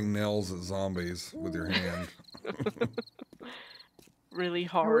just throwing nails at zombies with your hand. Really It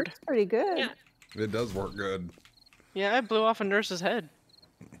hard. works pretty good. Yeah. It does work good. Yeah, I blew off a nurse's head.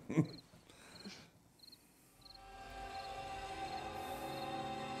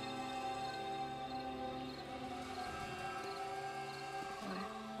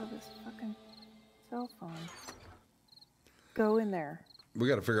 Oh, this fucking cell phone. Go in there. We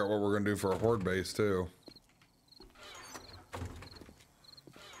got to figure out what we're going to do for a horde base, too.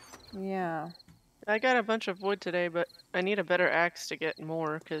 Yeah. I got a bunch of wood today, but I need a better axe to get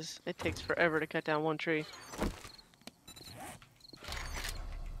more, because it takes forever to cut down one tree.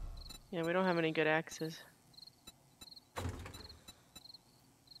 Yeah, we don't have any good axes.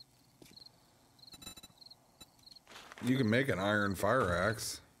 You can make an iron fire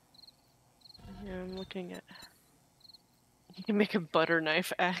axe. Yeah, I'm looking at... You can make a butter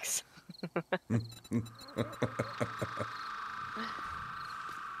knife axe.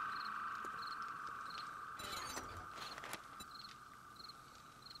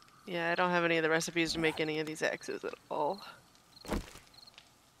 Yeah, I don't have any of the recipes to make any of these axes at all.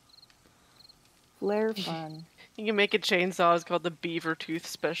 Flare fun. You can make a chainsaw. It's called the Beaver Tooth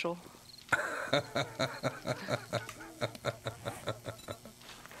Special.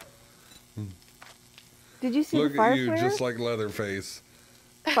 Did you see Look the fire at you, flares? just like Leatherface.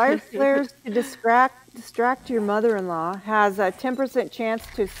 Fire flares to distract your mother-in-law has a 10% chance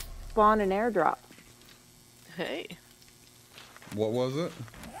to spawn an airdrop. Hey. What was it?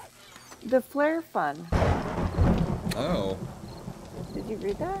 The flare fun. Oh. Did you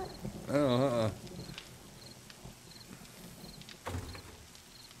read that? Oh,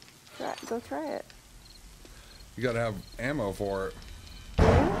 Go try it. You got to have ammo for it.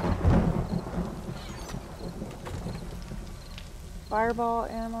 Fireball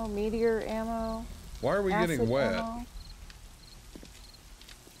ammo, meteor ammo. Why are we acid getting wet? ammo.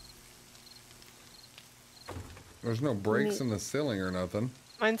 There's no breaks in the ceiling or nothing.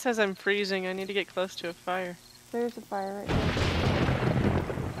 Mine says I'm freezing. I need to get close to a fire. There's a fire right here.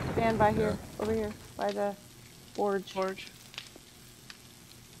 Stand by here, over here, by the forge.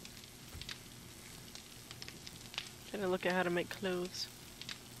 Trying to look at how to make clothes.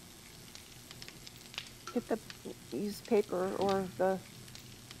 Use paper or the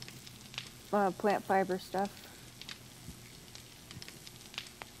plant fiber stuff.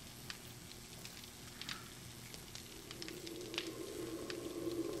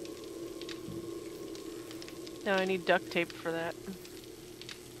 Now I need duct tape for that.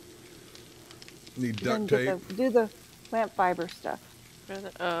 Need Then duct tape. do the plant fiber stuff.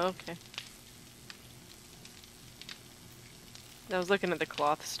 Oh, okay. I was looking at the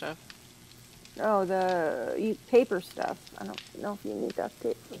cloth stuff. Oh, the paper stuff. I don't know if you need duct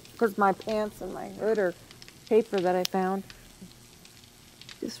tape because my pants and my hood are paper that I found.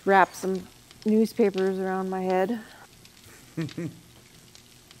 Just wrap some newspapers around my head.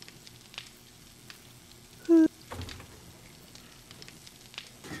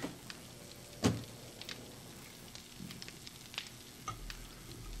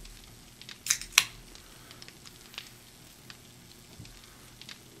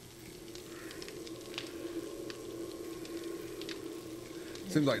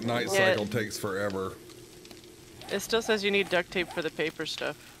 Seems like night cycle takes forever. It still says you need duct tape for the paper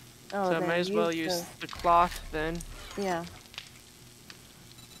stuff. Oh, So I might as well use the cloth then. Yeah.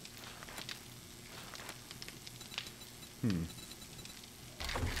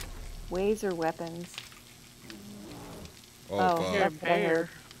 Ways or weapons? Oh, Oh, fuck. Here, that's what I heard. bear.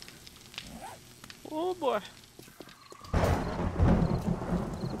 Oh boy.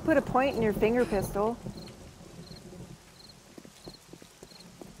 You put a point in your finger pistol.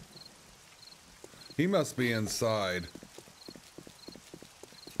 He must be inside.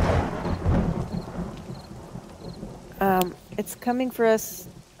 It's coming for us.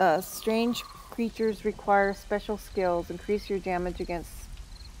 Strange creatures require special skills. Increase your damage against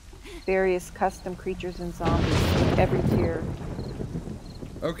various custom creatures and zombies with every tier.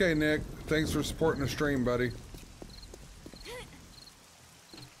 Okay, Nick. Thanks for supporting the stream, buddy.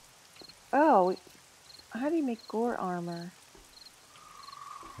 Oh, how do you make gore armor?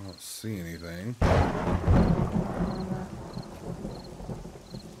 I don't see anything. Armor.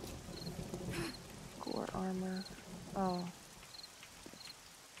 Gore armor. Oh.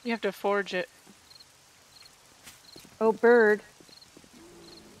 You have to forge it. Oh, bird.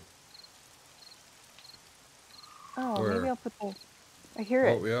 Oh, Where? maybe I'll put the. I hear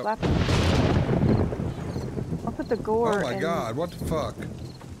it. Oh, yep. Flapping. I'll put the gore. Oh my in. god, what the fuck?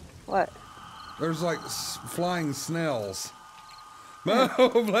 What? There's like flying snails.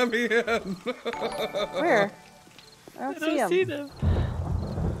 Move, let me in. Where? I don't see them.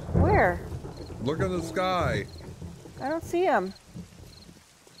 Where? Look in the sky. I don't see them.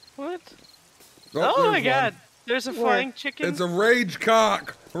 What? Oh, Oh my there's god. one. There's a Where? flying chicken. It's a rage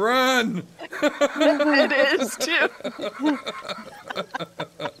cock. Run! It is too.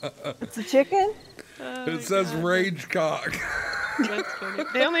 It's a chicken? Oh It my says God. rage cock. That's funny.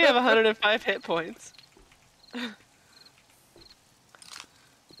 They only have 105 hit points.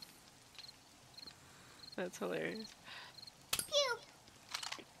 That's hilarious.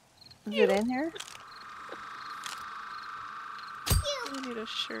 Is it in here? I need a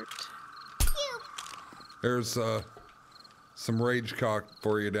shirt. There's some rage cock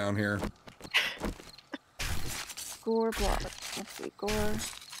for you down here. Gore block. Let's see, gore.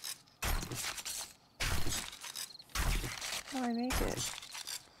 How do I make it?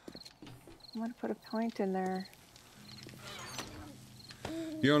 I'm gonna put a point in there.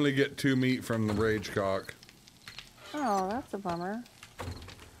 You only get 2 meat from the rage cock. Oh, that's a bummer.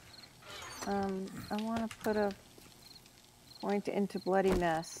 I want to put a point into bloody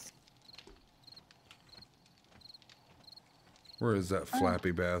mess. Where is that flappy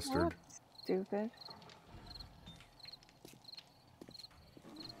bastard? That's stupid.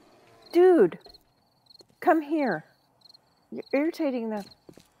 Dude, come here. You're irritating the.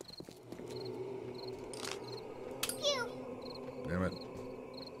 Damn it.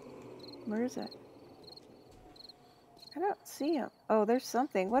 Where is it? I don't see him. Oh, there's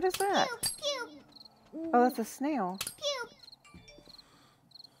something. What is that? Oh, that's a snail.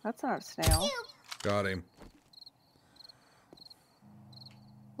 That's not a snail. Got him.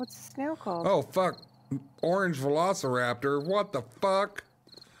 What's the snail called? Oh, fuck. Orange velociraptor. What the fuck?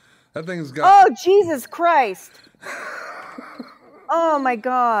 That thing's got... Oh, Jesus Christ! Oh my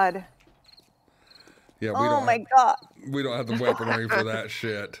God! Yeah, Oh my God! we don't have the weaponry for that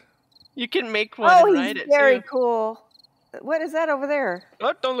shit. You can make one Oh, and ride he's it very too. cool. What is that over there?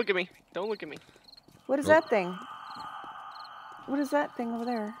 Oh, don't look at me. Don't look at me. What is Oh. that thing? What is that thing over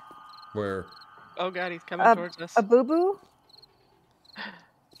there? Where? Oh god, he's coming towards us. A boo-boo?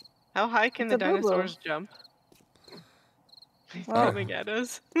 How high can It's the a boo-boo. dinosaurs jump? He's Well- coming at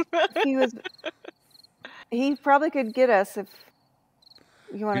us. He was. He probably could get us if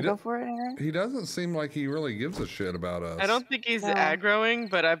you want He to go do- for it, Aaron. He doesn't seem like he really gives a shit about us. I don't think he's No. aggroing,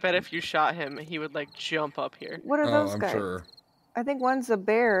 but I bet if you shot him, he would like jump up here. What are Oh, those I'm guys? sure. I think one's a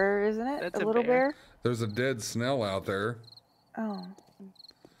bear, isn't it? That's a a little bear. bear. There's a dead Snell out there. Oh,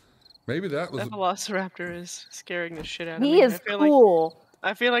 Maybe that was. That velociraptor is scaring the shit out of me. he is I feel cool.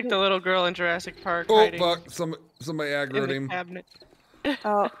 I feel like the little girl in Jurassic Park Oh hiding fuck! Somebody in aggroed the him. cabinet.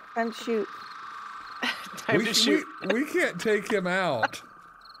 Oh, time to shoot. Time to shoot. We can't take him out.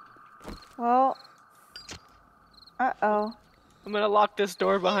 Well, uh-oh. I'm gonna lock this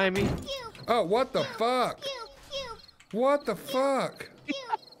door behind me. Oh, what the fuck? What the fuck?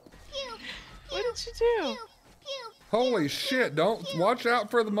 What did you do? Holy shit! Don't watch out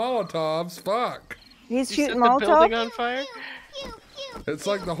for the Molotovs. Fuck! He's You set shooting the building Molotov? on fire? It's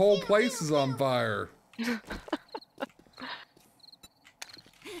like the whole place is on fire.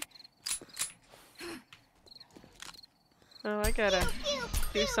 Oh, I gotta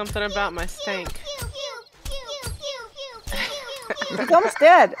do something about my stank. He's almost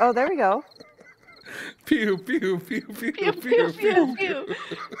dead. Oh, there we go. Pew pew pew pew Pew, pew, pew, pew.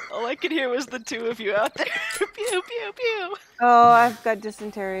 All I could hear was the two of you out there. Pew, pew, pew. Oh, I've got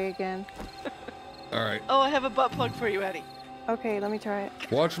dysentery again. All right, Oh, I have a butt plug for you, Eddie. Okay, let me try it.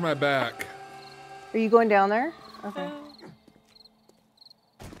 watch my back. Are you going down there? Okay.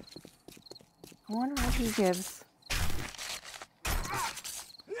 I wonder what he gives.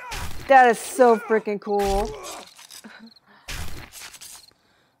 That is so freaking cool.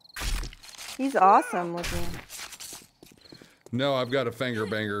 He's awesome looking. No, I've got a finger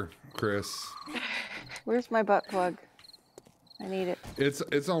banger, Chris. Where's my butt plug? I need it.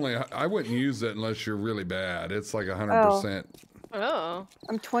 It's only I wouldn't use it unless you're really bad. It's like 100%. Oh.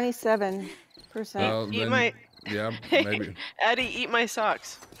 I'm 27%. Well, Eat then- my... Yeah, maybe. Eddie, eat my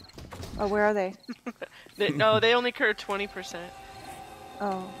socks. Oh, where are they? No, they only cure 20%.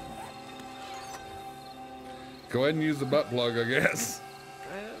 Oh. Go ahead and use the butt plug, I guess.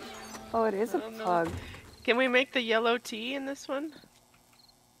 Oh, it is a don't know. plug. Can we make the yellow tea in this one?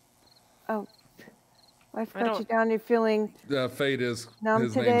 Oh. I've I got don't- you down. You're feeling Fate is numb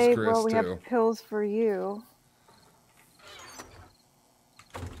his today. name's Chris Well, we too. have pills for you.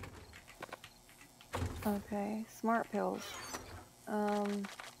 Okay, smart pills. Oh,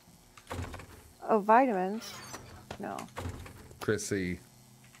 vitamins. No. Chrissy.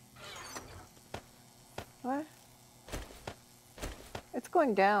 What? It's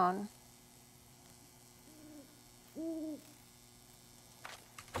going down.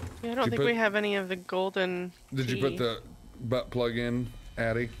 Yeah, I don't you think put- we have any of the golden Did you tea. put the butt plug in,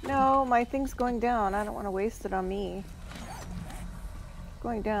 Addie? No, my thing's going down. I don't want to waste it on me.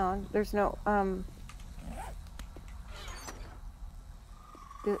 Going down. There's no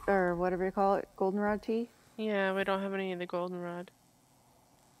or whatever you call it, goldenrod tea. Yeah, we don't have any of the goldenrod.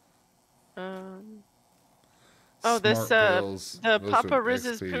 Oh, this Smart pills. the Those Papa are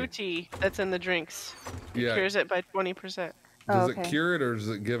Riz's XP. poo tea that's in the drinks. It Yeah. cures it by 20%. Oh, Does okay. it cure it or does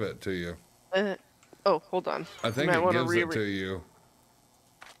it give it to you? Oh, hold on. I think Might it wanna gives re- it to you.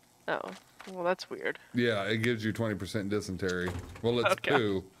 Oh, well, that's weird. Yeah, it gives you 20% dysentery. Well, it's Okay.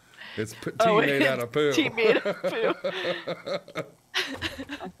 poo. It's tea Oh, made out of poo. Tea made of poo.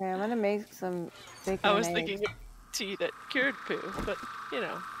 Okay, I'm gonna make some bacon. I was and eggs. thinking of tea that cured poo, but you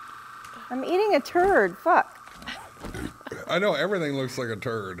know. I'm eating a turd. Fuck. I know everything looks like a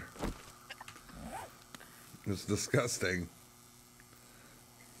turd. It's disgusting.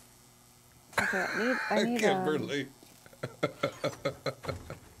 Okay, I need Kimberly.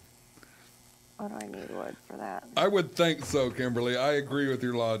 what do I need wood for that? I would think so, Kimberly. I agree with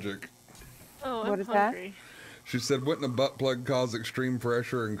your logic. Oh, What I'm is that? hungry. She said, wouldn't a butt plug cause extreme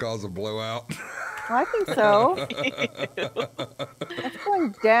pressure and cause a blowout? Well, I think so. It's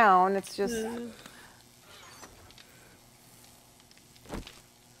going down. It's just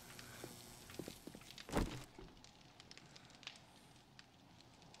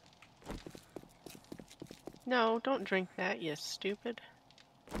No, don't drink that, you stupid.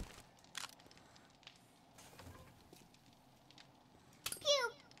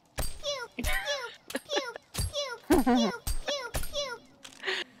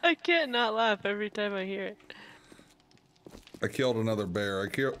 I can't not laugh every time I hear it. I killed another bear.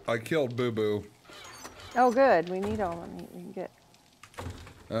 I killed Boo Boo. oh good. We need all the meat we can get.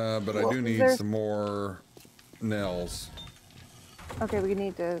 But I Well, do need there's- some more Nels. Okay, we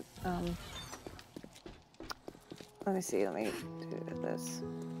need to Let me see. Let me do this.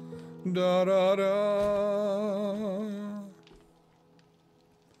 Da da da.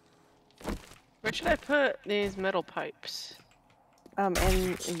 Where should I put these metal pipes? In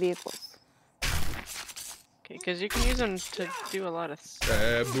vehicles. Okay, because you can use them to do a lot of stuff.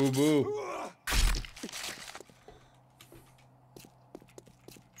 Eh, boo boo.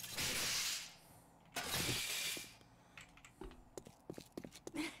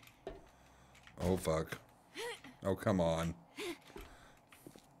 Oh fuck. Oh, come on.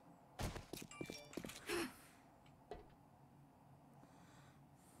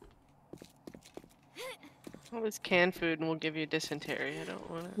 All this canned food and will give you dysentery. I don't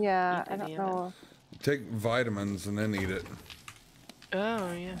want to. Yeah, eat I don't any of it. know. Take vitamins and then eat it.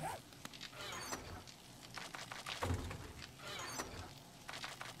 Oh yeah.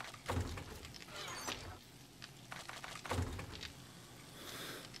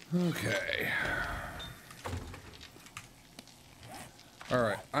 Okay.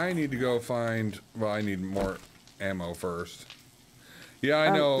 Alright, I need to go find... Well, I need more ammo first. Yeah, I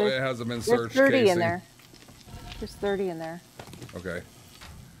know There's- it hasn't been There's searched, 30 Casey. in there. There's 30 in there. Okay.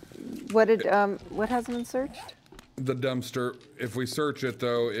 What hasn't been searched? The dumpster, if we search it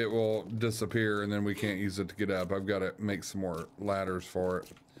though, it will disappear and then we can't use it to get up. I've got to make some more ladders for it.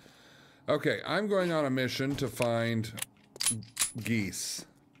 Okay, I'm going on a mission to find geese.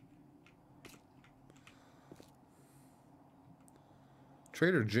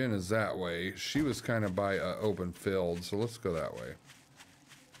 Trader Jen is that way. She was kind of by an open field, so let's go that way.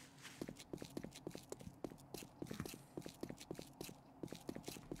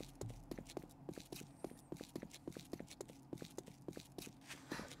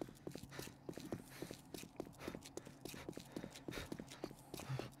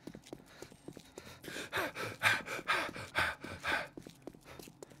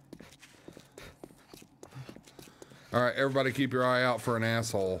 All right, everybody keep your eye out for an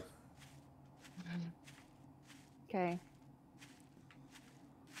asshole. Okay.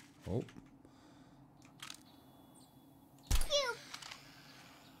 Oh.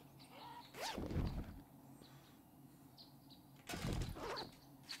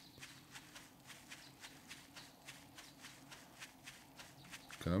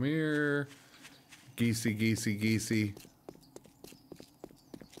 Come here. Geesey, geesey, geesey.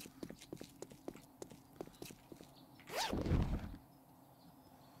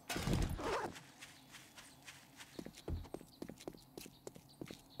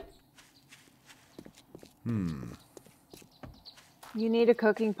 You need a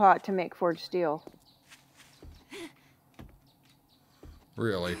cooking pot to make forged steel.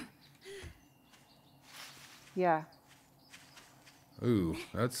 Really? Yeah. Ooh,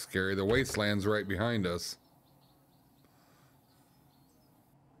 that's scary. The wasteland's right behind us.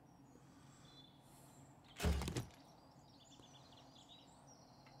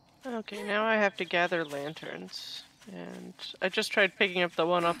 Okay, now I have to gather lanterns. And I just tried picking up the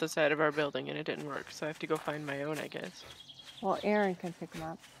one off the side of our building and it didn't work, so I have to go find my own, I guess. Well, Aaron can pick them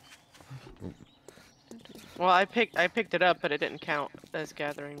up. Well, I picked it up, but it didn't count as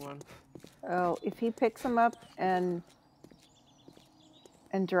gathering one. Oh, if he picks them up and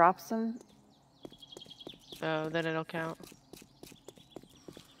drops them, Oh, then it'll count.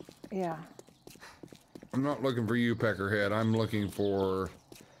 yeah. I'm not looking for you, Peckerhead. I'm looking for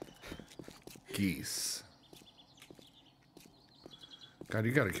geese. God,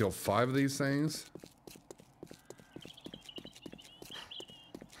 you gotta kill 5 of these things?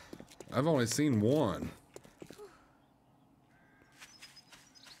 I've only seen 1.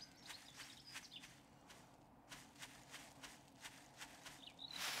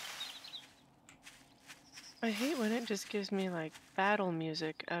 I hate when it just gives me like battle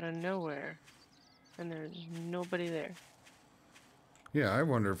music out of nowhere and there's nobody there. Yeah, I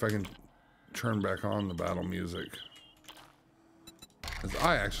wonder if I can turn back on the battle music. 'Cause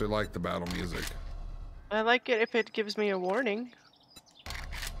I actually like the battle music. I like it if it gives me a warning.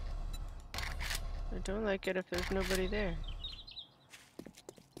 I don't like it if there's nobody there.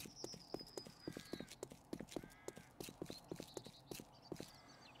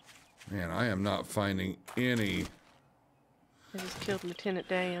 Man, I am not finding any. I just killed Lieutenant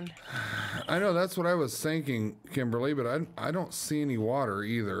Dan. I know, that's what I was thinking, Kimberly, but I don't see any water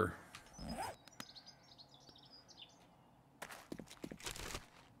either.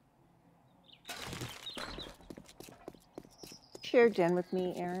 Share Jen with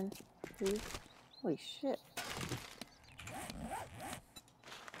me, Aaron, please. Holy shit.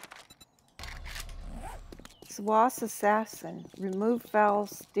 Swass Assassin. Remove foul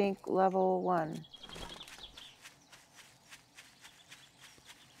stink level 1.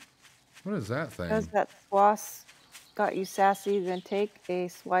 What is that thing? Does that Swass got you sassy, then take a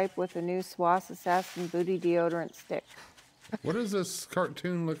swipe with a new Swass Assassin Booty Deodorant Stick. What is this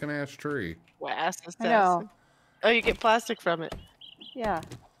cartoon looking ass tree? Was I know. assassin. Oh, you get plastic from it. Yeah.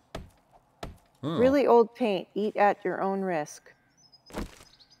 Oh. Really old paint. Eat at your own risk.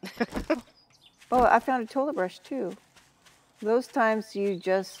 Oh, I found a toilet brush too. Those times you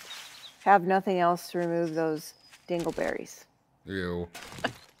just have nothing else to remove those dingleberries. Ew.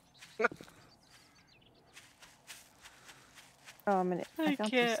 Oh, I found some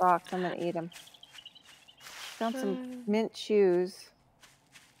can't. socks. I'm gonna eat them. Found some mint shoes.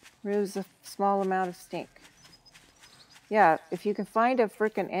 Removes a small amount of stink. Yeah, if you can find a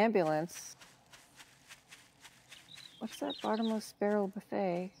frickin' ambulance. What's that bottomless barrel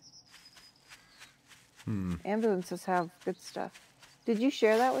buffet? Ambulances have good stuff. Did you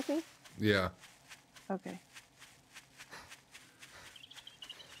share that with me? Yeah. Okay.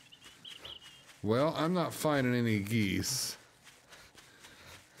 Well, I'm not finding any geese.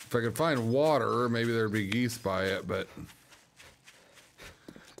 If I could find water, maybe there'd be geese by it, but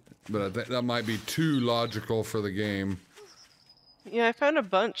I think that might be too logical for the game. Yeah, I found a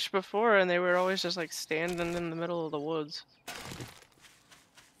bunch before, and they were always just like standing in the middle of the woods.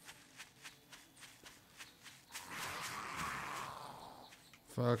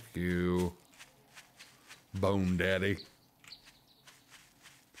 Fuck you, Bone Daddy.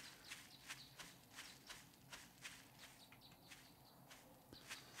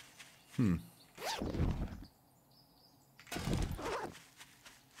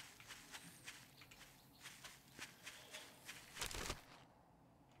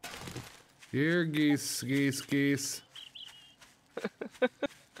 Here, geese, geese, geese.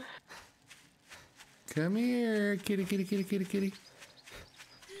 Come here, kitty, kitty, kitty, kitty, kitty.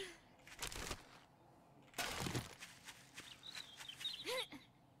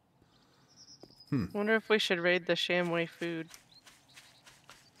 Wonder if we should raid the Shamway food.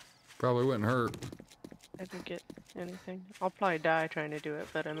 Probably wouldn't hurt. I didn't get anything. I'll probably die trying to do it,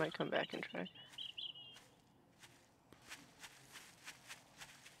 but I might come back and try.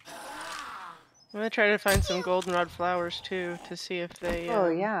 I'm gonna try to find some goldenrod flowers too, to see if they. Oh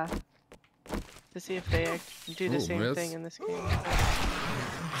yeah. To see if they do the Ooh, same miss. thing in this game.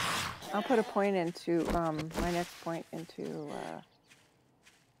 I'll put a point into my next point into.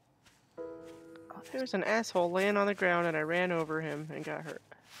 There was an asshole laying on the ground, and I ran over him and got hurt.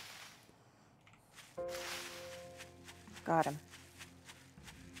 Got him.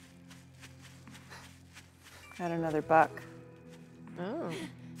 Got another buck. Oh,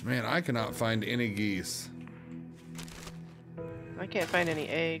 Man, I cannot find any geese. I can't find any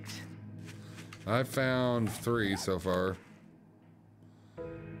eggs. I found 3 so far.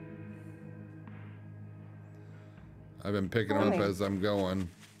 I've been picking them up Funny. as I'm going.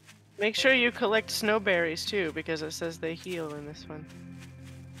 Make sure you collect snowberries too, because it says they heal in this one.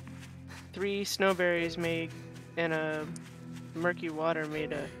 3 snowberries made in a murky water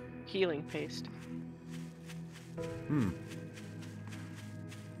made a healing paste.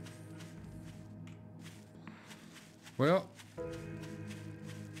 Well,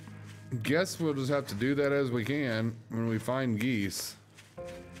 guess we'll just have to do that as we can when we find geese.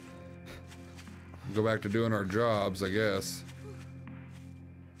 Go back to doing our jobs, I guess.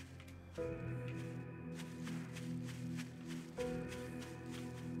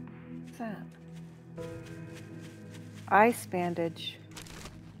 What's that? Ice bandage.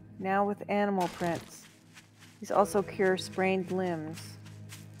 Now with animal prints. These also cure sprained limbs.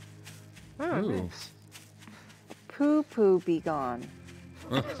 Oh, Ooh. nice. Poo poo be gone.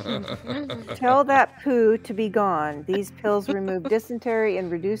 Tell that poo to be gone. These pills remove dysentery and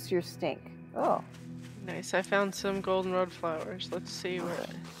reduce your stink. Oh. Nice. I found some goldenrod flowers. Let's see what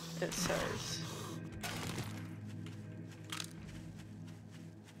it says.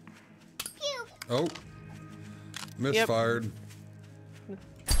 Oh, misfired.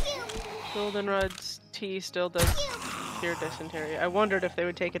 Goldenrod's tea still does cure dysentery. I wondered if they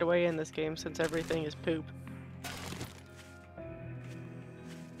would take it away in this game since everything is poop.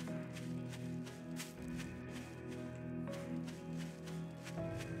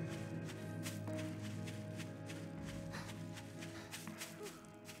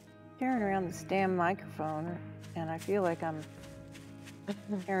 Carrying around this damn microphone, and I feel like I'm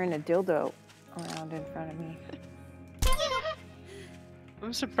carrying a dildo around in front of me.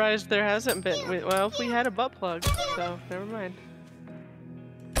 I'm surprised there hasn't been. Well, we had a butt plug, so never mind.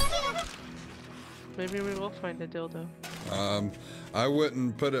 Maybe we will find a dildo. I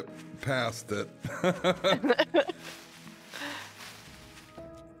wouldn't put it past it.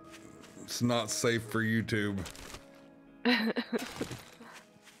 It's not safe for YouTube.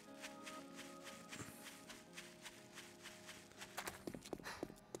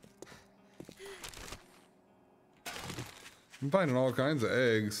 I'm finding all kinds of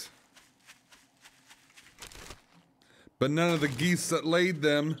eggs. But none of the geese that laid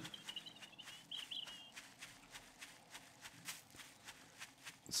them.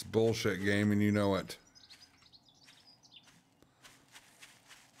 It's a bullshit game and you know it.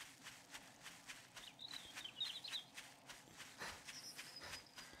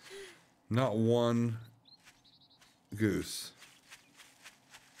 Not one goose.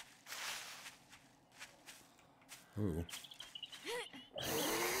 Ooh.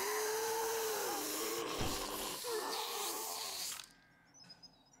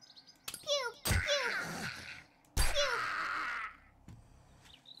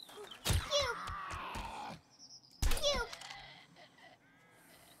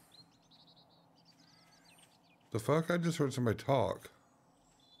 The fuck? I just heard somebody talk.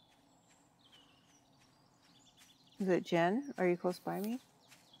 Is it Jen? Are you close by me?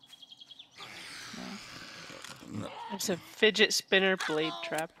 It's a fidget spinner blade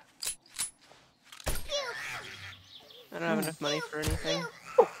trap. I don't have enough money for anything.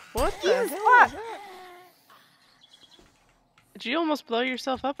 What the hell is that? Did you almost blow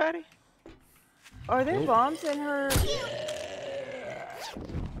yourself up, Addie? Are there bombs in her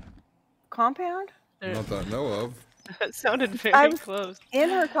compound? Not that I know of. That sounded very I was close. in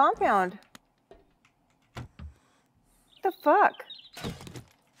her compound. What the fuck?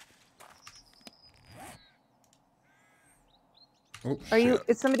 Oh, Are you? shit.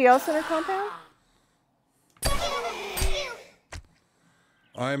 Is somebody else in her compound?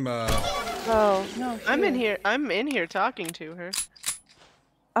 I'm Oh no. I'm in shit. here. I'm in here talking to her.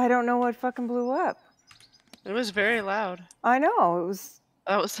 I don't know what fucking blew up. It was very loud. I know it was.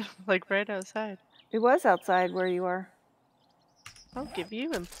 I was like right outside. It was outside where you are. I'll give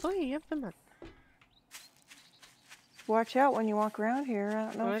you Employee of the Month. Watch out when you walk around here. I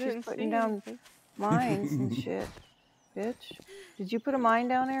don't know Oh, I if didn't she's putting see down anything. mines and shit. Bitch. Did you put a mine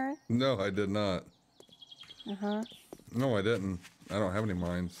down, Aaron? no, I did not. Uh-huh. No, I didn't. I don't have any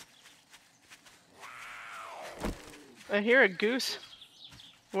mines. I hear a goose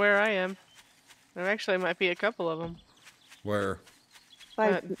where I am. There actually might be a couple of them. Where?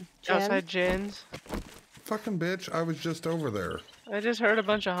 By Jen? Outside Jen's. Fucking bitch, I was just over there. I just heard a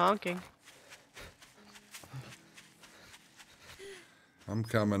bunch of honking. I'm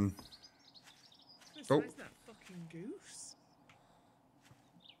coming. Oh. That fucking goose.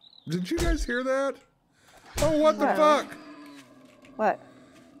 Did you guys hear that? Oh, what the What? fuck? What?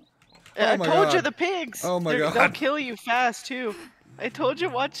 I my told you God. the pigs. Oh my They'll God. kill you fast too. I told you,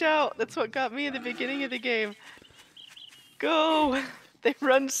 watch out. That's what got me in the beginning of the game. Go. They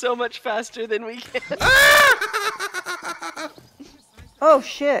run so much faster than we can. Oh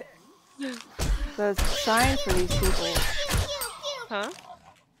shit. The sign for these people. Huh?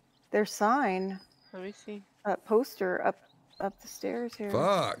 Their sign. Let me see. Poster up the stairs here.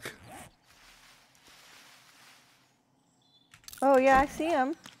 Fuck. Oh yeah, I see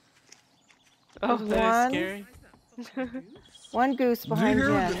him. Oh, There's that is one. scary. One goose Did you behind hear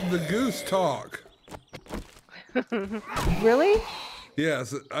Jen. the goose talk? Really?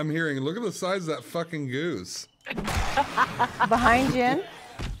 Yes, I'm hearing. Look at the size of that fucking goose. Behind Jen?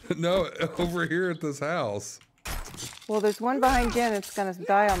 No, over here at this house. Well, there's one behind Jen. It's gonna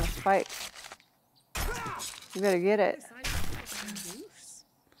die on the spike. You better get it.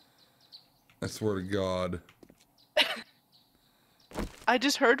 I swear to God. I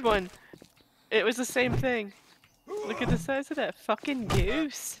just heard one. It was the same thing. Look at the size of that fucking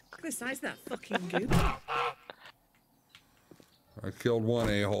goose. Look at the size of that fucking goose. I killed one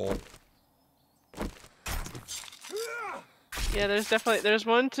a-hole. Yeah, there's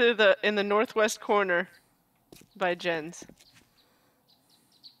one in the northwest corner by Jen's.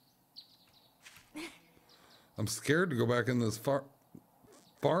 I'm scared to go back in this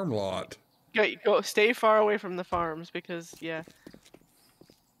farm lot. Go stay far away from the farms because yeah.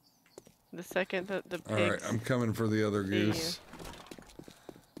 The second the pigs. All right, I'm coming for the other see you. goose.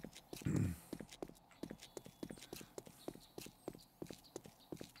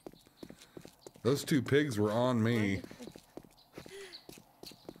 Those two pigs were on me.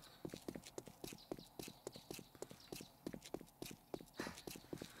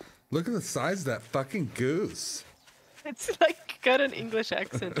 Look at the size of that fucking goose. It's like got an English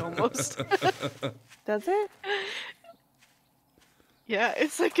accent almost. Does it? Yeah,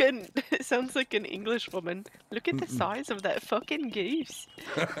 it's like it sounds like an English woman. Look at the size of that fucking goose.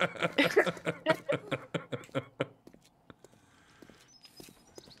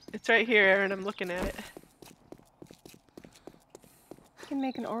 It's right here, Aaron. I'm looking at it. I can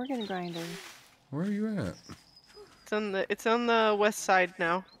make an organ grinder. Where are you at? It's on the west side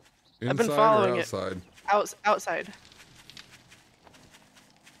now. Inside I've been following or it. outside? Outside.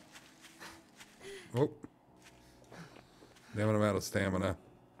 Oh. Damn it, I'm out of stamina.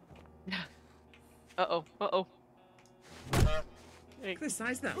 Uh-oh. Uh-oh. Hey,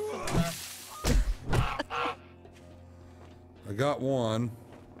 Criticize that. I got one.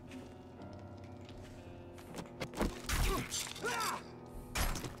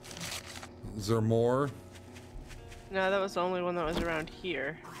 Is there more? no, that was the only one that was around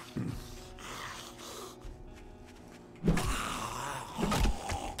here.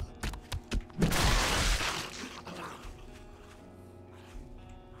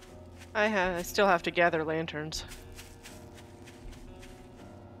 I still have to gather lanterns.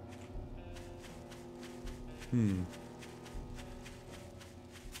 I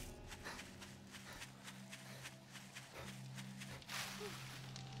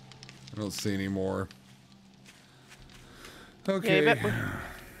don't see any more. Yeah, Okay. but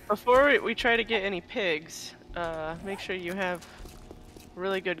before we try to get any pigs, make sure you have a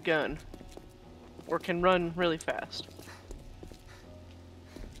really good gun. Or can run really fast.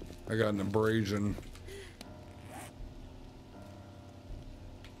 I got an abrasion.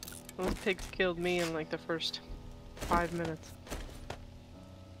 Those pigs killed me in like the first 5 minutes.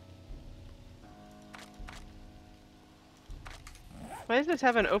 Why does this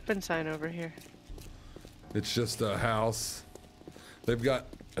have an open sign over here? It's just a house. They've got,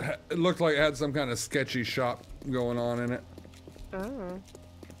 it looked like it had some kind of sketchy shop going on in it. Oh.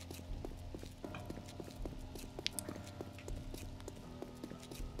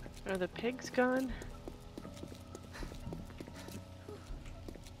 Are the pigs gone?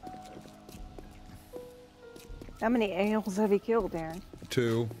 How many ales have you killed, Aaron?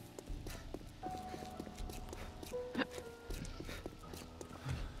 2.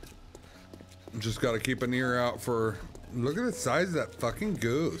 Just got to keep an ear out for. Look at the size of that fucking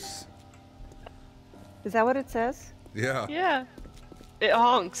goose. Is that what it says? Yeah. Yeah. It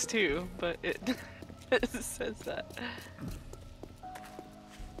honks too, but it, it says that.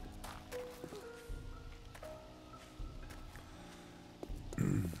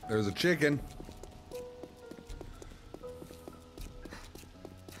 There's a chicken.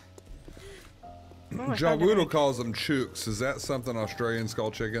 Oh, I found Jawudo it. calls them chooks. Is that something Australians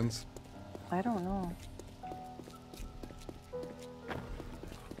call chickens? I don't know.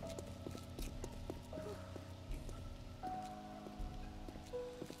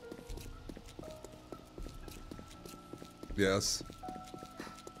 Yes.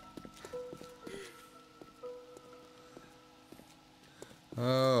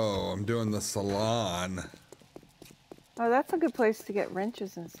 Oh, I'm doing the salon. Oh, that's a good place to get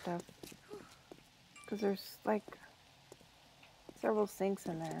wrenches and stuff. Because there's like several sinks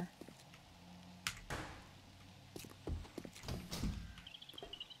in there.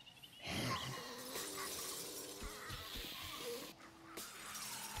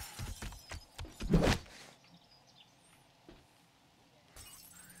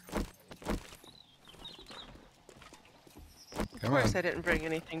 Of course I didn't bring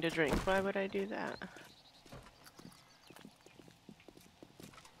anything to drink. Why would I do that?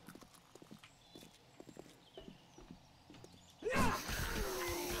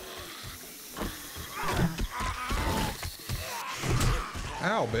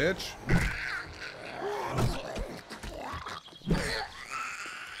 Ow, bitch.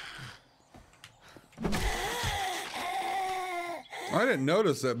 I didn't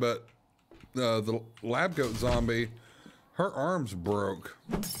notice it, but the lab coat zombie, her arms broke.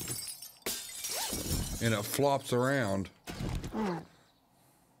 And it flops around.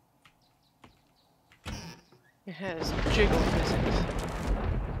 It has jiggle physics.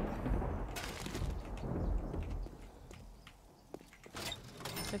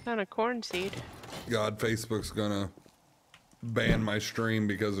 I found a corn seed. God, Facebook's gonna ban my stream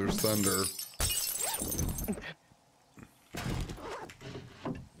because there's thunder.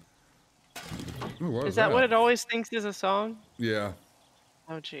 Ooh, what Is that what it always thinks is a song? Yeah.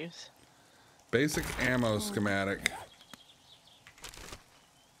 Oh, jeez. Basic ammo schematic.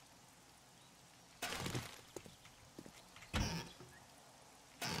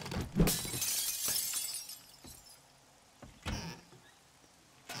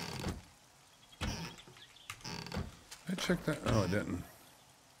 I checked that. Oh, I didn't.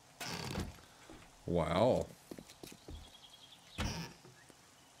 Wow.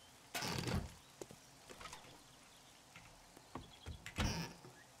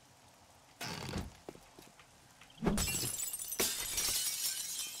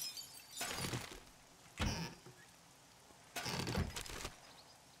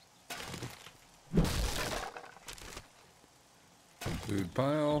 Food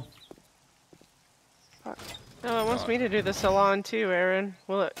pile. Oh, it wants me to do the salon too, Aaron.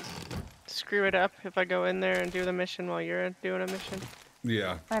 Will it screw it up if I go in there and do the mission while you're doing a mission?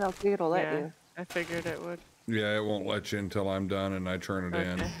 Yeah. I don't think it'll let Yeah, you. I figured it would. Yeah, it won't let you until I'm done and I turn it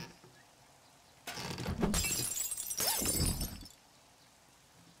in. Okay.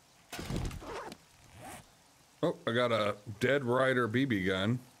 Oh, I got a Dead Rider BB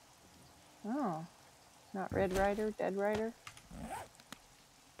gun. Oh. Not Red Rider, Dead Rider?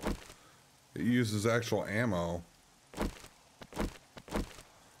 It uses actual ammo.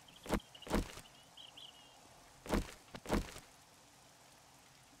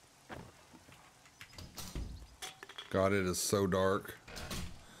 God, it is so dark.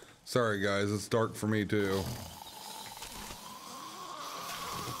 Sorry guys, it's dark for me too.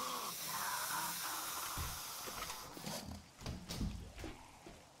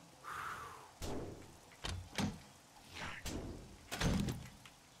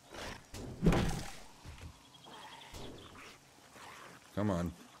 Come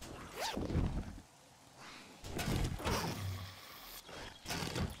on.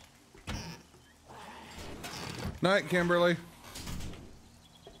 Night, Kimberly.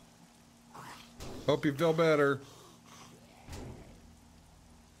 Hope you feel better.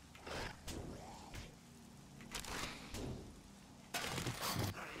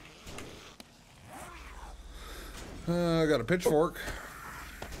 I got a pitchfork.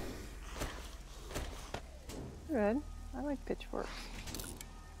 Good. I like pitchforks.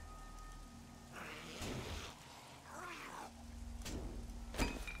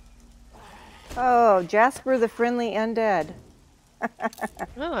 Oh, Jasper the Friendly Undead.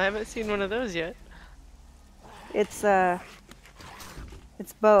 Oh, I haven't seen one of those yet. It's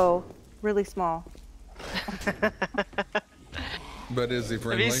bow, really small. But is he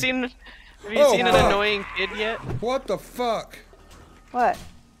friendly? Have you seen Oh, an fuck. annoying kid yet? What the fuck? What?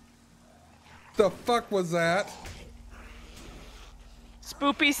 The fuck was that?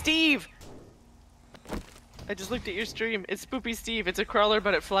 Spoopy Steve! I just looked at your stream. It's Spoopy Steve. It's a crawler,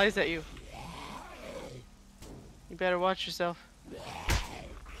 but it flies at you. You better watch yourself.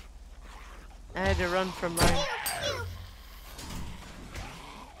 I had to run from mine.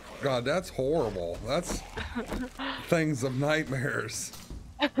 God, that's horrible. That's things of nightmares.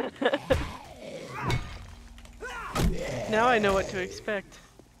 Now I know what to expect.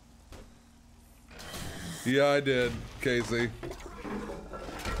 Yeah, I did, Casey.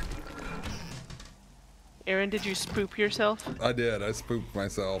 Aaron, did you spoop yourself? I did. I spooked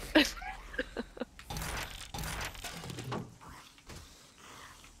myself.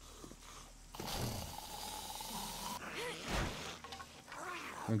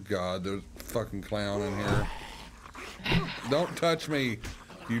 Oh God, there's a fucking clown in here. Don't touch me,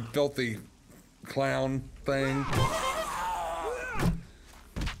 you filthy clown thing.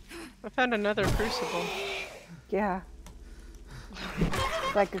 I found another crucible. Yeah.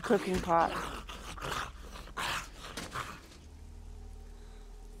 It's like a cooking pot.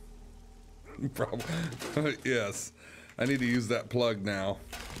 Probably. Yes. I need to use that plug now.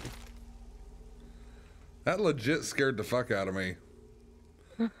 That legit scared the fuck out of me.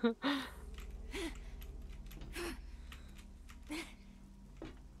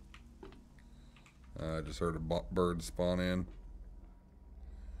 I just heard a bird spawn in.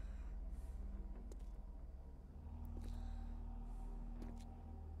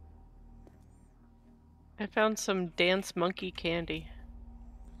 I found some dance monkey candy.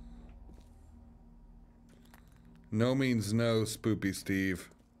 No means no, Spoopy Steve.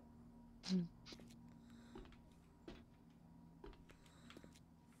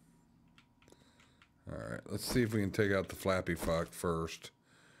 Alright, let's see if we can take out the flappy fuck first.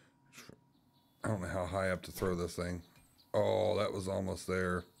 I don't know how high up to throw this thing. Oh, that was almost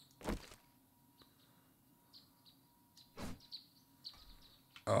there.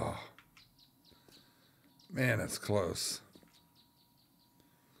 Oh. Man, that's close.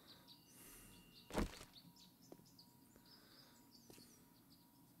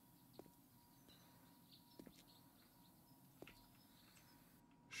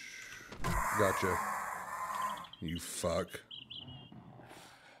 Gotcha. You fuck.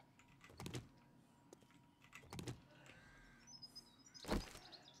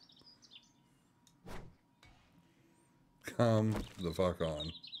 Come the fuck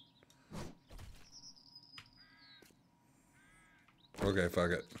on. Okay,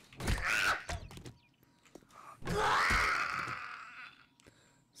 fuck it.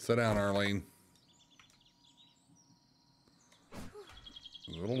 Sit down, Arlene.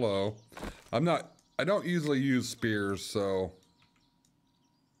 A little low. I don't usually use spears, so.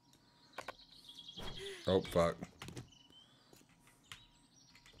 Oh, fuck.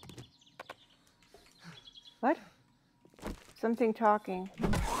 What? Something talking.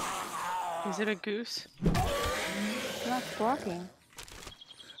 Is it a goose? It's not squawking.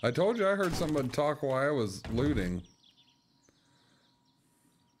 I told you I heard somebody talk while I was looting.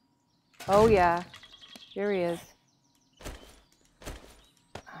 Oh yeah, here he is.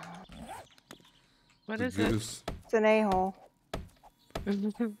 What The is goose. It's an a-hole.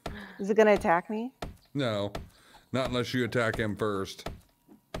 it? Is it gonna attack me? No, not unless you attack him first.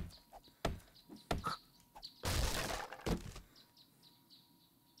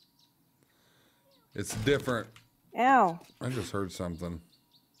 It's different. Ow. I just heard something.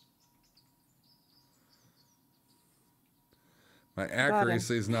 My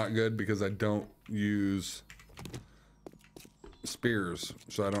accuracy is not good because I don't use spears,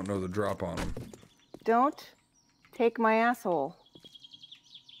 so I don't know the drop on them. Don't take my asshole.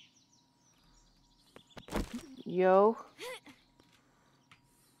 Yo.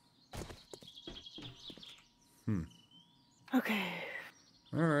 Okay.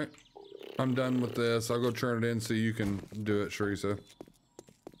 All right. I'm done with this. I'll go turn it in so you can do it, Sharisa.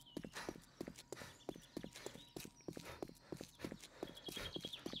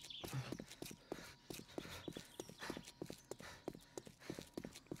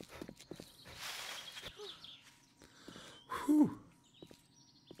 Whew.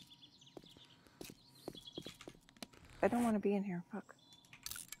 I don't want to be in here. Fuck.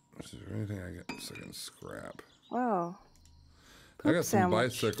 Is there anything I get so I can scrap? Whoa. I got Poop some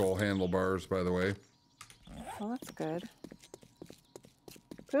sandwich. bicycle handlebars, by the way. Well, that's good.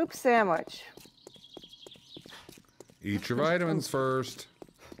 Poop sandwich. Eat your vitamins first.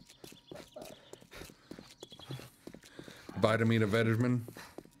 Vitamin, a vitamin.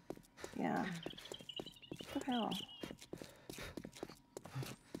 Yeah. What the hell?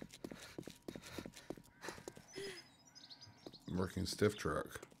 Working stiff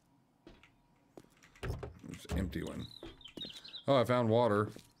truck. It's an empty one. Oh, I found water.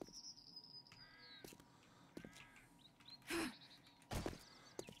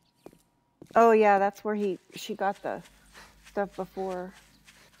 Oh yeah, that's where she got the stuff before.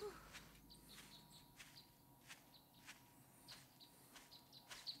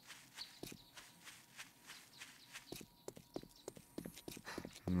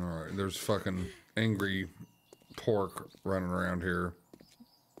 Alright, there's fucking angry pork running around here.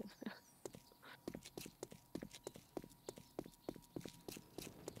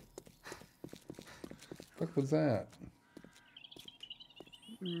 What was that?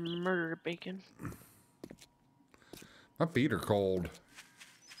 Murder bacon. My feet are cold.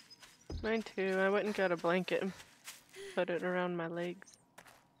 Mine too. I went and got a blanket and put it around my legs.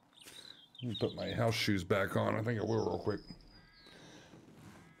 Let me put my house shoes back on. I think I will real quick.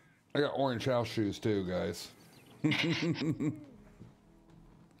 I got orange house shoes too, guys.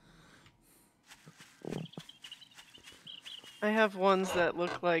 I have ones that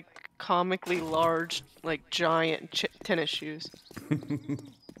look like comically large, like giant tennis shoes.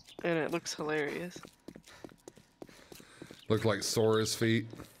 And it looks hilarious. Look like Sora's feet.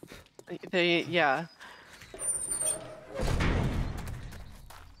 Yeah.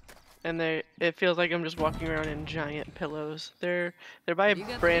 And it feels like I'm just walking around in giant pillows. They're by You a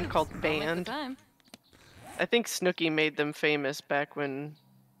got brand the called goods. I'll make the Band. time. I think Snooki made them famous back when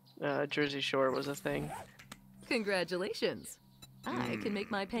Jersey Shore was a thing. Congratulations. I can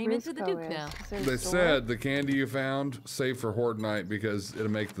make my payment to the Risco Duke is. now. Is there a They store? said the candy you found, save for Horde Night because it'll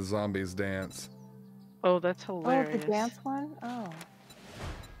make the zombies dance. Oh, that's Oh, hilarious. the dance one? Oh.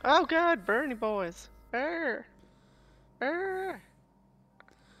 Oh God, Bernie boys. Arr. Arr.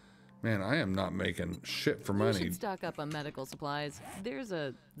 Man, I am not making shit for You money. should stock up on medical supplies. There's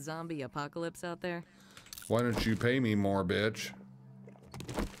a zombie apocalypse out there. Why don't you pay me more, bitch?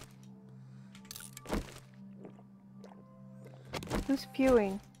 Who's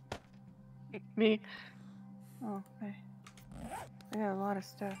pewing? Me Oh, okay. I got a lot of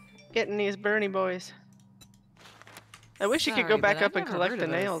stuff. getting these Bernie boys. I wish you could go Sorry, back but up I've and never collect heard the of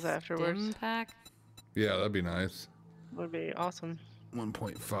a nails afterwards. stim pack. Yeah, that'd be nice. Would be awesome.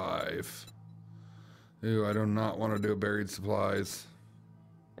 1.5. Ooh, I do not want to do buried supplies.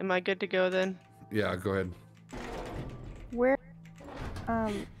 Am I good to go then? Yeah, go ahead. Where,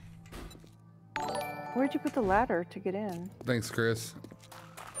 where'd you put the ladder to get in? Thanks, Chris.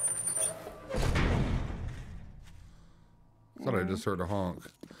 Thought I just heard a honk.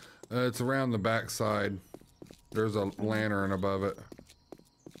 It's around the back side. There's a lantern above it.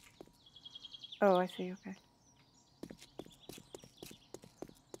 Oh, I see. Okay.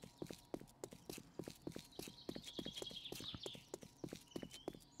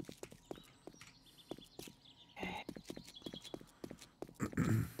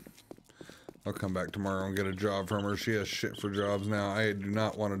 I'll come back tomorrow and get a job from her. She has shit for jobs now. I do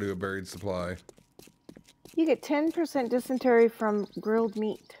not want to do a buried supply. You get 10% dysentery from grilled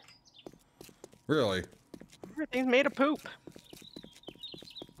meat. Really? Everything's made of poop.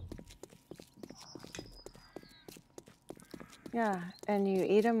 Yeah, and you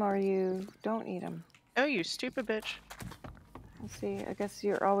eat them or you don't eat them. Oh, you stupid bitch. Let's see, I guess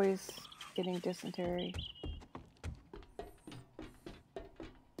you're always getting dysentery.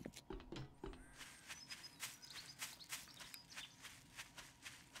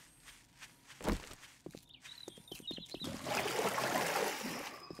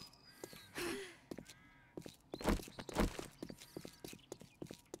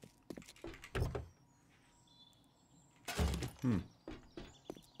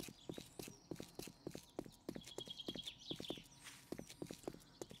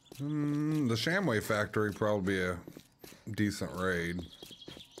 The Shamway factory probably be a decent raid.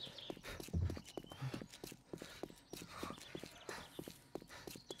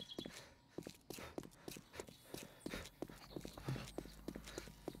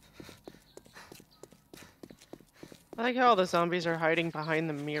 I like how all the zombies are hiding behind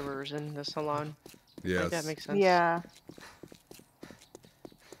the mirrors in the salon. Yes. Like that makes sense. Yeah.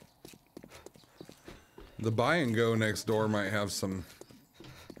 The buy and go next door might have some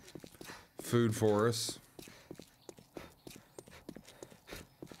food for us.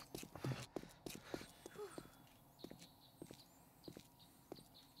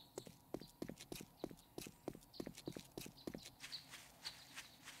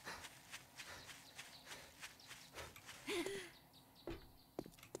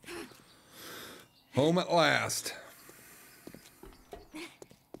 Home at last.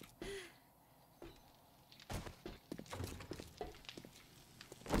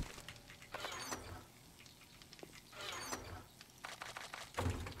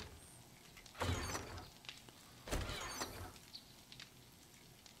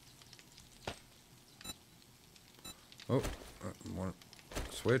 Oh, one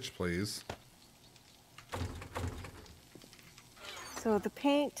switch, please. So the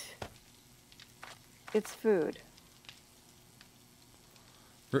paint, it's food.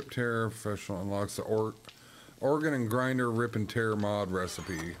 Rip Tear Professional unlocks the organ and grinder rip and tear mod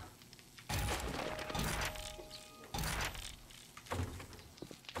recipe.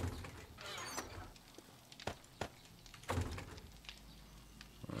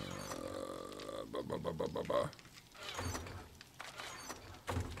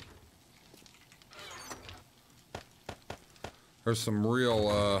 There's some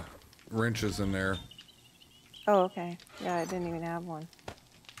real wrenches in there. Oh, okay. Yeah, I didn't even have one.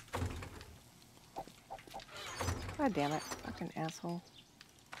 God damn it. Fucking asshole.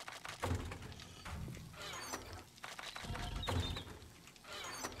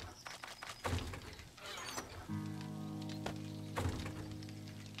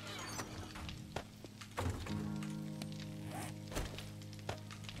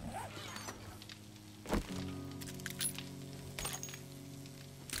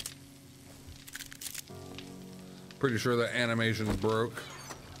 Pretty sure that animation's broke.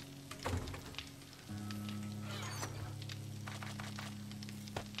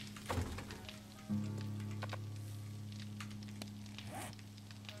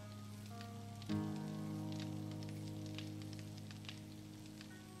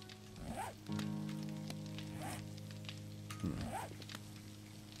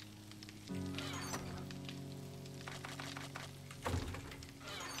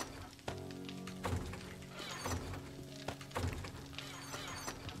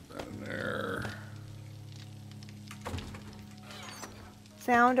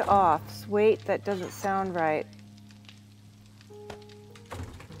 Sound off. Wait, that doesn't sound right.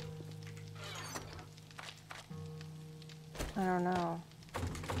 I don't know.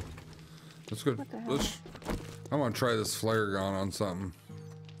 Let's go. What the hell? I want to try this flare gun on something.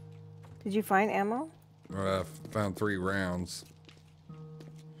 Did you find ammo? Found 3 rounds.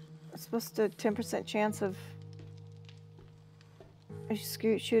 It's supposed to 10% chance of.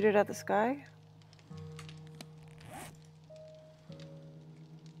 You shoot it at the sky?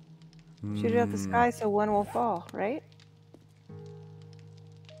 Shoot it at the sky so one will fall, right?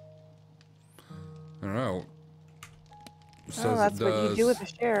 I don't know. Oh, that's what you do with a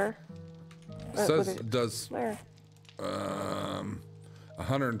share. Says it does flare.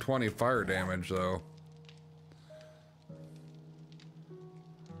 120 fire damage though.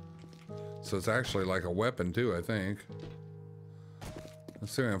 So it's actually like a weapon too, I think.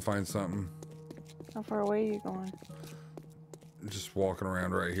 Let's see if I can find something. How far away are you going? Just walking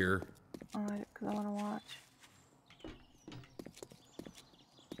around right here. Alright, because I want to watch.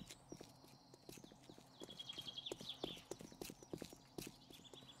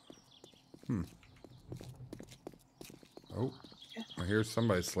 Oh, I hear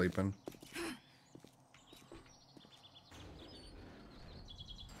somebody sleeping.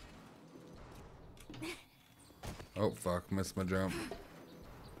 Oh, fuck. Missed my jump.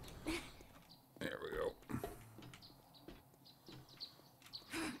 There we go.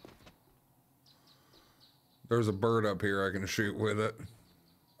 There's a bird up here I can shoot with it.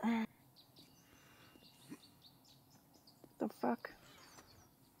 The fuck?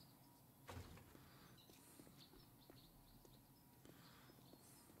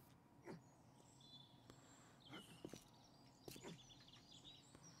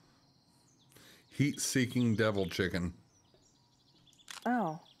 Heat-seeking devil chicken.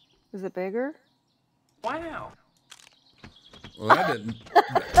 Oh. Is it bigger? Wow. Well, that didn't.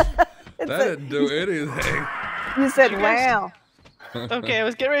 that didn't do anything. You said You guys- wow. Okay, I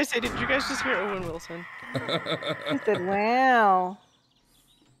was getting ready to say, did you guys just hear Owen Wilson? You said wow.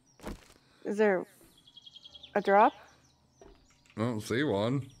 Is there a drop? I don't see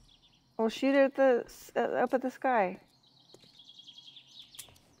one. Well, shoot it at the up at the sky.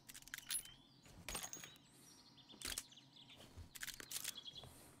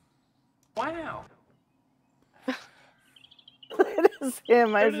 Wow. It is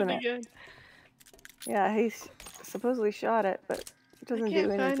him, Heard isn't it it? again. Yeah, he's supposedly shot it, but it I doesn't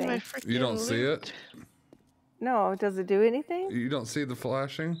can't do find my anything. freaking You don't see loot. it? No, does it do anything? You don't see the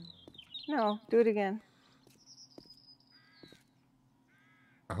flashing? No, do it again.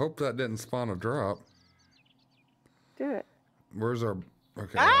 I hope that didn't spawn a drop. Do it. Where's our...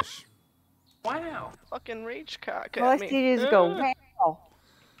 Okay. Ah! Wow. Fucking rage cock All I at me. see is go Ah! wow.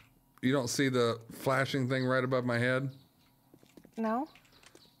 You don't see the flashing thing right above my head? No.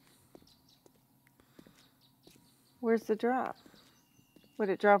 Where's the drop? Would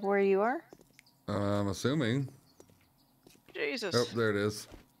it drop where you are? I'm assuming. Jesus. Oh, there it is.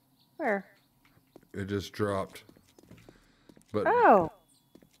 Where? It just dropped. But Oh.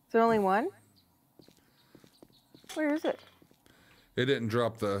 Is there only one? Where is it? it didn't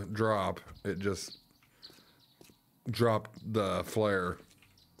drop the drop. It just dropped the flare.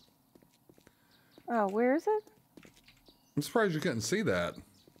 Oh, where is it? I'm surprised you couldn't see that.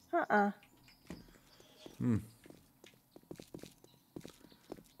 Uh-uh.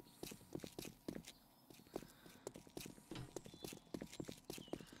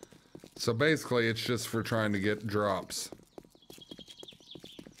 So basically, it's just for trying to get drops.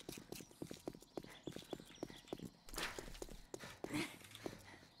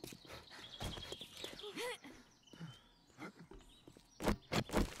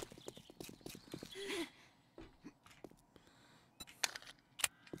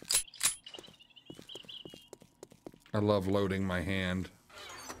 I love loading my hand.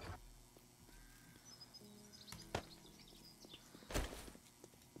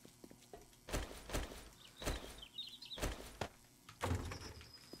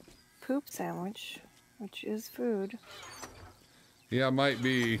 Poop sandwich, which is food. Yeah, might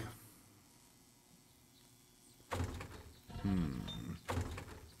be.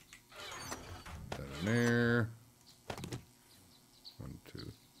 That in there. 1,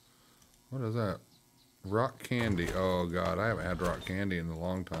 2. What is that? Rock candy. Oh God, I haven't had rock candy in a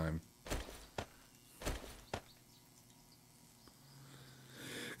long time.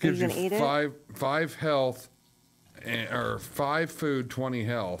 Gives you gonna eat it? five health, or 5 food, 20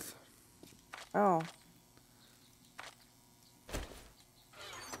 health. Oh.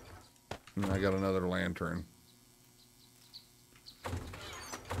 And I got another lantern.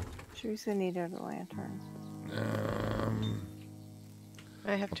 Teresa needed a lantern.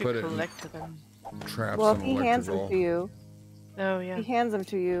 I have to put it in- collect them. Trap Well, if some he hands them electrical. to you, Oh, yeah. he hands them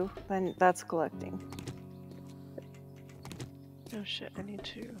to you, then that's collecting. Oh, shit. I need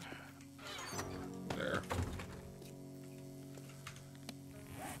to. There.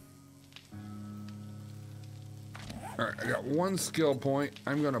 Alright, I got 1 skill point.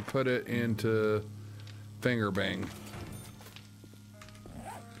 I'm gonna put it into finger bang.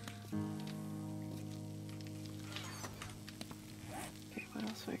 Okay, what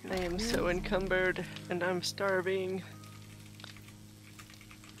else do I I got? am so encumbered and I'm starving.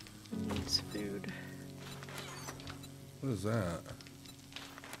 It needs food. What is that?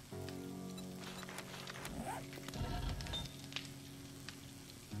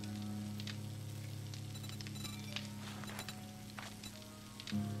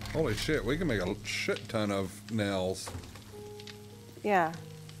 Holy shit, we can make a shit ton of nails. Yeah.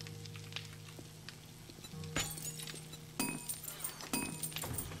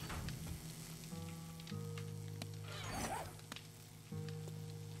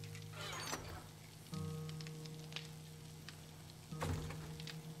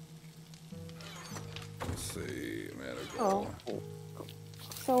 see. Medical. Oh.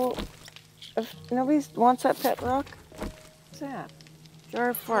 So, if nobody wants that pet rock, what's that? Jar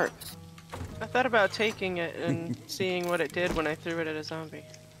of farts. I thought about taking it and seeing what it did when I threw it at a zombie.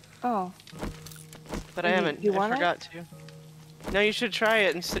 Oh. But I You- haven't. you I want it? forgot to. No, you should try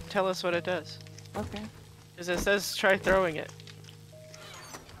it and tell us what it does. Okay. Because it says try throwing it.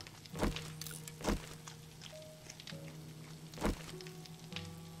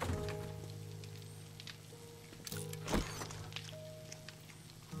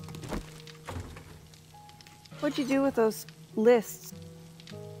 What'd you do with those lists?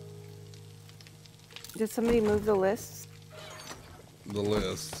 Did somebody move the lists? The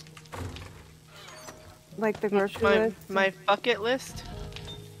list. Like the grocery list? My bucket list?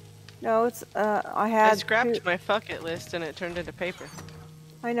 No, it's, I I had scrapped two- my bucket list and it turned into paper.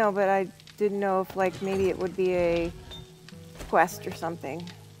 I know, but I didn't know if, like, maybe it would be a quest or something.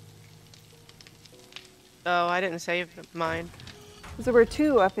 Oh, I didn't save mine. 'Cause there were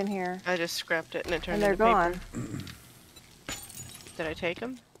two up in here, I just scrapped it and it turned and they're into paper. gone. Did I take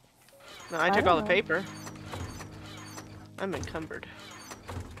them? No, I I took don't all the know. paper. I'm encumbered.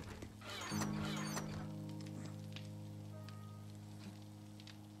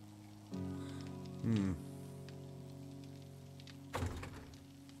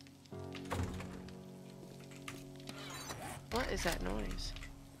 What is that noise?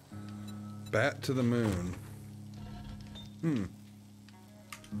 Bat to the moon.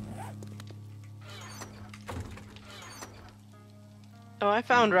 Oh, I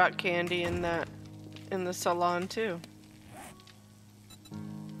found rock candy in the salon too.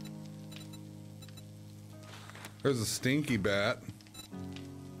 There's a stinky bat.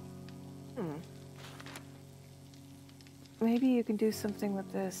 Maybe you can do something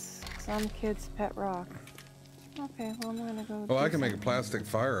with this. Some kid's pet rock. Okay, well, I'm gonna go. Oh, do I can make a something. plastic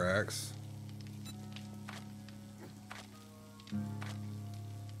fire axe.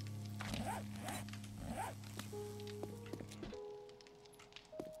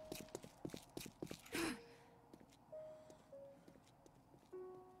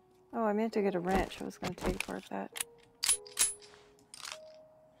 Oh, I meant to get a wrench. I was gonna take apart that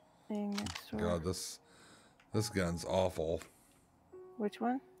thing next door. God, this gun's awful. Which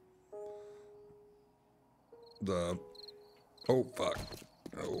one? The oh fuck.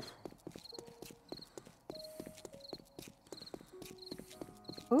 Oh.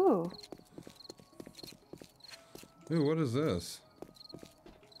 Ooh, Ooh, what is this?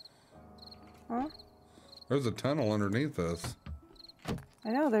 huh? There's a tunnel underneath this. I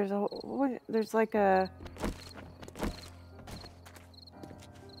know. There's a there's like a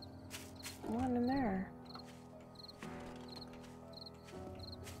one in there.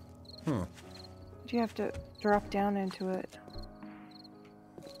 Huh. You have to drop down into it.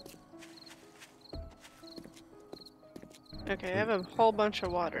 Okay, I have a whole bunch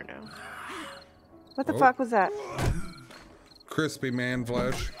of water now. What the Oh. fuck was that? Crispy man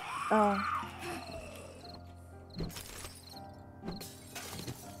flesh. Oh.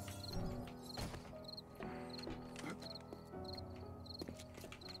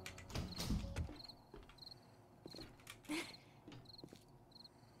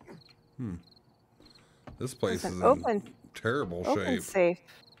 This place There's is an in open terrible open shape. safe.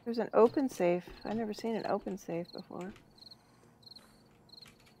 There's an open safe. I've never seen an open safe before.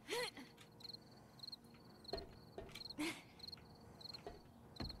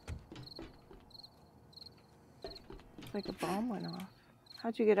 It's like a bomb went off.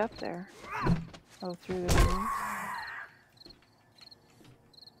 How'd you get up there? Oh, through the room.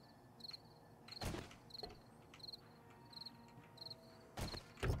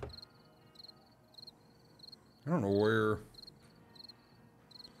 I don't know where.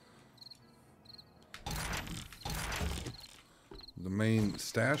 The main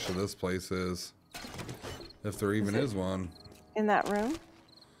stash of this place is, if there even is one. In that room?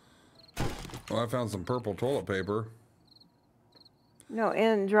 Well, I found some purple toilet paper. No,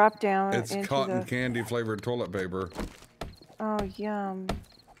 in drop down It's into cotton the. candy flavored toilet paper. Oh, yum.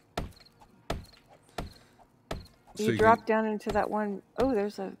 So You you drop can- down into that one oh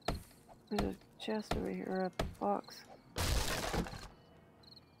there's a chest over here, or a box.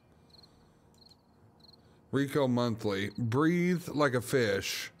 Rico Monthly. Breathe like a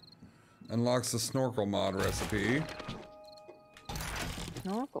fish. Unlocks the snorkel mod recipe.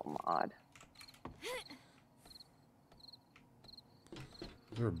 Snorkel mod.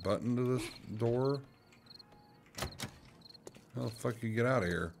 Is there a button to this door? How the fuck you get out of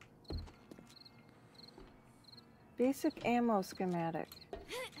here? Basic ammo schematic.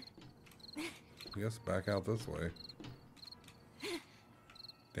 I guess back out this way.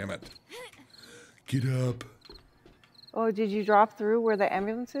 Damn it. Get up. Oh, did you drop through where the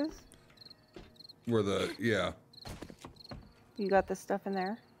ambulance is? Where the, yeah. You got the stuff in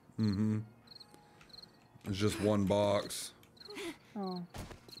there? Mm-hmm. It's just one box. Oh.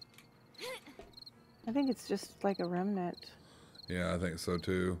 I think it's just like a remnant. Yeah, I think so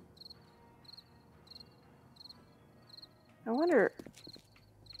too. I wonder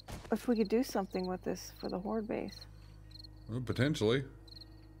if we could do something with this for the horde base. Well, potentially.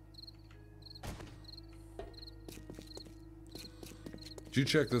 Did you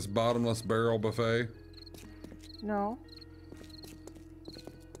check this bottomless barrel buffet? No.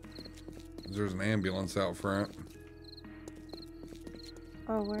 There's an ambulance out front.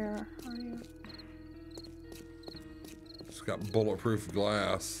 Oh, where are you? It's got bulletproof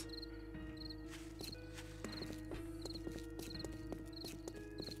glass.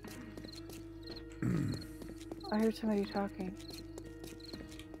 I heard somebody talking.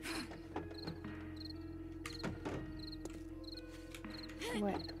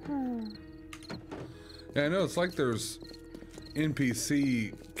 What? Yeah, I know. It's like there's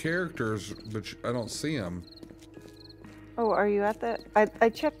NPC characters, but I don't see them. Oh, are you at the... I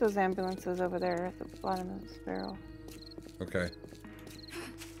checked those ambulances over there at the bottom of this barrel. Okay.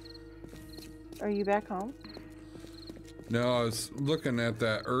 Are you back home? No, I was looking at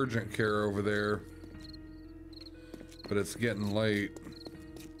that urgent care over there, but it's getting late.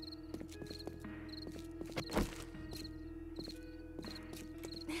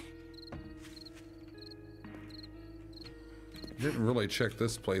 Didn't really check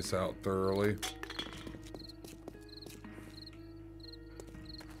this place out thoroughly.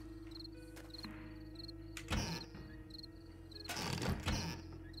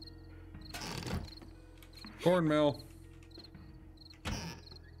 Cornmeal.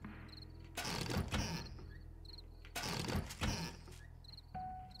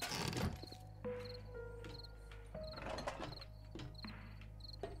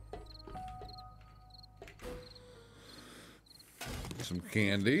 Some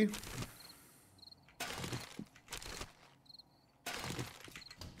candy.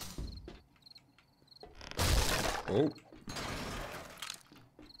 Oh.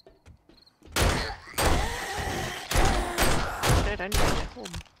 Shit, I need to get home.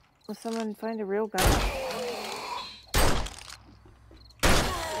 Will someone find a real gun?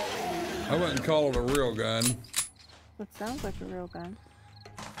 I wouldn't call it a real gun. That sounds like a real gun.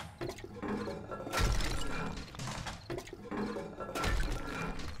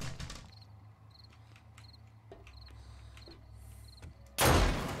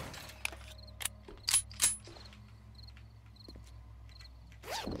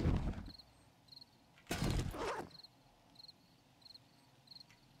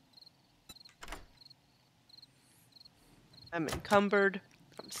 I'm encumbered,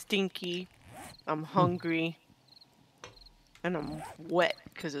 I'm stinky, I'm hungry, and I'm wet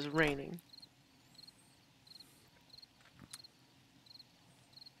because it's raining.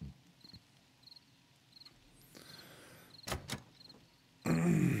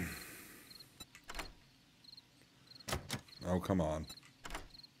 Oh, come on.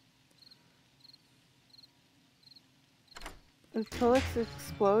 Does bullets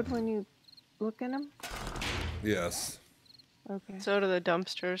explode when you look in them? Yes. Okay. So do the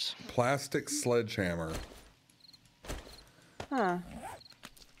dumpsters. Plastic sledgehammer. Huh.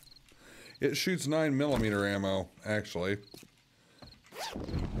 It shoots 9mm ammo, actually.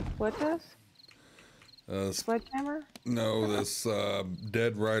 What does? Uh, Sledgehammer? no, this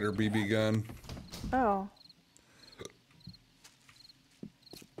Dead Rider BB gun. Oh.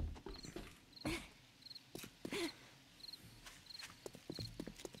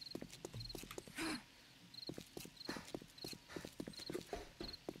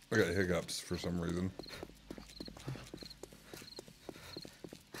 I got hiccups for some reason.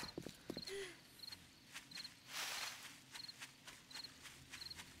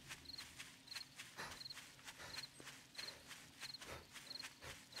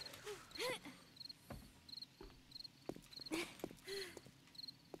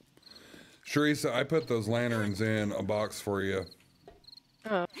 Sharisa, I put those lanterns in a box for you.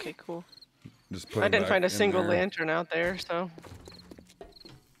 Oh, okay, cool. Just put I them didn't back find a in single there. lantern out there, so.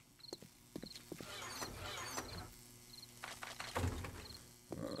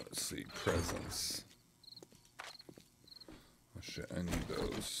 Let's see, presents. Oh shit, I need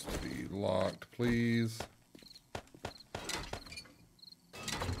those to be locked, please.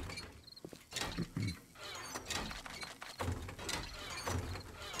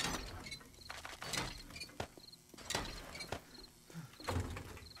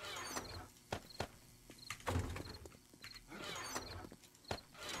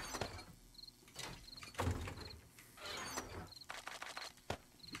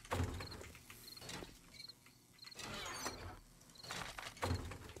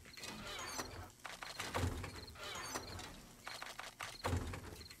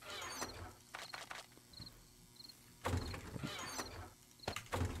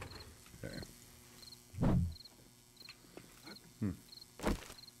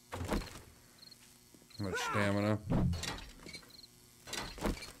 stamina.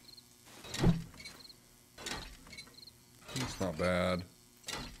 It's not bad.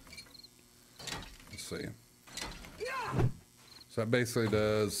 Let's see. So that basically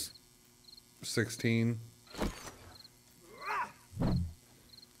does 16.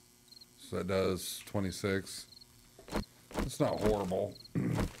 So that does 26. It's not horrible.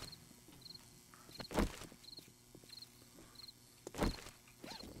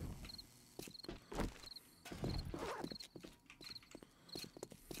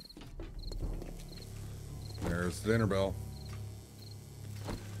 There's the dinner bell.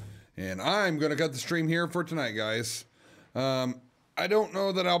 And I'm going to cut the stream here for tonight, guys. I don't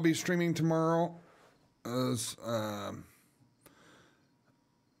know that I'll be streaming tomorrow.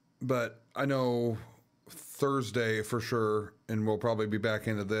 But I know Thursday for sure, and we'll probably be back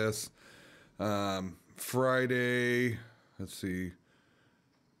into this. Friday, let's see.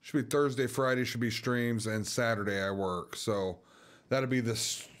 Should be Thursday, Friday should be streams, and Saturday I work. So that'll be the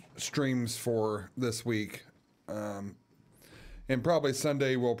streams for this week. And probably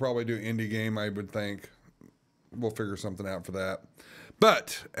Sunday we'll probably do indie game, I would think. We'll figure something out for that.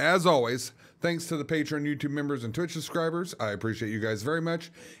 But, as always, thanks to the Patreon, YouTube members, and Twitch subscribers. I appreciate you guys very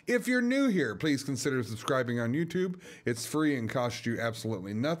much. If you're new here, please consider subscribing on YouTube. It's free and costs you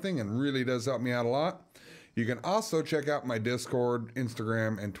absolutely nothing and really does help me out a lot. You can also check out my Discord,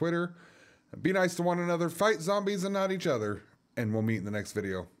 Instagram, and Twitter. Be nice to one another, fight zombies and not each other, and we'll meet in the next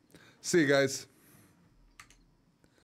video. See you guys.